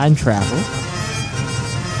time travel.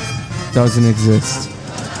 Doesn't exist.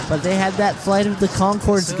 But they had that Flight of the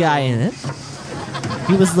Conchords guy in it.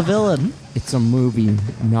 He was the villain. It's a movie,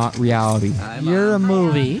 not reality. You're a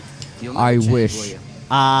movie. I wish.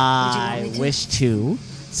 I wish to,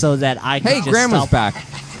 so that I could Hey, just Grandma's stop. back.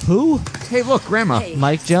 Who? Hey, look, Grandma.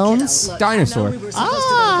 Mike Jones? Dinosaur.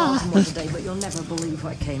 Today, but you'll never believe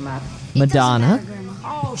what came up. Madonna?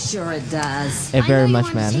 Oh, sure it does. It very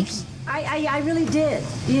much matters. I really did.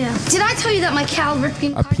 Yeah. Did I tell you that my Cal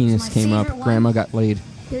Ripken A penis came up. Grandma got laid.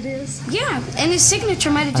 It is? Yeah, and his signature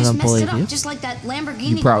might have I just don't messed believe it up, you. just like that Lamborghini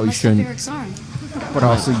You probably messed up shouldn't. Eric's arm. But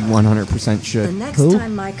also, you 100% should. The next Who?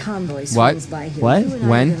 time my convoy What? swings by here, What? you and I are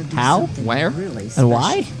When? gonna do How? something Where? really And special.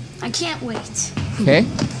 why? I can't wait. Okay?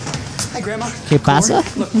 Hi, Grandma. ¿Qué pasa?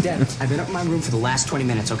 Look, Dad, I've been up in my room for the last 20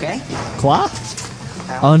 minutes, okay? Quoi?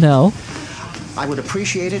 Oh no. I would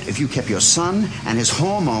appreciate it if you kept your son and his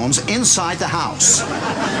hormones inside the house.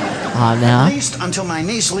 Ah, now. At least until my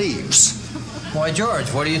niece leaves. Why, George,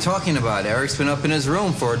 what are you talking about? Eric's been up in his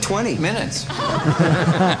room for 20 minutes.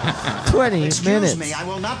 20 Excuse minutes. me, I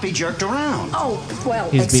will not be jerked around. Oh, well,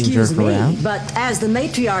 He's being excuse jerked me, around. but as the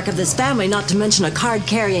matriarch of this family, not to mention a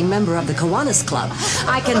card-carrying member of the Kiwanis Club,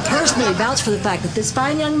 I can personally vouch for the fact that this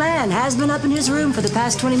fine young man has been up in his room for the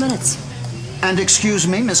past 20 minutes. And excuse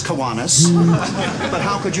me, Miss Kiwanis, but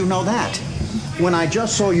how could you know that? When I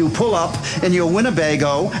just saw you pull up in your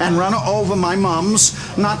Winnebago and run over my mom's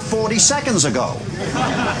not 40 seconds ago.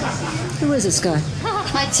 Who is this guy?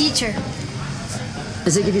 My teacher.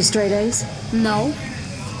 Does he give you straight A's? No.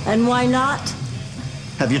 And why not?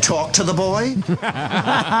 Have you talked to the boy?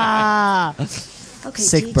 Okay,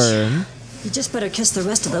 Sick Teach. burn. You just better kiss the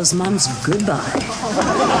rest of those moms goodbye.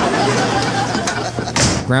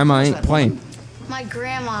 Grandma ain't playing. My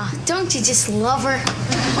grandma. Don't you just love her?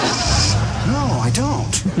 No, I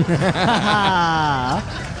don't.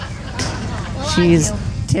 She's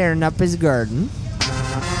tearing up his garden.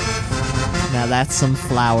 Now that's some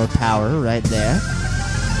flower power right there.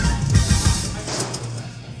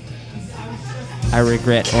 I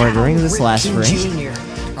regret ordering this last drink.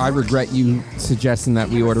 I regret you suggesting that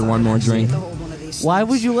we order one more drink. Why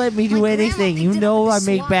would you let me do anything? You know I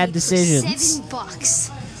make bad decisions.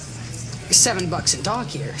 $7. $7 in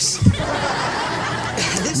dog years.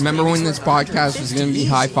 Remember when this podcast was going to be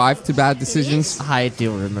high five to bad decisions? I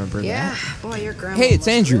do remember Yeah, boy, your grandma Hey, it's must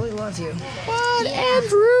Andrew. really love you. What,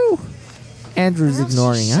 Andrew? Andrew's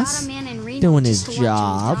ignoring us, doing his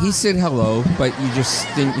job. He said hello, but you just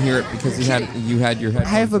didn't hear it because you had your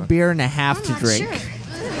headphones I have a on. beer and a half to drink.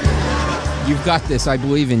 You've got this. I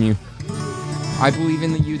believe in you. I believe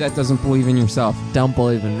in the you that doesn't believe in yourself. Don't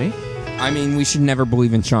believe in me. I mean, we should never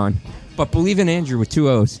believe in Sean, but believe in Andrew with 2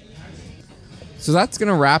 O's. So that's going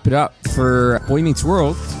to wrap it up for Boy Meets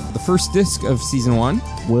World, the first disc of season 1.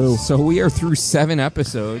 Whoa. So we are through 7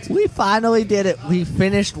 episodes. We finally did it. We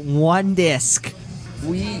finished 1 disc.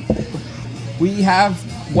 We have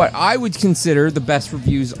what I would consider the best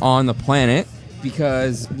reviews on the planet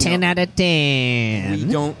because 10 out of 10. We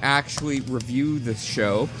don't actually review the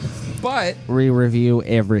show, but we review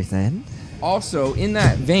everything. Also, in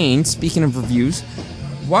that vein, speaking of reviews,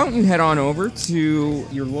 why don't you head on over to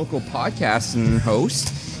your local podcast and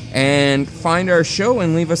host and find our show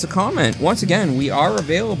and leave us a comment. Once again, we are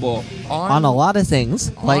available on a lot of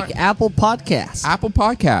things, like Apple Podcasts. Apple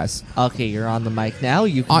Podcasts. Okay, you're on the mic now.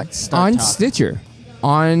 You can start on talking. Stitcher,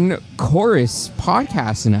 on Chorus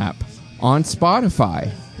Podcasting app, on Spotify.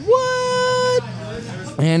 What?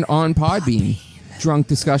 And on Podbean.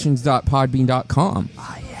 drunkdiscussions.podbean.com.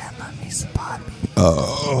 Oh, yeah, let me some Podbean.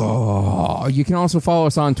 Oh, you can also follow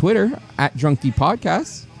us on Twitter at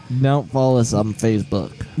DrunkDPodcast. Don't follow us on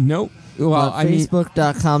Facebook. Nope. Well, I mean,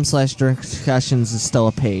 Facebook.com/drunkdiscussions is still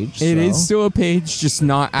a page. It is still a page, just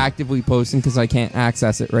not actively posting because I can't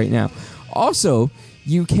access it right now. Also,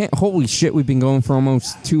 you can't. Holy shit, we've been going for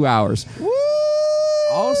almost 2 hours. Woo!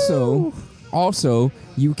 Also,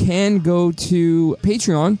 you can go to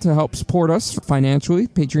Patreon to help support us financially.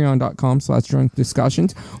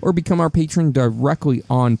 Patreon.com/drunkdiscussions, or become our patron directly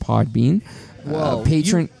on Podbean. Whoa,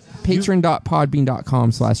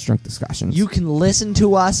 patron.podbean.com/drunkdiscussions. You can listen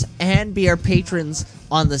to us and be our patrons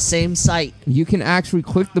on the same site. You can actually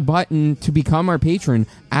click the button to become our patron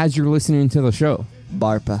as you're listening to the show.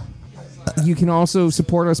 Barpa. You can also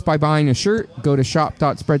support us by buying a shirt. Go to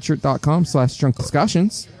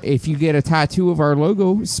shop.spreadshirt.com/drunkdiscussions. If you get a tattoo of our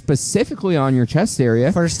logo specifically on your chest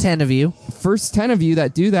area. First 10 of you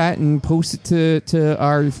that do that and post it to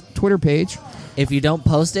our Twitter page. If you don't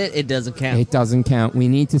post it, it doesn't count. It doesn't count. We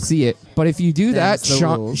need to see it. But if you do that,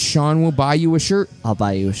 Sean will buy you a shirt. I'll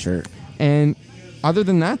buy you a shirt. And other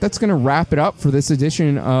than that, that's going to wrap it up for this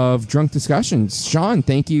edition of Drunk Discussions. Sean,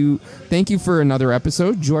 thank you for another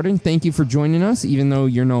episode. Jordan, thank you for joining us, even though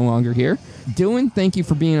you're no longer here. Dylan, thank you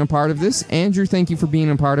for being a part of this. Andrew, thank you for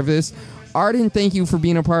being a part of this. Arden, thank you for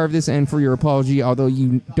being a part of this and for your apology, although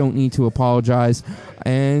you don't need to apologize.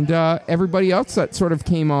 And everybody else that sort of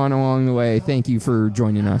came on along the way, thank you for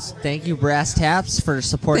joining us. Thank you, Brass Taps, for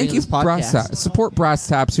supporting this podcast. Support Brass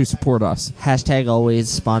Taps who support us. # always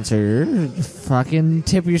sponsor. Fucking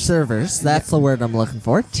tip your servers. That's the word I'm looking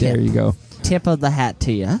for. Tip. There you go. Tip of the hat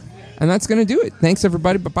to you. And that's going to do it. Thanks,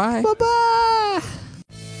 everybody. Bye-bye. Bye-bye.